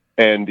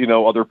 And,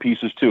 other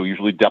pieces too.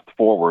 Usually depth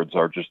forwards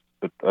are just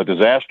a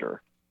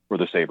disaster for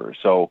the Sabres.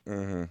 So,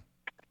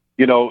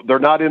 they're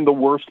not in the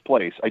worst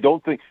place. I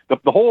don't think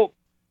the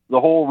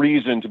whole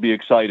reason to be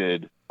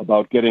excited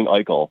about getting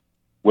Eichel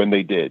when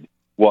they did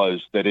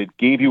was that it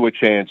gave you a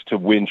chance to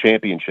win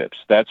championships.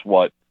 That's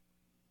what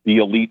the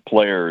elite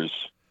players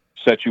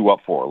set you up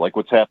for. Like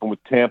what's happened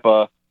with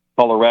Tampa,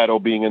 Colorado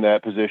being in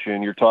that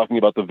position. You're talking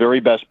about the very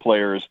best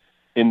players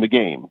in the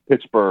game.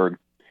 Pittsburgh,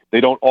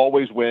 they don't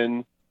always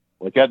win,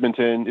 like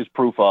Edmonton is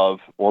proof of,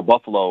 or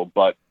Buffalo,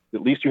 but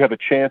at least you have a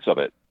chance of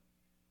it.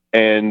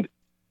 And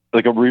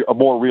a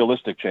more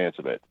realistic chance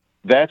of it.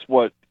 That's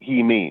what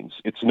he means.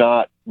 It's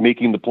not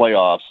making the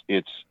playoffs,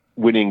 it's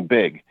winning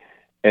big.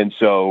 And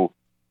so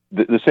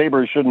the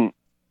Sabres shouldn't,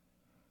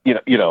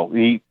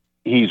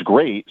 he's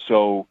great,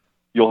 so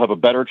you'll have a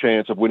better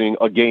chance of winning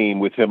a game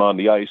with him on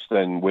the ice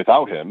than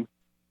without him.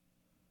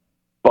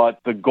 But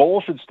the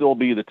goal should still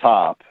be the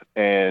top,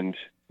 and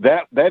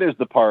that is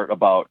the part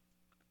about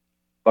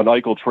an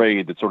Eichel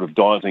trade that's sort of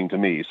daunting to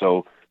me.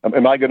 So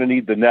am I going to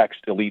need the next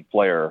elite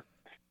player?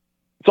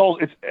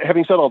 It's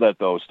having said all that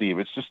though, Steve,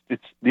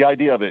 it's the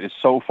idea of it is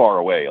so far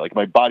away.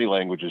 My body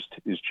language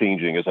is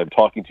changing as I'm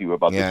talking to you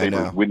about the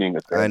Sabres winning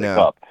a Stanley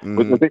Cup.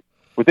 Mm-hmm.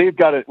 What they've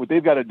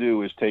got to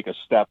do is take a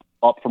step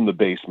up from the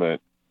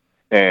basement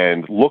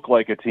and look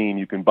like a team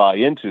you can buy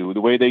into,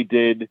 the way they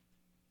did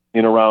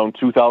in around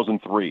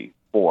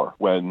 2003-04,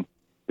 when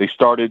they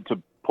started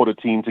to put a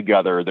team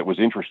together that was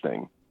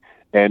interesting.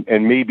 And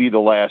maybe the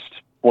last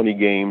 20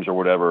 games or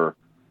whatever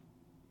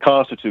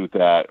constitute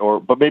that,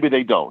 but maybe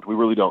they don't. We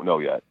really don't know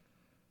yet.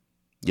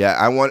 Yeah,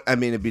 I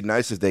mean, it'd be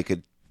nice if they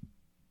could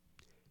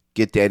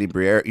get Danny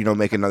Briere,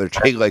 make another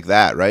trade like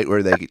that, right?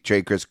 Where they could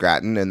trade Chris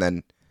Gratton and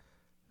then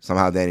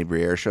somehow Danny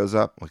Briere shows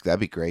up. Like, that'd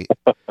be great.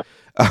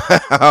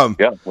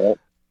 Yeah. Well,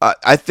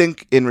 I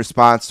think in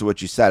response to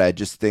what you said, I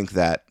just think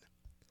that,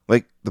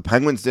 like, the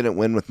Penguins didn't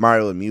win with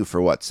Mario Lemieux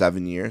for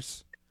 7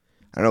 years?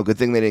 I don't know. Good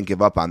thing they didn't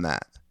give up on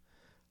that.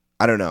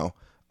 I don't know.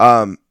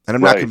 And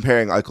I'm not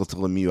comparing Eichel to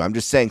Lemieux. I'm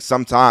just saying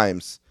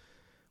sometimes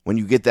when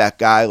you get that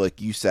guy,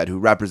 like you said, who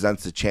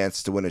represents the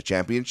chance to win a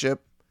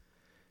championship,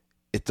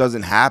 it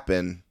doesn't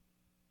happen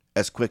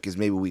as quick as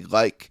maybe we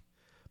like,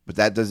 but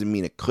that doesn't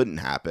mean it couldn't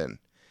happen.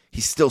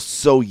 He's still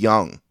so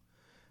young.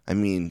 I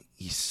mean,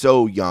 he's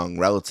so young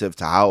relative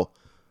to how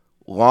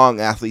long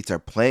athletes are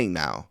playing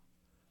now.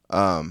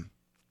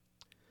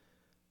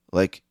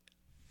 Like,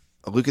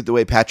 look at the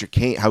way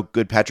how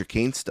good Patrick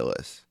Kane still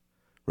is,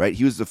 right?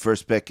 He was the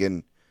first pick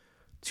in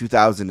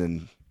 2000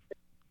 and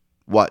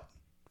what,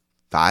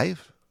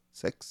 5,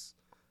 6,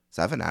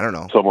 7? I don't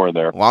know. Somewhere in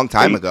there. A long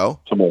time ago.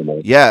 Somewhere in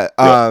there. Yeah.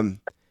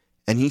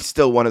 And he's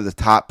still one of the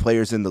top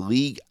players in the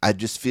league. I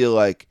just feel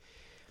like,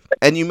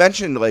 and you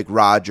mentioned like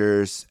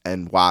Rodgers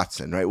and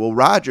Watson, right? Well,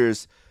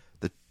 Rodgers,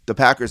 the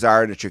Packers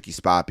are in a tricky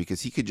spot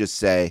because he could just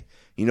say,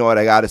 you know what,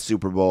 I got a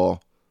Super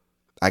Bowl,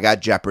 I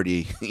got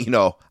Jeopardy,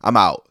 I'm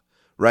out,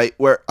 right?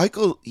 Where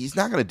Eichel, he's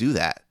not going to do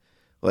that.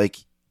 Like,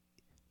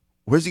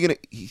 where's he going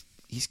to?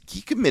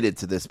 He committed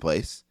to this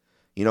place.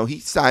 He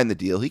signed the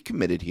deal. He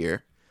committed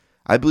here.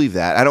 I believe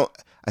that.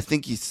 I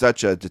think he's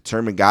such a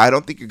determined guy. I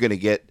don't think you're going to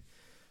get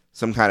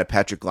some kind of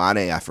Patrick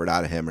Laine effort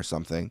out of him or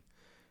something.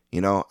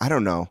 I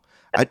don't know.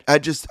 I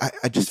just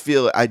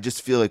feel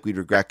like we'd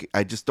regret.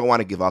 I just don't want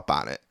to give up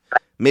on it.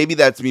 Maybe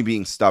that's me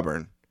being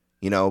stubborn.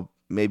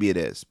 Maybe it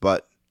is.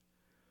 But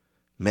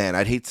man,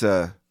 I'd hate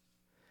to.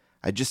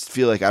 I just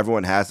feel like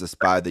everyone has us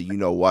by the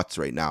what's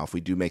right now. If we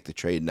do make the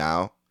trade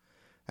now,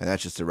 and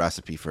that's just a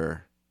recipe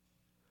for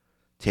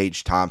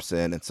Tage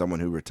Thompson and someone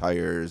who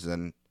retires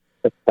and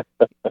the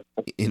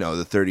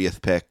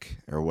 30th pick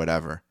or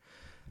whatever.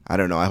 I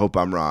don't know. I hope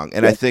I'm wrong.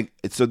 And I think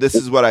so. This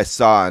is what I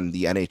saw on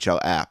the NHL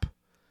app.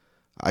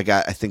 I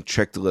think,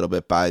 tricked a little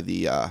bit by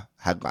the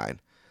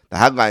headline. The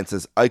headline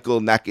says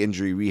Eichel neck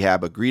injury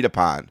rehab agreed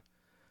upon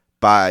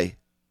by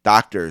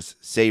doctors,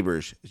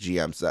 Sabres,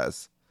 GM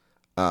says.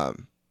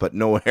 But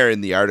nowhere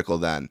in the article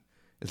then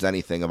is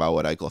anything about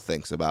what Eichel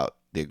thinks about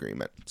the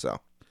agreement. So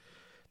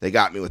they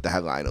got me with the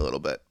headline a little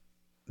bit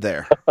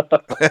there.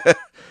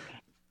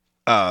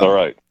 All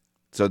right.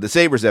 So the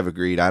Sabres have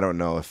agreed. I don't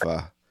know if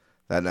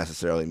that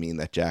necessarily mean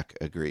that Jack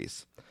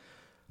agrees.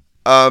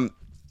 All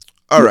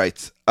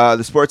right.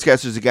 The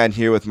Sportscasters again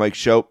here with Mike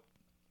Schopp.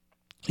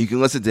 You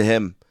can listen to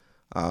him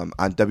on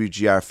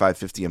WGR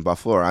 550 in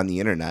Buffalo or on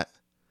the internet,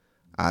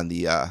 on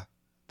the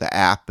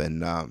app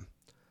and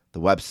the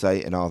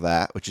website and all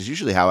that, which is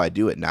usually how I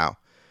do it now,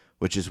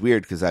 which is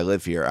weird because I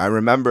live here. I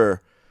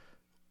remember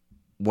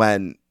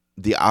when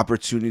the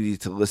opportunity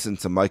to listen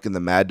to Mike and the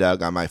Mad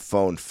Dog on my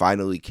phone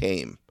finally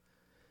came.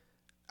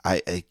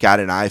 I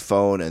got an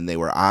iPhone and they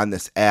were on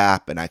this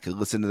app and I could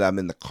listen to them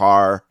in the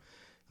car.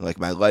 Like,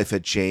 my life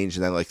had changed.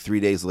 And then like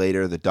 3 days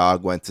later, the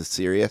dog went to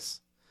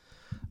Sirius.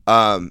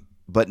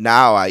 But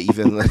now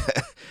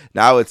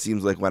now it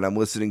seems like when I'm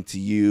listening to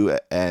you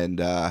and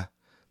the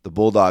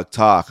Bulldog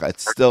talk,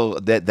 it's still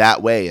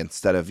that way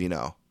instead of,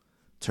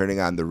 turning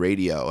on the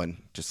radio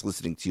and just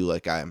listening to you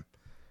like I'm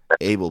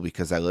able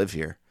because I live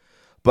here.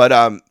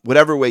 But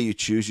whatever way you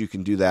choose, you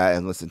can do that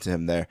and listen to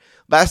him there.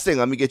 Last thing,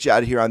 let me get you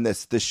out of here on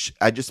this.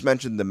 I just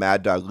mentioned the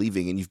Mad Dog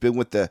leaving, and you've been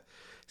with the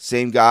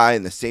same guy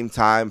in the same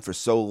time for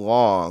so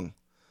long.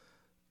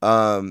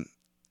 Do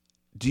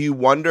you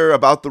wonder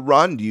about the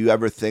run? Do you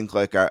ever think,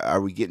 like,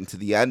 are we getting to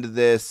the end of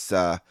this?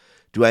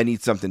 Do I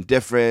need something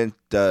different?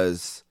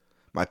 Does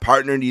my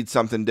partner need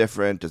something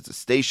different? Does the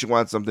station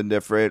want something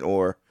different?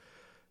 Or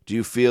do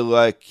you feel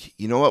like,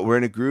 you know what, we're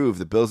in a groove.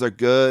 The Bills are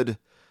good.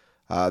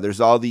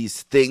 There's all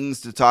these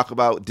things to talk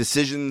about,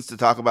 decisions to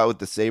talk about with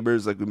the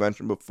Sabres, like we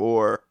mentioned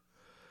before.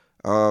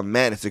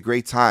 Man, it's a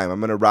great time. I'm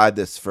going to ride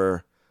this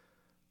for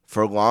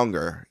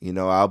longer.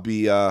 I'll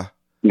be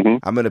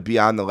I'm going to be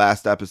on the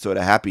last episode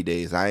of Happy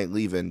Days. I ain't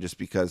leaving just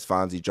because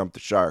Fonzie jumped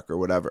the shark or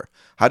whatever.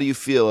 How do you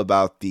feel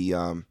about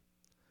the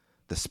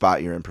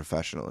spot you're in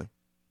professionally?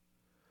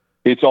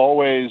 It's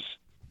always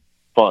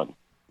fun.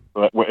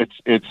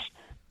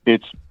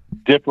 It's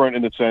different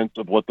in the sense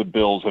of what the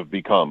Bills have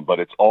become, but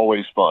it's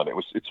always fun.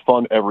 It's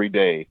fun every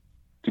day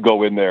to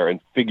go in there and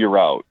figure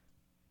out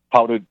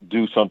how to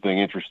do something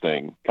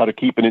interesting, how to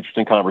keep an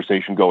interesting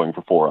conversation going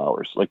for 4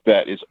 hours. Like,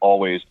 that is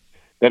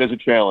a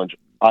challenge.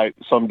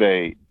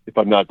 Someday, if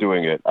I'm not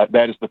doing it,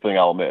 that is the thing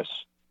I'll miss.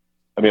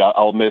 I mean,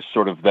 I'll miss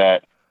sort of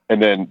that.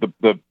 And then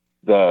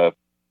the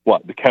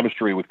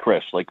chemistry with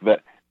Chris, like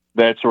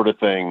that sort of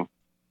thing.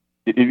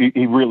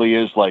 He really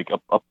is like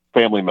a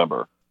family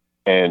member.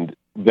 And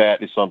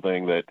that is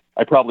something that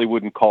I probably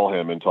wouldn't call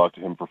him and talk to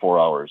him for 4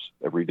 hours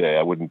every day.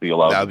 I wouldn't be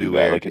allowed to do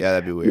that. Weird.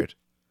 That'd be weird.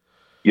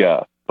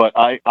 Yeah. But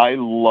I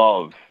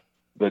love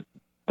that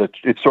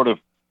it's sort of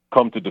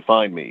come to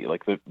define me.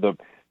 Like the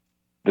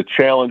the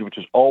challenge, which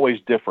is always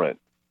different,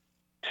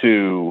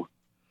 to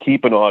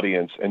keep an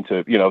audience and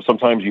to,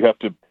 sometimes you have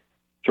to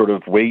sort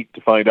of wait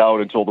to find out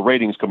until the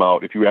ratings come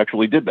out if you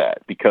actually did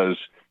that, because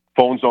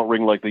phones don't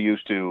ring like they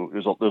used to.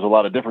 There's a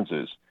lot of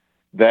differences.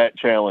 That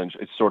challenge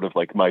is sort of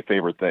like my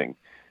favorite thing.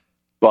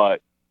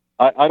 But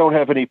I don't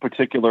have any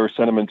particular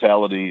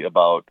sentimentality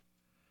about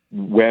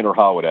when or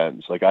how it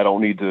ends. Like, I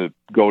don't need to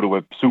go to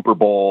a Super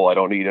Bowl. I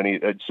don't need any.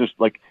 It's just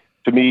like,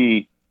 to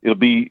me, it'll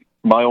be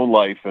my own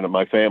life and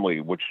my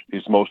family, which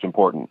is most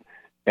important.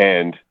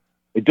 And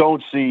I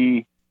don't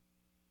see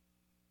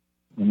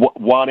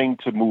wanting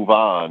to move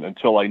on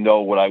until I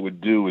know what I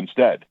would do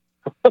instead.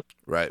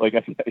 Right. Like,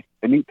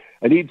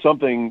 I need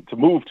something to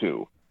move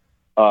to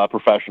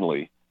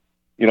professionally.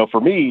 For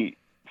me,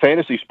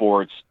 fantasy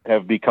sports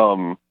have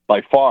become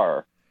by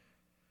far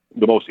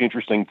the most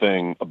interesting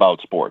thing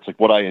about sports, like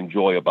what I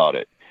enjoy about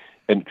it.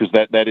 And because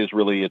that is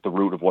really at the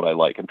root of what I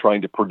like. I'm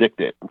trying to predict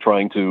it. I'm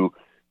trying to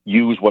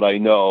use what I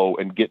know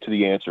and get to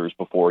the answers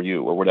before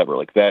you or whatever.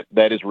 Like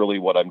that is really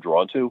what I'm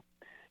drawn to.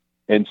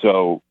 And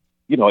so,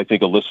 I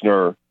think a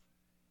listener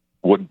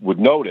would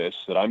notice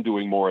that I'm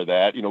doing more of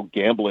that.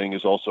 Gambling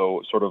is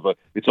also sort of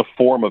it's a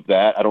form of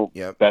that. I don't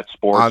bet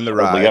sports on the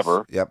rise.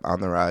 Ever. Yep, on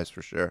the rise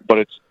for sure.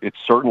 But it's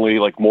certainly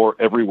like more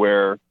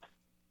everywhere.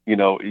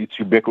 It's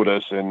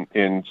ubiquitous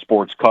in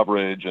sports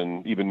coverage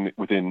and even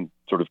within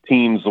sort of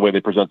teams, the way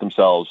they present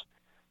themselves.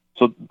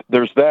 So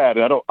there's that.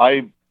 And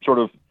I sort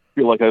of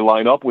feel like I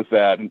line up with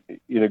that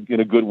in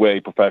a good way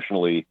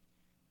professionally,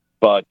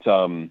 but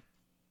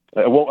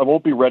I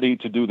won't be ready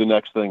to do the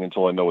next thing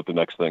until I know what the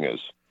next thing is.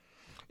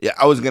 Yeah,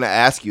 I was going to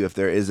ask you if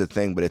there is a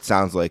thing, but it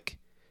sounds like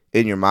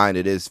in your mind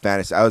it is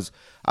fantasy. I was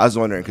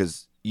wondering,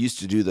 because you used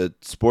to do the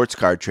sports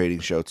card trading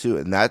show too,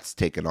 and that's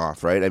taken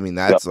off, right? I mean,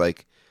 that's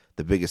like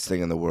the biggest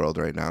thing in the world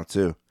right now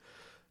too.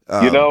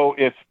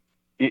 If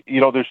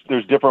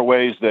there's different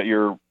ways that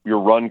your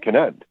run can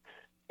end,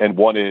 and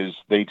one is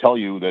they tell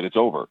you that it's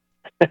over.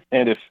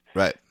 And if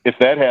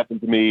that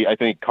happened to me, I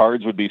think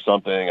cards would be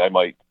something I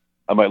might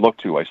look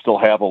to. I still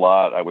have a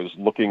lot. I was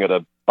looking at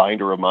a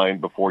binder of mine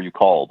before you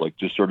called, like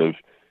just sort of,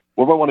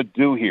 what do I want to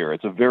do here?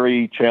 It's a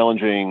very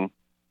challenging,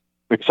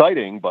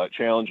 exciting, but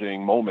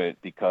challenging moment,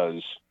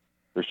 because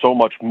there's so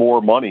much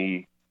more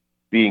money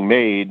being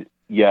made,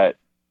 yet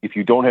if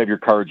you don't have your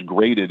cards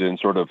graded and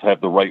sort of have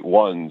the right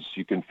ones,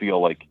 you can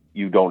feel like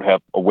you don't have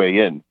a way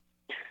in.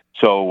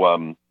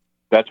 So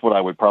that's what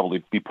I would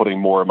probably be putting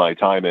more of my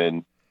time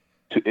in,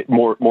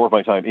 more of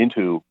my time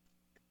into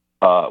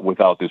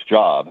without this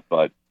job.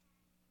 But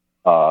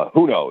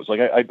who knows? Like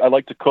I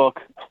like to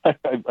cook. I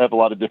have a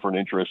lot of different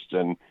interests,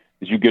 and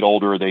as you get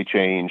older, they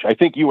change. I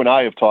think you and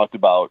I have talked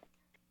about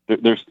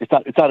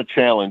it's not a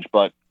challenge,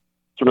 but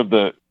sort of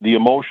the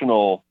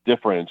emotional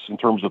difference in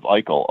terms of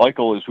Eichel.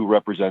 Eichel is who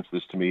represents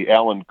this to me.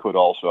 Allen could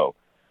also.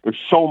 They're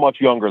so much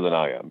younger than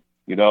I am.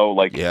 When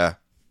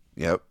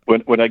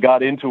I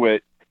got into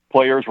it,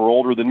 players were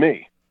older than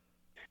me,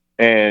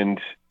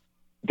 and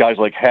guys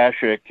like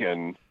Hasek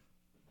and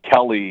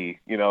Kelly,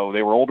 they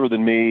were older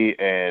than me,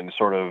 and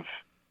sort of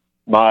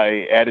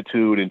my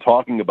attitude in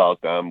talking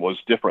about them was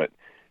different.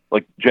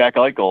 Like Jack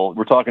Eichel,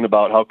 we're talking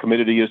about how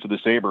committed he is to the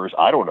Sabres.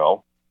 I don't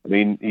know. I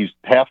mean, he's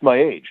half my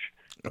age.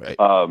 Right.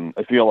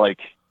 I feel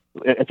like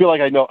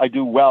I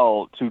do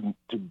well to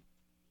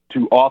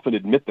often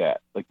admit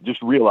that. Like,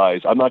 just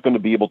realize I'm not going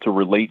to be able to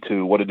relate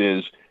to what it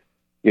is,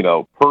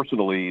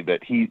 personally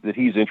that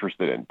he's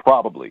interested in,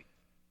 probably.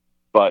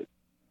 But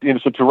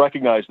so to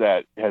recognize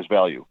that has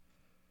value.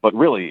 But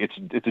really,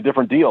 it's a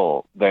different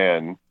deal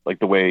than like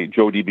the way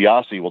Joe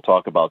DiBiase will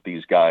talk about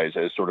these guys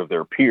as sort of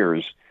their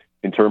peers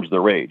in terms of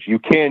their age.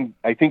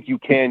 I think you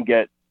can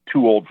get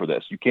too old for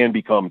this. You can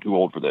become too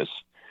old for this.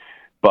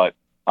 But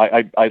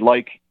I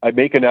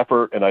make an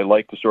effort, and I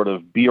like to sort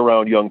of be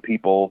around young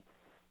people,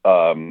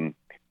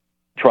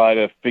 try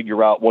to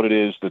figure out what it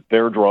is that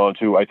they're drawn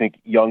to. I think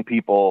young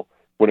people,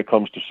 when it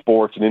comes to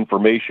sports and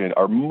information,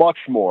 are much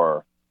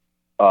more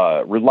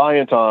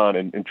reliant on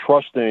and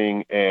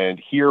trusting and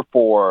here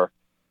for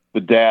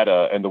the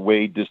data and the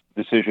way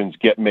decisions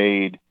get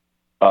made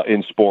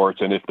in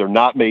sports. And if they're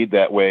not made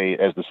that way,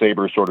 as the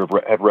Sabres sort of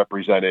have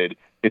represented,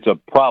 it's a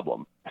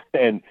problem.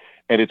 And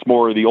it's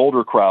more the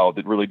older crowd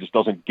that really just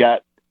doesn't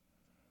get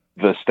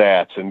the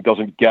stats and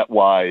doesn't get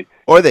why.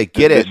 Or they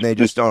get it and they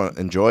just don't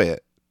enjoy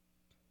it.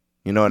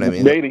 You know what I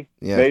mean? Maybe.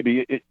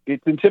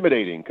 It's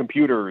intimidating.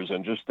 Computers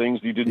and just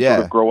things you didn't sort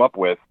of grow up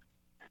with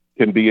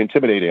can be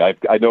intimidating.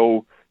 I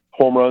know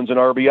home runs and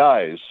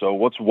RBIs. So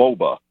what's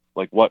WOBA?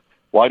 Like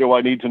why do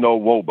I need to know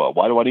WOBA?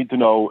 Why do I need to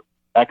know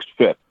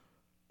XFIP?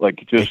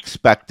 Like, just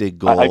expected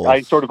goals.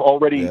 I sort of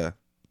already,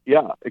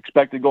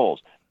 expected goals.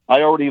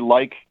 I already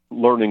like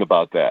learning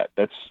about that.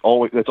 That's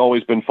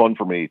always been fun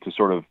for me to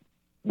sort of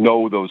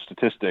know those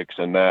statistics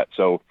and that.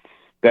 So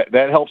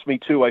that helps me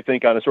too, I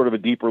think, on a sort of a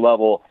deeper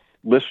level.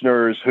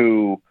 Listeners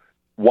who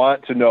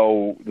want to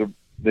know,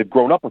 they've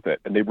grown up with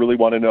it, and they really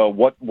want to know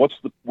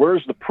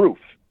where's the proof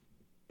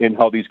in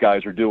how these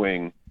guys are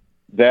doing.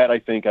 That I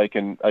think I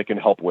can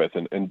help with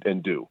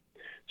and do.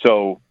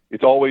 So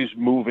it's always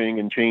moving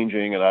and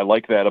changing, and I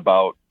like that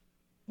about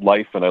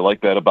life, and I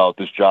like that about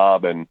this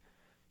job. And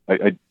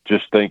I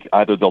just think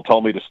either they'll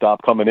tell me to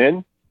stop coming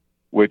in,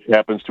 which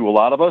happens to a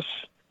lot of us,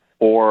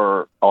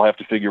 or I'll have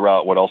to figure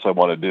out what else I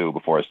want to do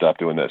before I stop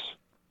doing this.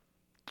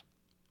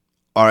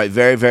 All right,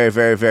 very, very,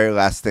 very, very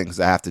last thing, because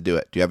I have to do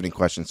it. Do you have any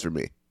questions for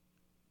me?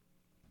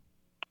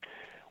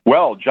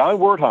 Well, John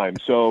Wertheim.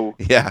 So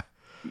Yeah.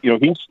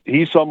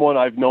 He's someone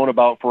I've known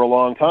about for a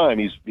long time.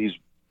 He's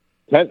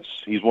tennis.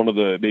 He's one of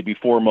the maybe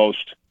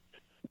foremost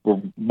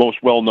or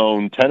most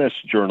well-known tennis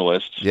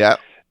journalists. Yeah.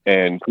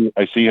 And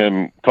I see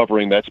him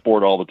covering that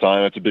sport all the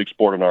time. It's a big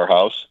sport in our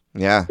house.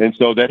 Yeah. And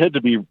so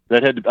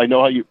I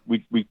know how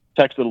we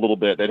texted a little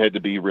bit. That had to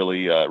be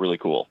really, really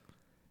cool.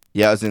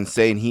 Yeah, it was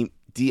insane. He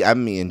DM'd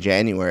me in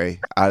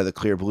January out of the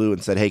clear blue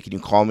and said, "Hey, can you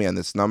call me on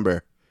this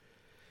number?"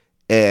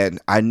 And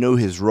I knew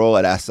his role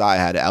at SI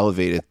had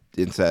elevated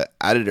into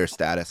editor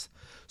status.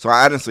 So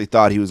I honestly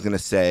thought he was going to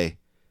say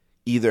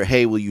either,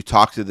 "Hey, will you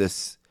talk to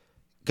this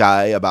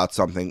guy about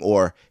something?"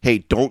 or "Hey,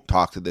 don't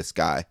talk to this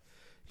guy."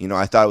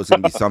 I thought it was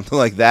going to be something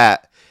like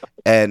that.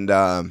 And,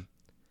 I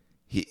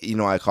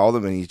called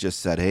him and he just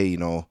said, "Hey,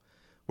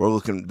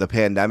 the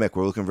pandemic,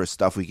 we're looking for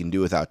stuff we can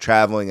do without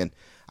traveling." And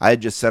I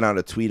had just sent out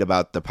a tweet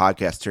about the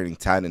podcast turning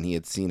 10 and he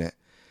had seen it.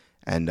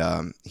 And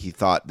he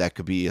thought that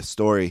could be a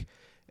story.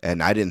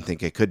 And I didn't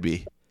think it could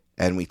be.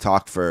 And we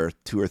talked for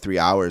 2 or 3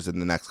 hours in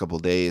the next couple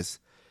of days.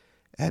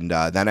 And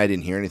then I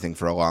didn't hear anything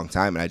for a long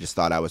time. And I just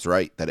thought I was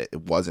right, that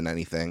it wasn't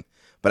anything.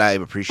 But I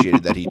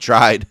appreciated that he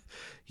tried,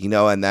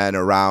 and then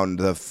around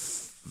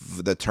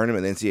the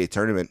tournament, the NCAA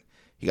tournament,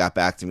 he got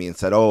back to me and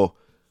said, "Oh,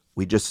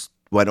 we just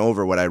went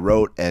over what I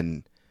wrote,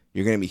 and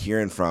you're going to be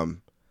hearing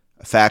from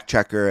a fact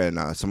checker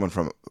and someone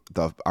from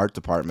the art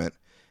department."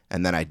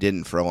 And then I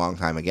didn't for a long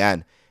time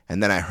again.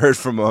 And then I heard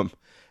from him,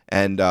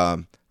 and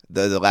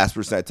the last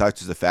person I talked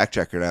to was a fact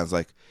checker, and I was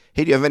like,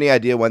 "Hey, do you have any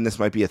idea when this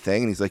might be a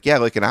thing?" And he's like, "Yeah,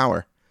 like an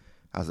hour."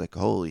 I was like,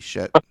 "Holy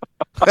shit."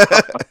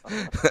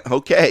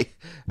 Okay.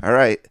 All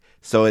right.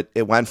 So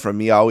it went from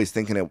me always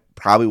thinking it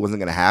probably wasn't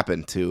going to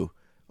happen to,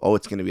 "Oh,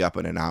 it's going to be up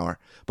in an hour."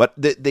 But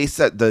they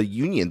said the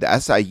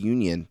SI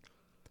union,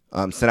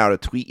 sent out a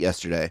tweet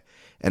yesterday,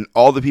 and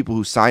all the people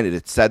who signed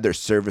it said their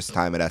service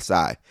time at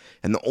SI.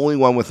 And the only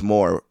one with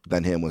more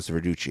than him was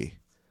Verducci.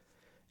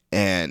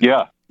 And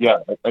yeah.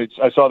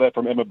 I saw that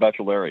from Emma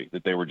Baccelari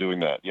that they were doing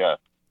that. Yeah.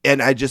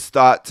 And I just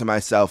thought to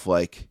myself,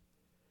 like,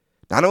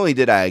 not only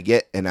did I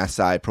get an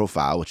SI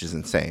profile, which is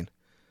insane,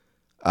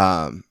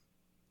 but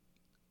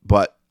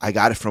I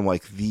got it from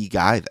like the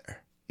guy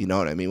there. You know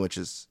what I mean? Which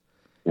is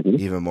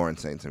even more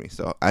insane to me.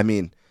 So, I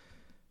mean,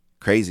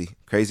 crazy.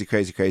 I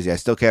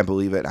still can't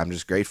believe it. I'm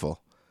just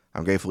grateful.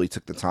 I'm grateful he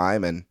took the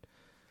time, and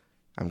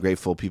I'm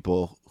grateful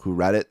people who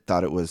read it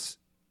thought it was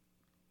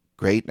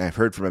great. And I've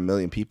heard from 1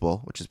 million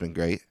people, which has been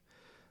great.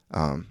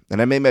 And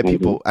I made my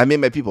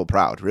people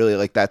proud. Really,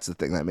 like, that's the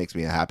thing that makes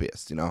me the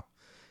happiest.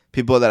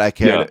 People that I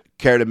care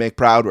to make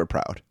proud were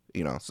proud.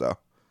 So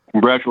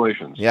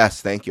congratulations.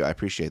 Yes, thank you. I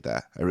appreciate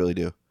that. I really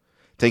do.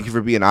 Thank you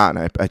for being on.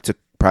 I took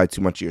probably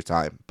too much of your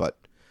time, but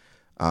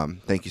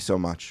thank you so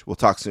much. We'll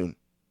talk soon.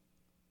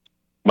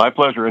 My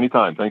pleasure.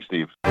 Anytime. Thanks,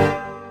 Steve.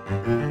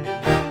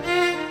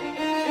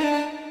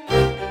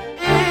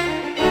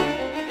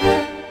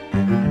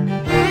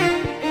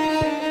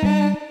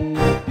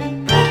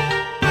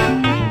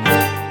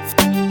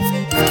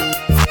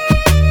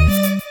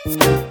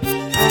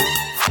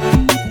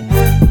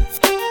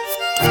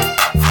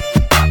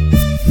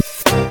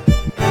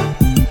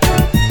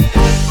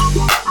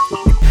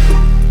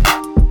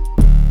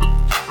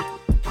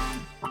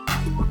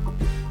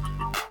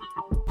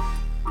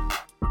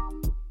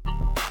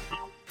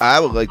 I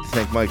would like to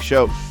thank Mike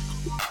Schopp,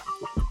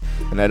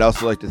 and I'd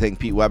also like to thank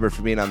Pete Weber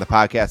for being on the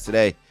podcast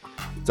today.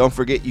 Don't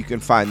forget, you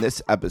can find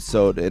this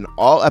episode and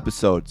all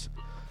episodes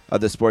of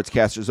the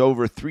Sportscasters,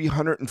 over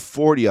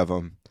 340 of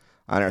them,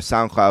 on our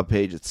SoundCloud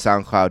page at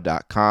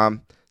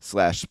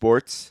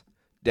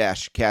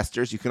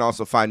soundcloud.com/sports-casters. You can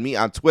also find me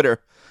on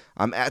Twitter.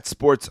 I'm at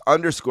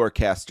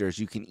sports_casters.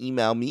 You can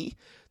email me,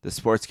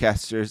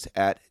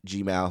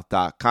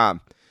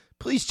 thesportscasters@gmail.com.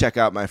 Please check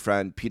out my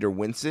friend Peter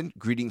Winson.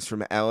 Greetings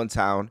from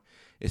Allentown.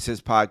 It's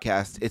his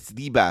podcast. It's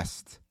the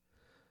best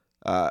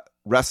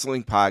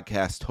wrestling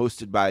podcast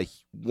hosted by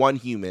one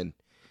human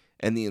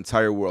in the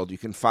entire world. You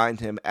can find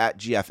him at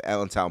GF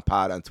Allentown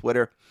Pod on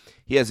Twitter.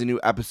 He has a new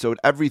episode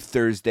every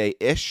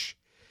Thursday-ish.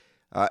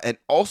 And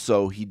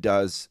also he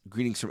does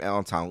Greetings from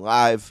Allentown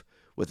Live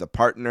with a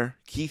partner,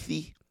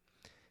 Keithy.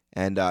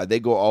 And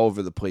they go all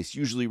over the place,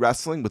 usually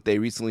wrestling, but they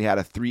recently had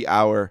a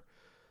 3-hour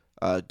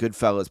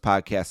Goodfellas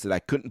podcast that I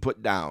couldn't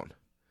put down.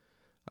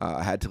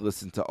 I had to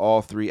listen to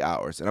all 3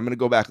 hours. And I'm going to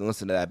go back and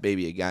listen to that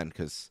baby again,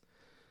 because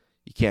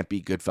you can't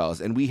beat Goodfellas.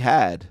 And we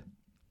had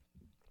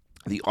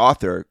the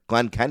author,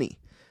 Glenn Kenny,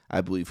 I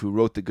believe, who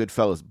wrote the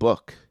Goodfellas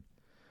book,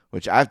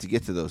 which I have to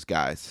get to those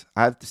guys.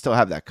 I have to still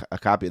have a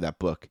copy of that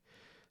book.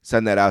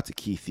 Send that out to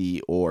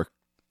Keithy or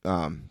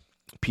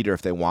Peter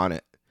if they want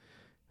it.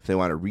 If they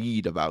want to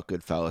read about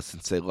Goodfellas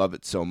since they love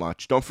it so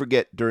much. Don't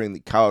forget, during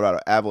the Colorado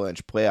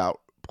Avalanche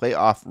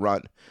playoff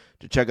run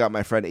to check out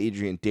my friend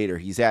Adrian Dater.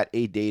 He's at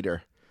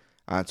A-Dater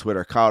on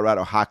Twitter.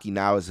 Colorado Hockey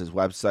Now is his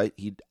website.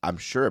 He'd, I'm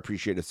sure,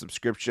 appreciate a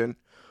subscription,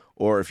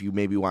 or if you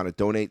maybe want to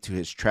donate to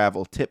his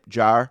travel tip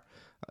jar,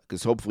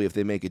 because hopefully if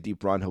they make a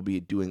deep run, he'll be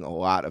doing a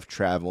lot of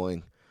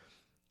traveling.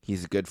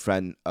 He's a good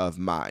friend of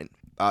mine.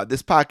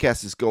 This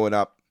podcast is going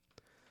up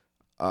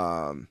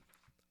on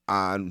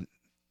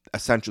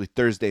essentially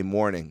Thursday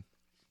morning.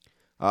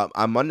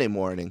 On Monday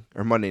morning,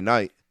 or Monday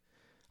night,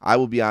 I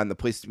will be on the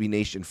Place to Be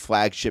Nation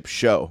flagship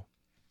show,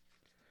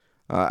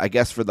 I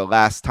guess for the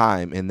last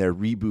time in their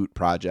reboot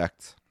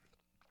project.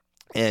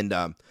 And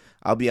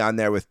I'll be on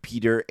there with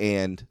Peter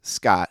and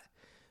Scott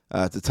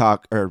to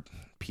talk, or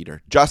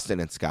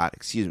Justin and Scott,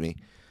 to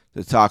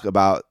talk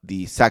about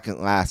the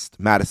second last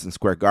Madison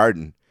Square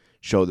Garden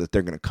show that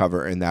they're going to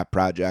cover in that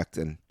project.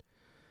 And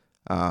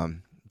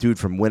dude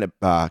from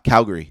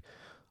Calgary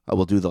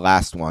will do the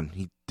last one.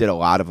 He did a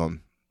lot of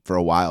them for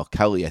a while.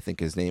 Kelly, I think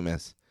his name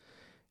is.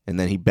 And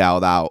then he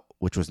bailed out,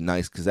 which was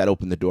nice because that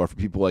opened the door for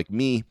people like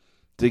me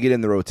to get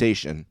in the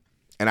rotation.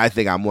 And I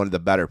think I'm one of the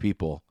better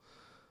people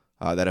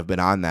that have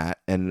been on that.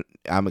 And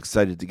I'm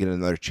excited to get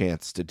another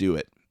chance to do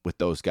it with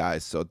those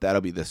guys. So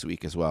that'll be this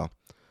week as well.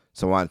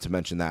 So I wanted to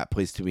mention that,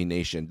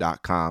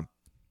 placeToBeNation.com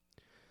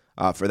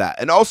for that.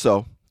 And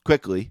also,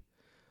 quickly,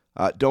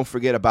 don't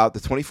forget about the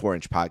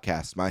 24-inch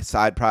podcast, my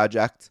side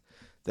project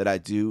that I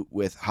do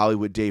with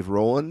Hollywood Dave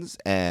Rollins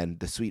and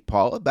the sweet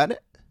Paula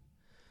Bennett.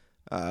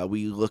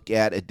 We look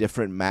at a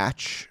different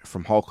match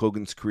from Hulk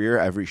Hogan's career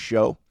every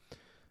show.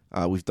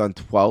 We've done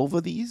 12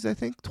 of these, I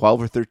think,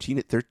 12 or 13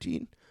 at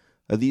 13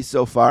 of these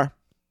so far.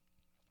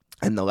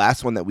 And the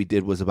last one that we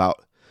did was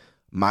about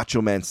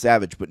Macho Man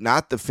Savage, but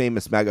not the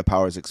famous Mega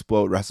Powers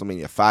Explode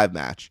WrestleMania 5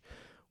 match.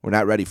 We're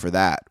not ready for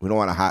that. We don't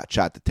want to hot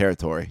shot the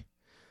territory.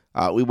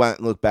 We went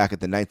and looked back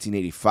at the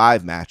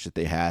 1985 match that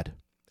they had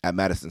at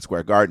Madison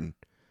Square Garden,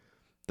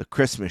 the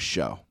Christmas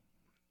show,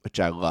 which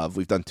I love.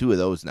 We've done 2 of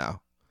those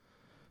now.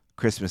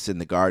 Christmas in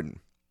the Garden.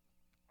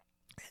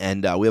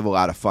 And we have a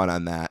lot of fun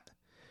on that.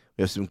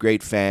 We have some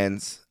great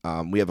fans.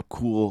 We have a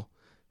cool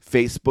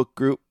Facebook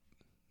group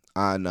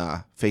on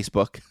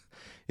Facebook.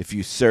 If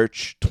you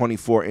search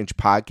 24-inch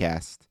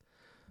podcast,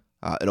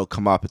 it'll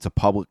come up. It's a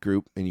public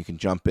group, and you can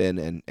jump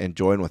in and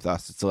join with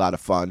us. It's a lot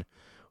of fun.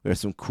 We have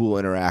some cool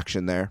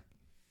interaction there.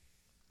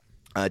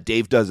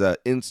 Dave does a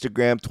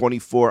Instagram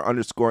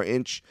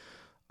 24_inch_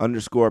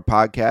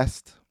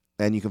 podcast,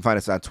 and you can find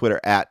us on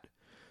Twitter at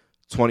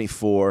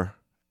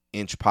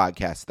 24-inch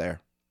podcast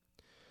there.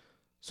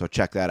 So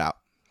check that out.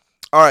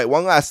 All right,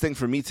 one last thing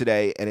for me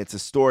today, and it's a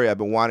story I've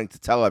been wanting to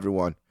tell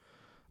everyone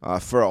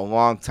for a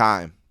long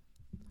time.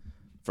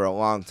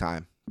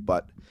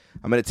 But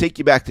I'm going to take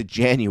you back to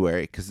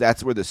January because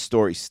that's where the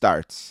story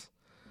starts.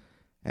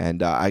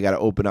 And I got to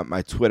open up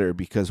my Twitter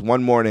because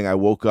one morning I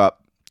woke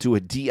up to a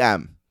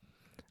DM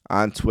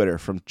on Twitter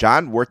from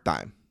John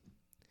Wertheim.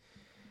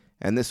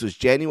 And this was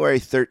January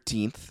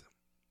 13th,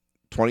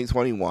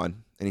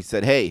 2021. And he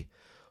said, "Hey,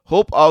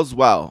 hope all's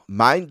well.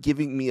 Mind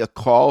giving me a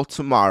call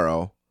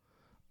tomorrow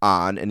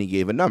on," and he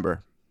gave a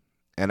number.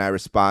 And I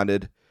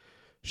responded,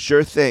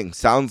 "Sure thing.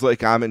 Sounds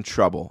like I'm in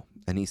trouble."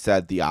 And he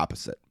said the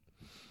opposite.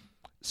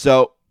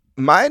 So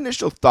my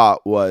initial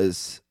thought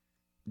was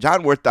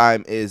John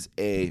Wertheim is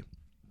a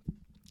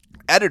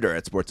editor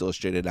at Sports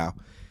Illustrated now,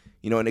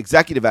 an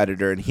executive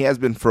editor, and he has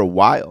been for a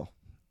while.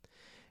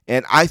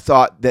 And I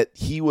thought that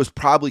he was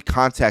probably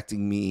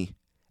contacting me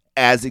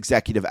as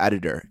executive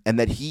editor and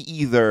that he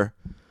either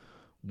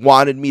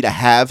wanted me to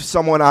have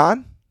someone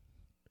on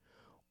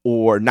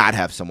or not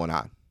have someone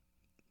on.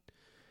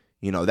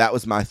 That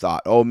was my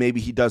thought. Oh, maybe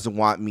he doesn't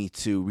want me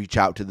to reach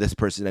out to this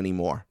person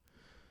anymore,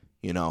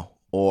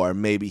 or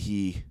maybe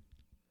he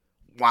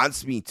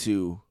wants me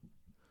to,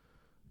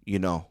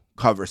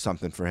 cover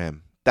something for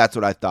him. That's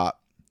what I thought.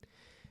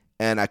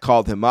 And I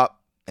called him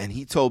up, and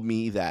he told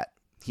me that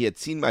he had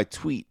seen my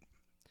tweet.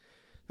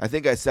 I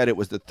think I said it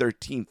was the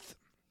 13th.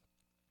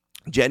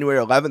 January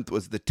 11th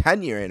was the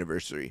 10-year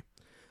anniversary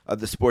of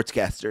the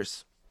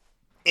Sportscasters.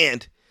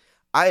 And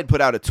I had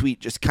put out a tweet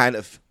just kind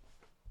of,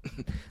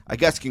 I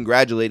guess,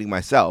 congratulating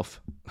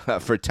myself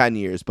for 10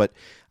 years. But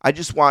I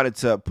just wanted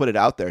to put it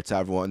out there to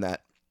everyone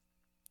that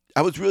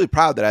I was really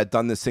proud that I had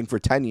done this thing for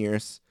 10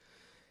 years.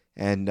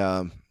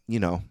 And,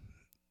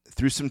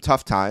 through some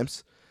tough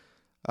times,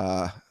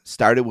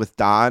 started with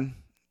Don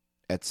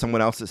at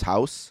someone else's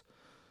house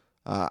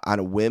on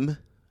a whim.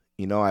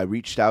 I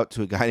reached out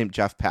to a guy named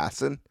Jeff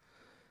Passan.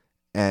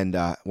 And,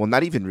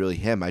 not even really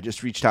him. I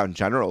just reached out in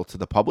general to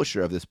the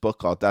publisher of this book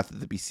called Death of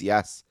the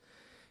BCS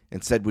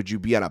and said, would you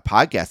be on a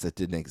podcast that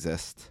didn't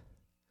exist?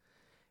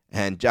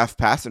 And Jeff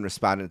Passan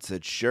responded and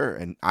said, sure.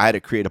 And I had to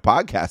create a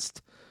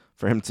podcast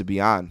for him to be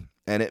on.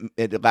 And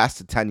it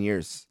lasted 10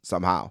 years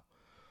somehow.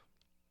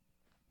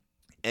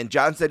 And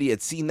John said he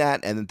had seen that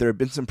and that there had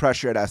been some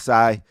pressure at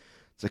SI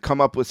to come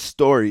up with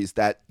stories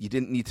that you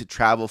didn't need to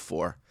travel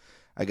for,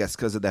 I guess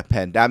because of that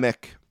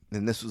pandemic.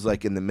 And this was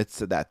like in the midst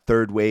of that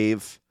third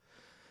wave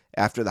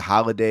after the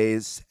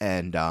holidays.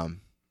 And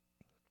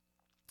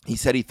he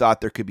said he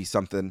thought there could be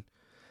something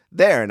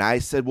there. And I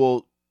said,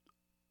 well,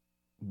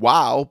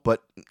 wow,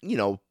 but,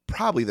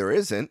 probably there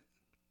isn't.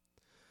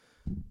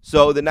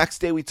 So the next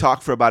day we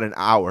talked for about an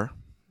hour.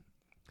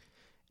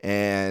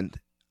 And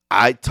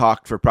I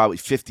talked for probably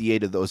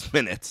 58 of those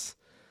minutes.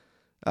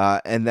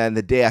 And then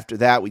the day after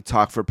that, we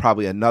talked for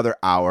probably another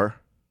hour.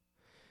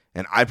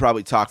 And I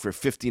probably talked for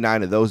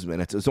 59 of those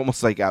minutes. It was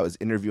almost like I was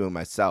interviewing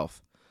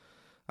myself.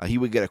 He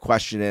would get a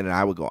question in, and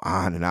I would go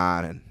on. And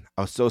I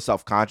was so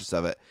self-conscious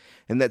of it.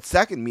 And that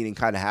second meeting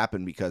kind of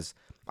happened because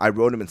I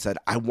wrote him and said,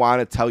 I want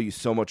to tell you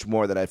so much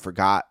more that I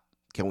forgot.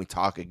 Can we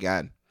talk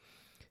again?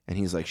 And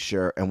he's like,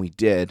 sure. And we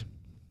did.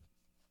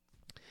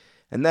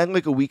 And then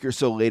like a week or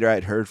so later, I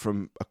had heard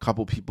from a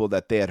couple people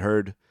that they had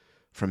heard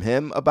from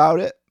him about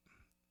it.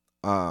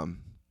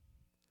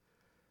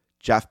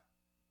 Jeff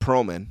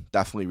Perlman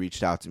definitely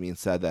reached out to me and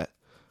said that,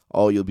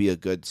 oh, you'll be a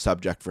good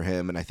subject for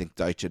him. And I think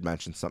Deitch had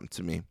mentioned something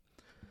to me.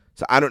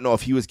 So I don't know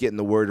if he was getting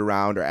the word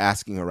around or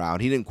asking around.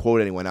 He didn't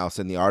quote anyone else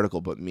in the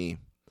article but me.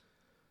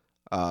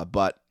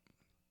 But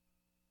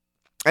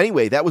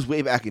anyway, that was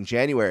way back in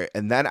January.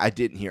 And then I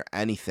didn't hear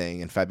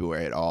anything in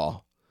February at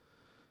all.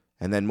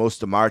 And then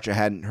most of March, I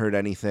hadn't heard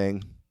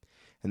anything.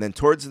 And then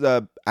towards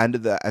the end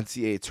of the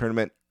NCAA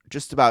tournament,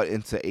 just about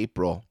into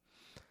April,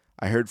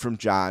 I heard from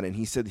John. And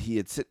he said he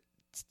had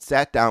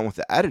sat down with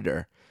the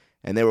editor.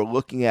 And they were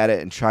looking at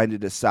it and trying to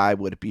decide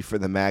would it be for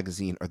the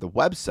magazine or the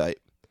website.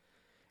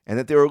 And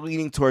that they were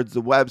leaning towards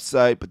the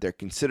website, but they're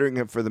considering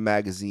it for the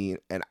magazine.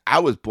 And I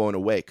was blown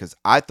away because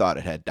I thought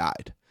it had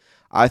died.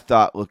 I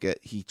thought,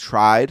 he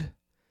tried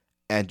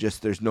and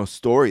just there's no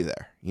story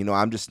there.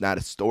 I'm just not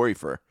a story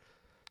for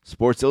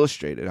Sports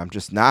Illustrated. I'm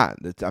just not.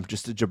 I'm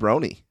just a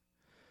jabroni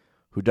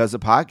who does a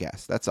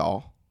podcast. That's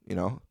all,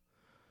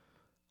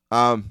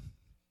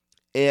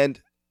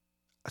 And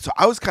so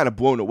I was kind of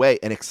blown away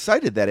and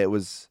excited that it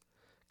was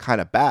kind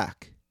of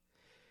back.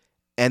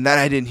 And then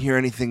I didn't hear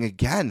anything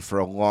again for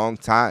a long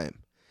time.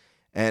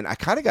 And I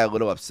kind of got a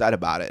little upset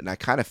about it. And I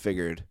kind of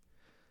figured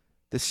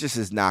this just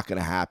is not going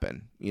to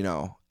happen,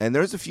 And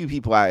there's a few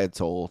people I had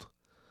told.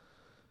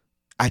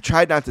 I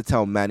tried not to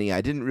tell many.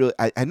 I didn't really,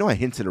 I know I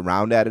hinted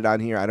around at it on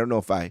here. I don't know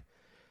if I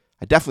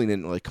definitely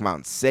didn't really come out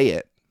and say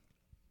it.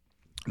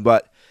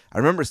 But I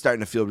remember starting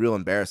to feel real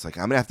embarrassed. Like,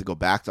 I'm going to have to go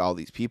back to all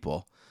these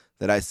people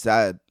that I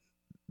said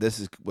this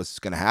is what's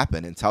going to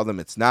happen and tell them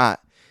it's not.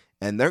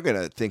 And they're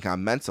going to think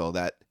I'm mental,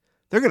 that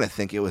they're going to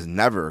think it was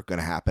never going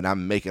to happen.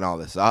 I'm making all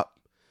this up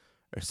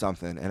or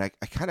something. And I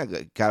kind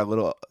of got a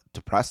little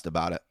depressed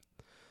about it.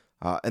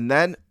 And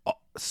then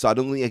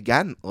suddenly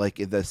again, like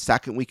in the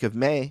second week of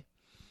May,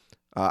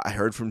 I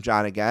heard from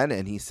John again,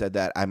 and he said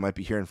that I might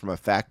be hearing from a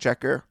fact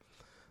checker.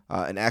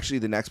 And actually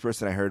the next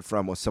person I heard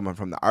from was someone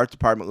from the art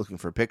department looking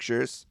for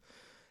pictures.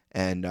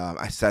 And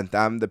I sent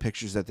them the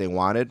pictures that they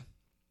wanted.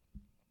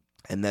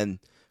 And then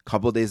a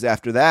couple of days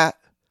after that,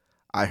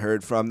 I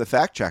heard from the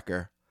fact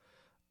checker.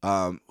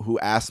 Who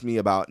asked me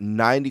about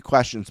 90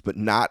 questions, but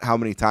not how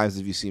many times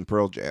have you seen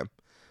Pearl Jam?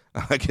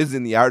 Because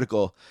in the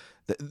article,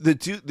 the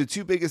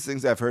two biggest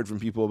things I've heard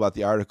from people about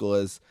the article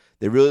is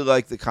they really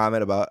like the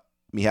comment about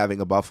me having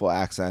a Buffalo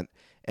accent,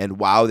 and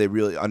wow, they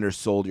really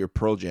undersold your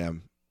Pearl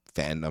Jam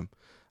fandom.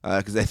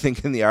 Because I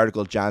think in the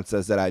article, John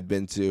says that I've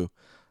been to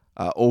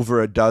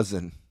over a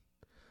dozen,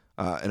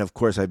 and of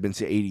course I've been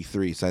to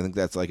 83, so I think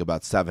that's like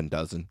about 7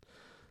 dozen.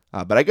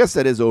 But I guess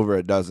that is over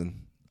a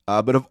dozen.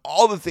 But of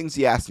all the things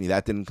he asked me,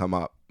 that didn't come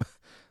up,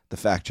 the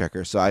fact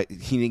checker. So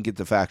he didn't get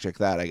to fact check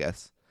that, I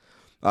guess.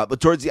 But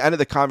towards the end of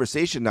the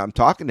conversation, I'm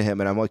talking to him,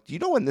 and I'm like, do you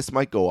know when this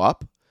might go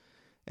up?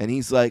 And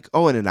he's like,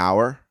 oh, in an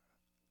hour.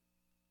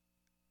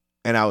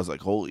 And I was like,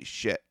 holy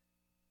shit.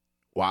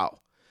 Wow.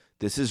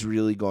 This is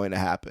really going to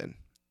happen.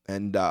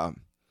 And, I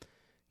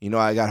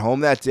got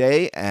home that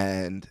day,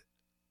 and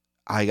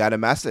I got a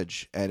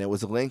message, and it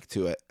was a link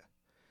to it.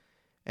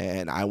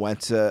 And I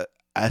went to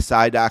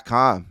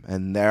SI.com,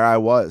 and there I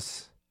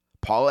was,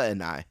 Paula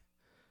and I,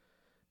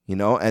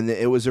 and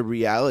it was a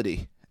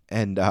reality.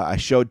 And I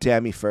showed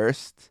Tammy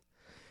first,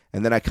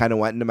 and then I kind of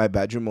went into my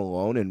bedroom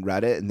alone and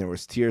read it, and there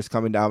was tears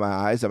coming down my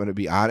eyes. I'm going to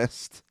be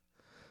honest.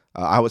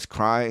 I was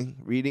crying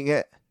reading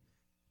it.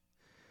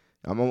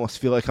 I almost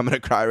feel like I'm going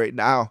to cry right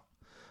now.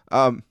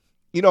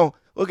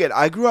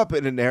 I grew up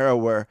in an era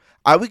where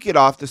I would get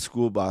off the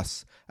school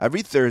bus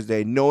every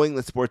Thursday knowing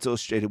that Sports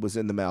Illustrated was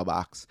in the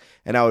mailbox.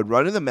 And I would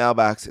run in the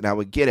mailbox and I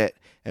would get it.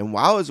 And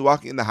while I was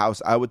walking in the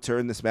house, I would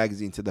turn this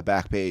magazine to the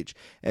back page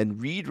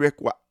and read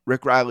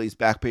Rick Riley's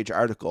back page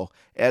article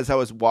as I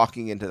was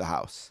walking into the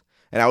house.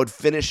 And I would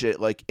finish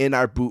it like in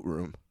our boot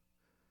room.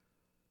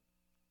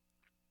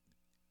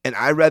 And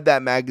I read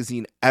that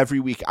magazine every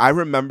week. I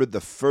remember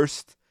the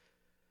first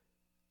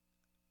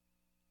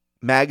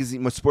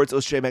magazine, Sports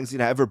Illustrated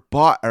magazine I ever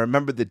bought. I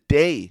remember the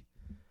day.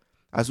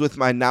 I was with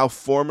my now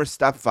former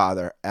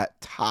stepfather at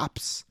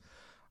Tops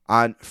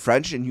on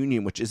French and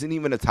Union, which isn't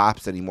even a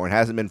Tops anymore. It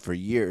hasn't been for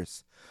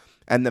years.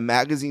 And the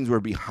magazines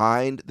were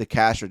behind the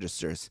cash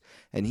registers.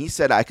 And he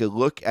said I could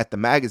look at the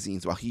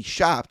magazines while he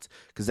shopped,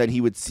 because then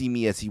he would see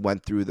me as he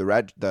went through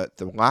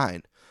the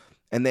line.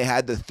 And they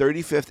had the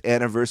 35th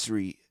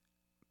anniversary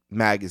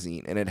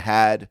magazine, and it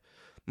had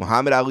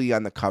Muhammad Ali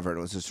on the cover. And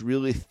it was this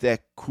really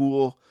thick,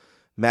 cool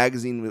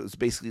magazine. It was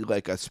basically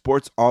like a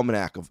sports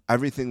almanac of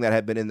everything that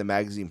had been in the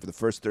magazine for the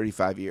first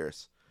 35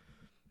 years.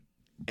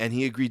 And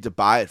he agreed to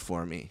buy it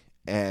for me.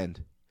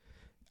 And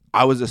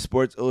I was a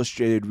Sports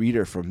Illustrated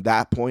reader from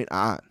that point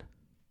on.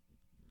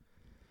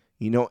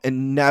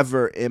 And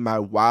never in my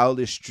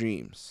wildest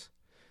dreams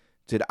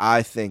did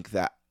I think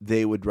that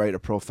they would write a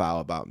profile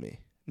about me.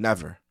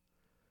 Never.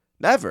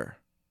 Never.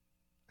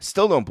 I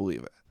still don't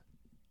believe it.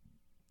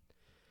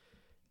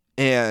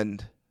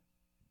 And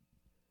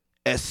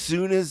as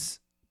soon as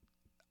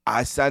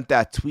I sent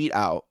that tweet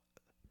out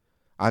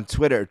on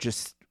Twitter,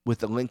 just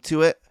with a link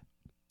to it,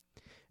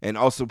 and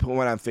also put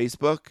one on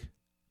Facebook,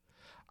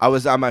 I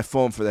was on my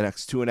phone for the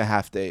next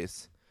 2.5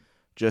 days,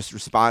 just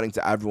responding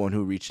to everyone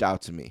who reached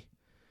out to me.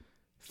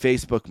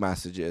 Facebook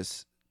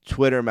messages,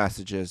 Twitter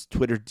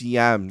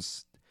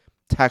DMs,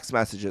 text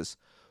messages,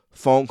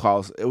 phone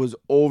calls. It was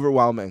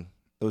overwhelming.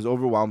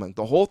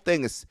 The whole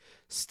thing is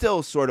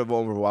still sort of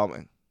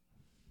overwhelming.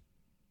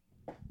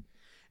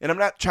 And I'm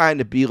not trying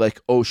to be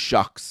like, oh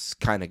shucks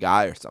kind of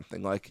guy or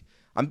something. Like,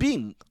 I'm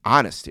being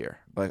honest here.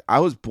 Like, I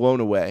was blown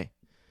away.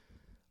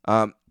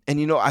 And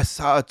I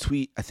saw a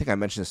tweet, I think I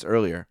mentioned this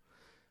earlier,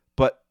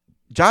 but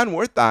John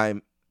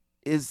Wertheim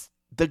is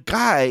the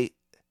guy.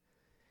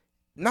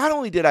 Not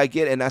only did I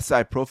get an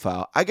SI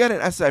profile, I got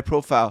an SI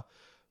profile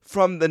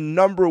from the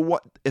number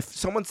one. If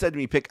someone said to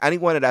me, pick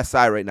anyone at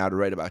SI right now to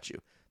write about you,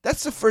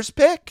 that's the first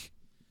pick.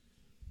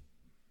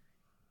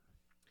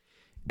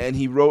 And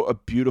he wrote a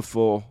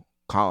beautiful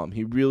column.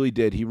 He really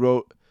did. He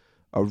wrote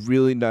a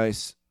really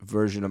nice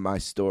version of my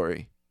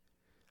story.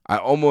 I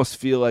almost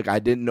feel like I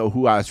didn't know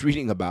who I was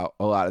reading about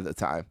a lot of the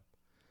time.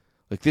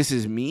 Like, this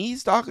is me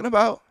he's talking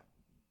about?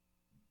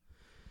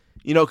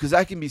 Because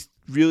I can be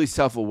really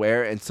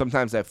self-aware, and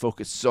sometimes I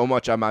focus so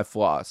much on my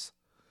flaws.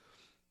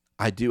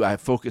 I do. I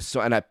focus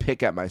and I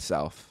pick at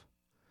myself.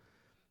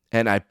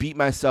 And I beat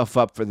myself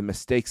up for the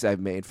mistakes I've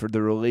made, for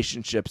the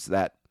relationships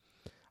that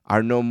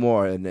are no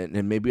more,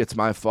 and maybe it's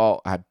my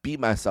fault. I beat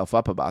myself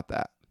up about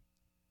that.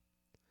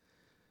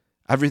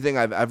 Everything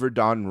I've ever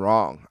done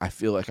wrong, I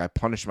feel like I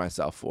punish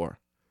myself for.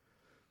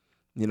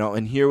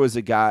 And here was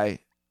a guy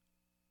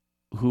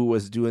who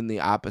was doing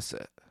the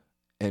opposite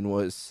and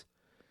was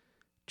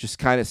just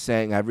kind of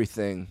saying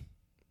everything,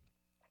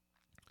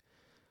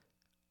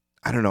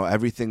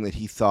 everything that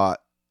he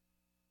thought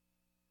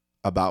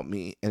about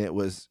me, and it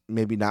was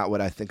maybe not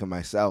what I think of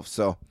myself.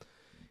 So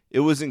it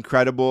was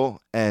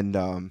incredible. And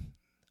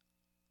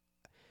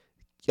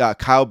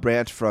Kyle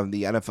Brandt from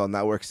the NFL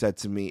Network said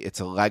to me, it's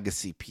a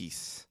legacy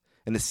piece,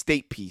 an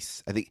estate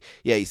piece. I think,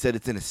 he said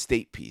it's an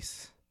estate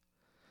piece.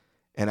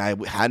 And I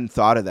hadn't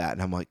thought of that.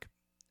 And I'm like,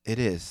 it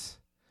is.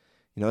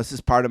 This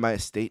is part of my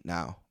estate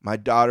now. My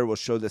daughter will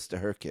show this to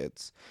her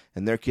kids,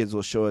 and their kids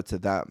will show it to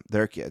them,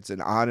 their kids, and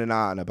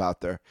on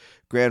about their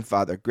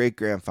grandfather,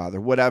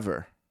 great-grandfather,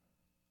 whatever.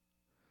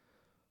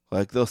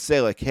 Like, they'll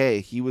say, like,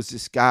 hey, he was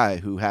this guy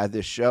who had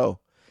this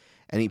show,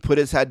 and he put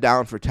his head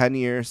down for 10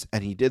 years,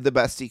 and he did the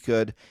best he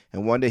could,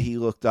 and one day he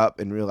looked up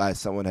and realized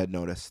someone had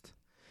noticed,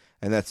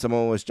 and that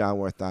someone was John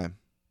Wertheim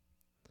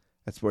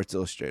at Sports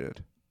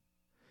Illustrated.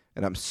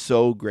 And I'm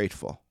so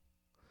grateful.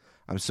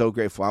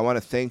 I want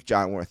to thank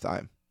John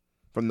Wertheim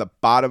from the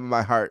bottom of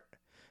my heart,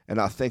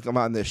 and I'll thank him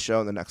on this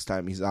show the next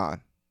time he's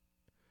on.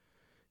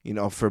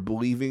 For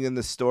believing in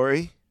the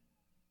story,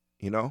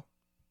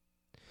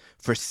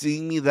 for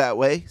seeing me that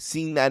way,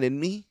 seeing that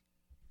in me,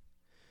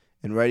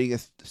 and writing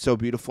it so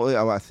beautifully.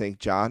 I want to thank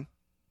John.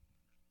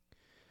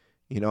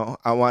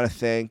 I want to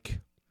thank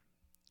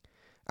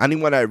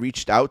anyone I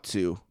reached out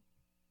to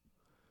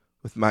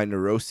with my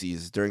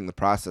neuroses during the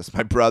process.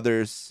 My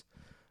brothers,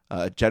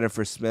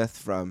 Jennifer Smith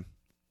from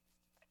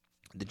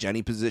the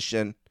Jenny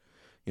position,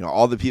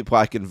 all the people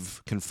I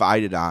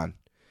confided on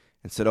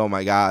and said, oh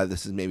my God,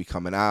 this is maybe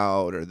coming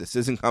out, or this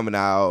isn't coming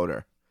out,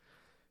 or,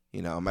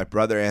 my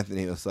brother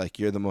Anthony was like,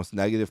 you're the most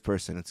negative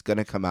person. It's going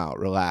to come out.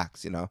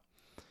 Relax,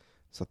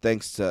 So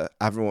thanks to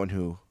everyone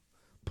who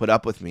put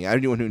up with me,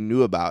 anyone who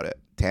knew about it.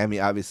 Tammy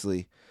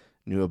obviously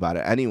knew about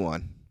it.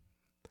 Anyone.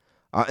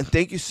 And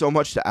thank you so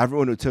much to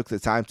everyone who took the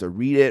time to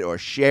read it or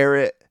share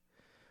it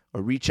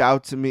or reach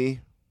out to me.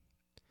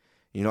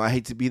 I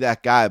hate to be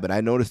that guy, but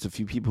I noticed a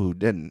few people who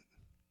didn't.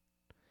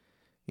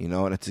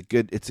 And it's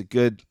a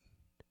good,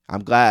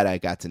 I'm glad I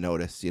got to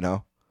notice,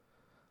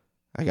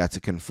 I got to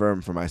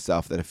confirm for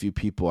myself that a few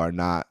people are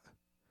not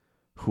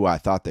who I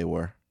thought they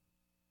were,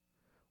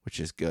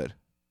 which is good.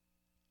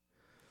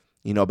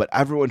 But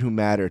everyone who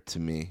mattered to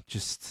me,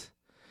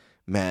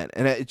 man,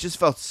 and it just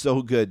felt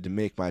so good to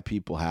make my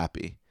people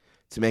happy,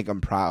 to make them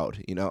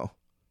proud,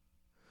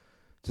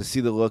 to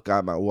see the look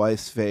on my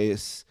wife's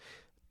face.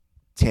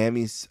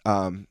 Tammy's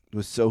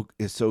is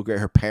so great.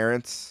 Her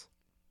parents,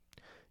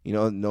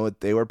 know that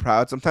they were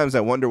proud. Sometimes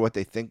I wonder what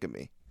they think of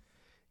me.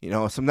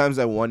 Sometimes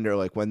I wonder,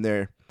 like, when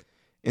they're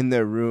in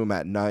their room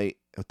at night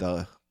with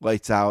the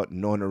lights out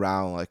and no one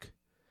around, like,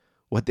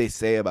 what they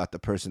say about the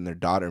person their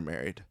daughter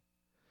married.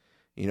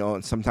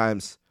 And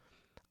sometimes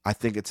I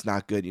think it's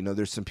not good.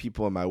 There's some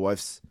people in my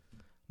wife's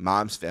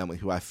mom's family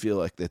who I feel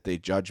like that they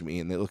judge me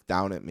and they look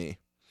down at me,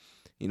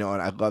 and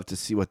I'd love to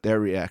see what their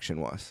reaction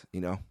was,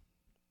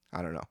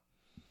 I don't know.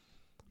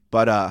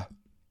 But,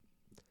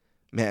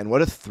 man,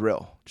 what a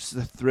thrill. Just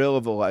the thrill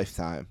of a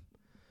lifetime.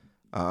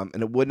 And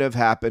it wouldn't have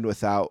happened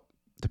without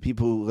the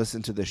people who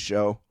listen to this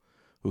show,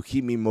 who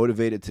keep me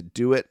motivated to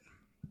do it,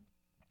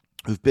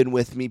 who've been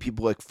with me,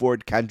 people like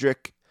Ford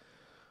Kendrick,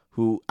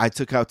 who I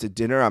took out to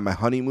dinner on my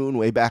honeymoon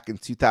way back in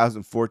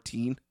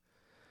 2014,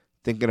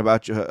 thinking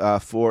about you,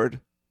 Ford.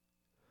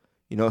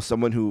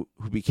 Someone who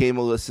became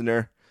a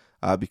listener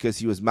because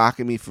he was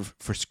mocking me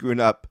for screwing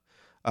up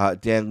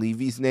Dan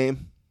Levy's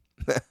name.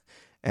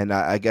 And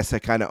I guess I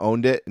kind of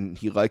owned it, and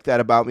he liked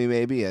that about me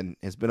maybe, and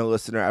has been a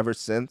listener ever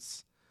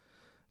since.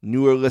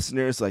 Newer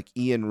listeners like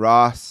Ian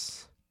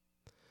Ross.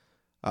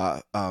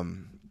 Who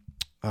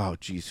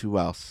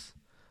else?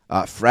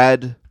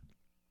 Fred.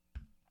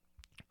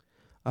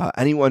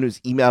 Anyone who's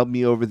emailed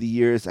me over the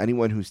years,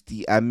 anyone who's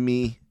DM'd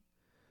me.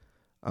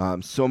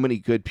 So many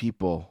good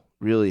people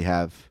really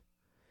have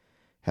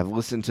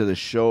listened to the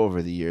show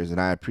over the years,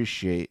 and I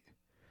appreciate,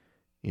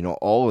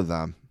 all of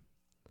them.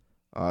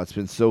 It's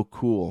been so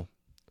cool.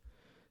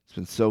 It's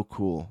been so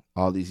cool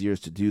all these years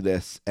to do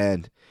this,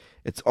 and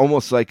it's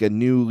almost like a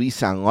new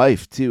lease on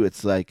life too.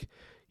 It's like,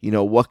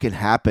 what can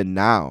happen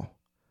now?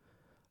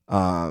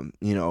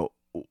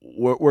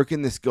 Where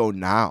can this go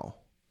now?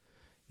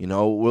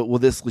 Will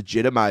this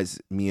legitimize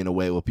me in a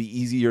way? Will it be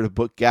easier to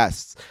book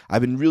guests?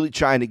 I've been really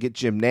trying to get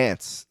Jim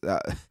Nance,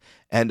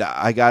 and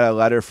I got a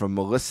letter from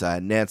Melissa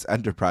at Nance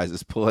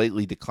Enterprises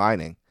politely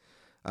declining.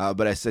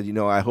 But I said,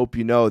 I hope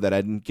you know that I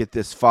didn't get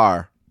this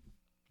far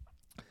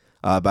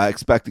by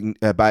accepting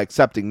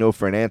no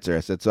for an answer. I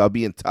said, so I'll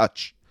be in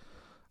touch.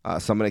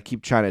 So I'm going to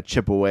keep trying to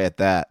chip away at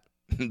that.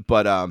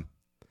 But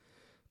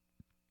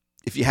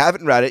if you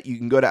haven't read it, you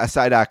can go to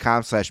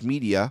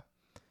si.com/media,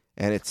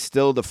 and it's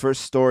still the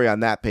first story on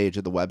that page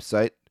of the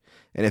website.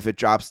 And if it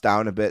drops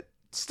down a bit,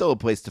 it's still a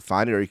place to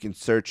find it. Or you can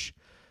search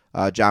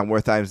John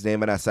Wertheim's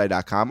name on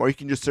si.com, or you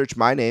can just search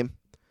my name,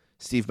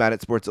 Steve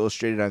Bennett Sports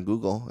Illustrated, on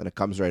Google, and it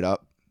comes right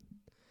up.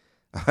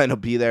 And it'll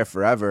be there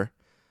forever.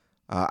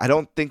 I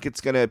don't think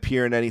it's going to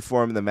appear in any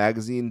form in the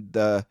magazine.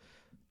 The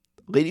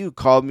lady who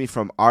called me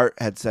from Art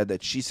had said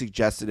that she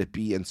suggested it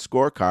be in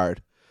Scorecard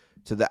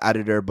to the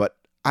editor, but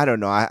I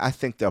don't know. I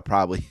think they'll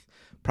probably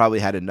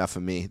had enough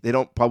of me. They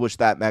don't publish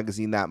that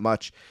magazine that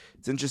much.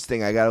 It's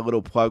interesting. I got a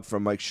little plug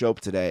from Mike Schopp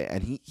today,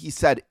 and he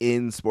said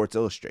in Sports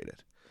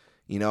Illustrated,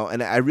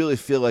 and I really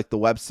feel like the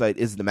website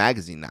is the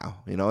magazine now.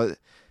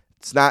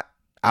 It's not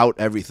out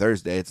every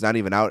Thursday. It's not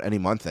even out any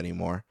month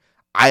anymore.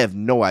 I have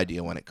no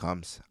idea when it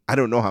comes. I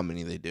don't know how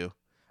many they do.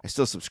 I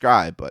still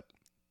subscribe, but,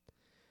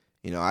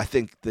 I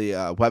think the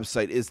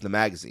website is the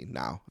magazine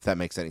now, if that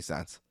makes any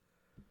sense.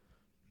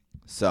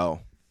 So,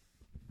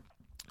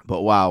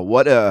 but wow,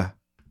 what a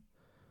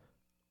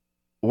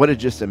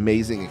just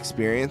amazing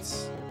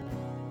experience.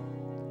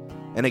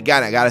 And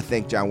again, I got to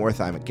thank John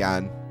Wertheim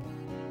again.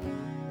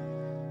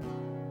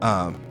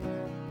 And,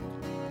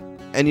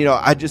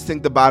 I just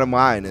think the bottom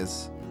line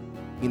is,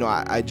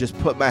 I just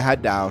put my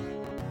head down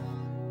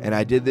and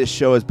I did this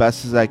show as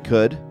best as I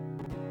could,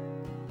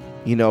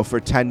 for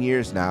 10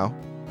 years now.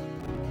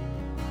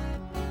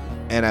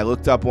 And I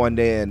looked up one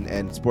day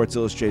and Sports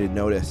Illustrated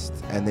noticed,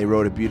 and they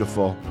wrote a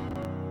beautiful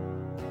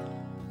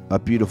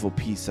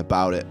piece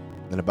about it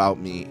and about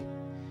me.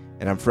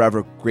 And I'm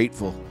forever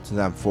grateful to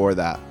them for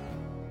that.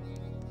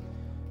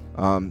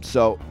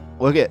 So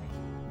look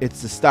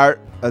it's the start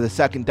of the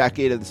second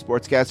decade of the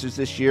Sportscasters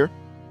this year.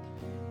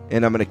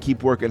 And I'm going to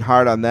keep working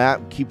hard on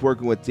that. Keep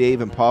working with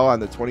Dave and Paul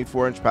on the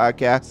 24-inch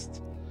podcast.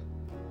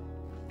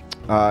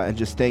 And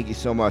just thank you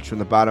so much from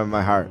the bottom of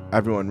my heart.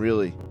 Everyone,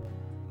 really,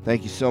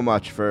 thank you so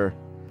much for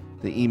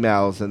the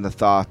emails and the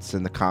thoughts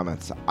and the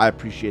comments. I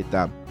appreciate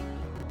them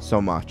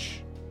so much.